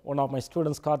also, one of my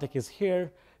students, Karthik, is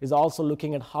here, is also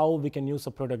looking at how we can use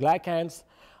the proteoglycans,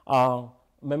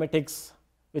 mimetics,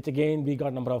 which again, we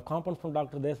got a number of compounds from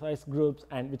Dr. Desai's groups,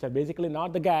 and which are basically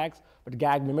not the GAGs, but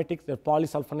GAG mimetics. They're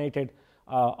polysulfonated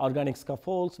organic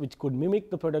scaffolds, which could mimic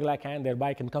the proteoglycan,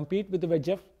 thereby can compete with the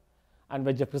VEGF and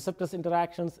VEGF receptors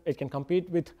interactions. It can compete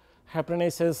with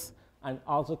heparinases and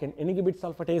also can inhibit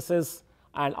sulfatases,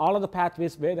 and all of the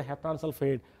pathways where the heparan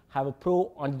sulfate have a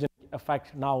pro-angiogenic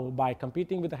effect. Now, by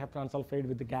competing with the heparan sulfate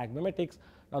with the GAG mimetics,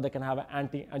 now they can have an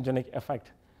anti-angiogenic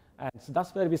effect. And so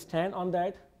that's where we stand on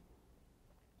that.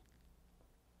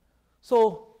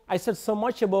 So I said so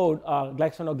much about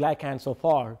glycosaminoglycans so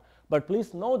far, but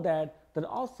please note that there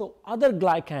are also other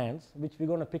glycans, which we're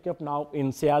going to pick up now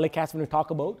in sialic acid when we talk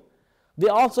about. They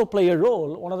also play a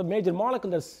role. One of the major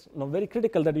molecules that's very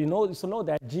critical that you should know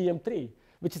that GM3,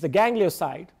 which is a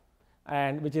ganglioside,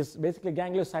 and which is basically a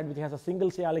ganglioside which has a single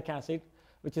sialic acid,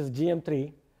 which is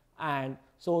GM3. And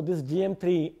so this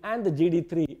GM3 and the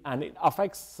GD3, and it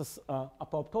affects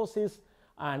apoptosis,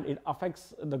 and it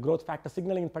affects the growth factor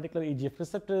signaling, in particular EGF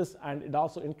receptors, and it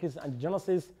also increases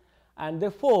angiogenesis. And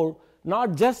therefore,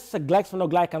 not just the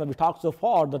glycosaminoglycan that we talked so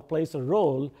far that plays a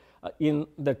role in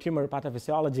the tumor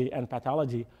pathophysiology and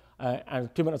pathology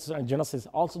and tumor angiogenesis,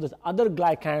 also there's other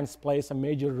glycans plays a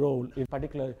major role, in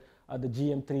particular the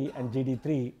GM3 and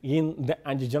GD3 in the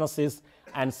angiogenesis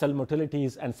and cell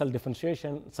motilities and cell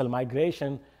differentiation, cell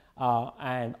migration,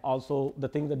 and also the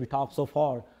things that we talked so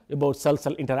far about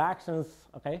cell-cell interactions,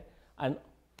 okay? And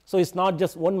so it's not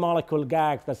just one molecule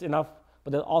GAGs that's enough,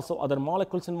 but there are also other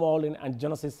molecules involved in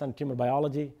angiogenesis and tumor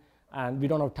biology. And we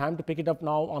don't have time to pick it up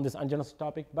now on this angiogenesis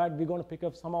topic, but we're going to pick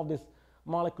up some of these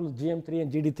molecules, GM3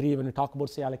 and GD3, when we talk about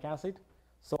sialic acid.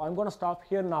 So I'm going to stop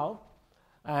here now.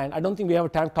 And I don't think we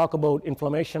have time to talk about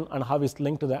inflammation and how it's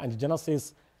linked to the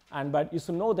angiogenesis. But you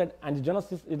should know that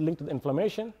angiogenesis is linked to the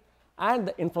inflammation, and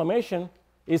the inflammation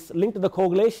is linked to the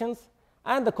coagulations,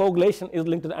 and the coagulation is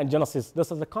linked to the angiogenesis.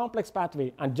 This is a complex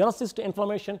pathway: angiogenesis to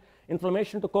inflammation,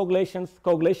 inflammation to coagulations,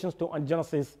 coagulations to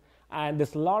angiogenesis. And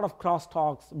there's a lot of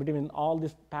crosstalks between all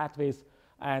these pathways,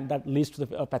 and that leads to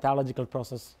the pathological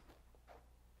process.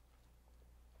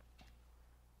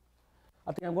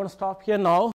 I think I'm going to stop here now.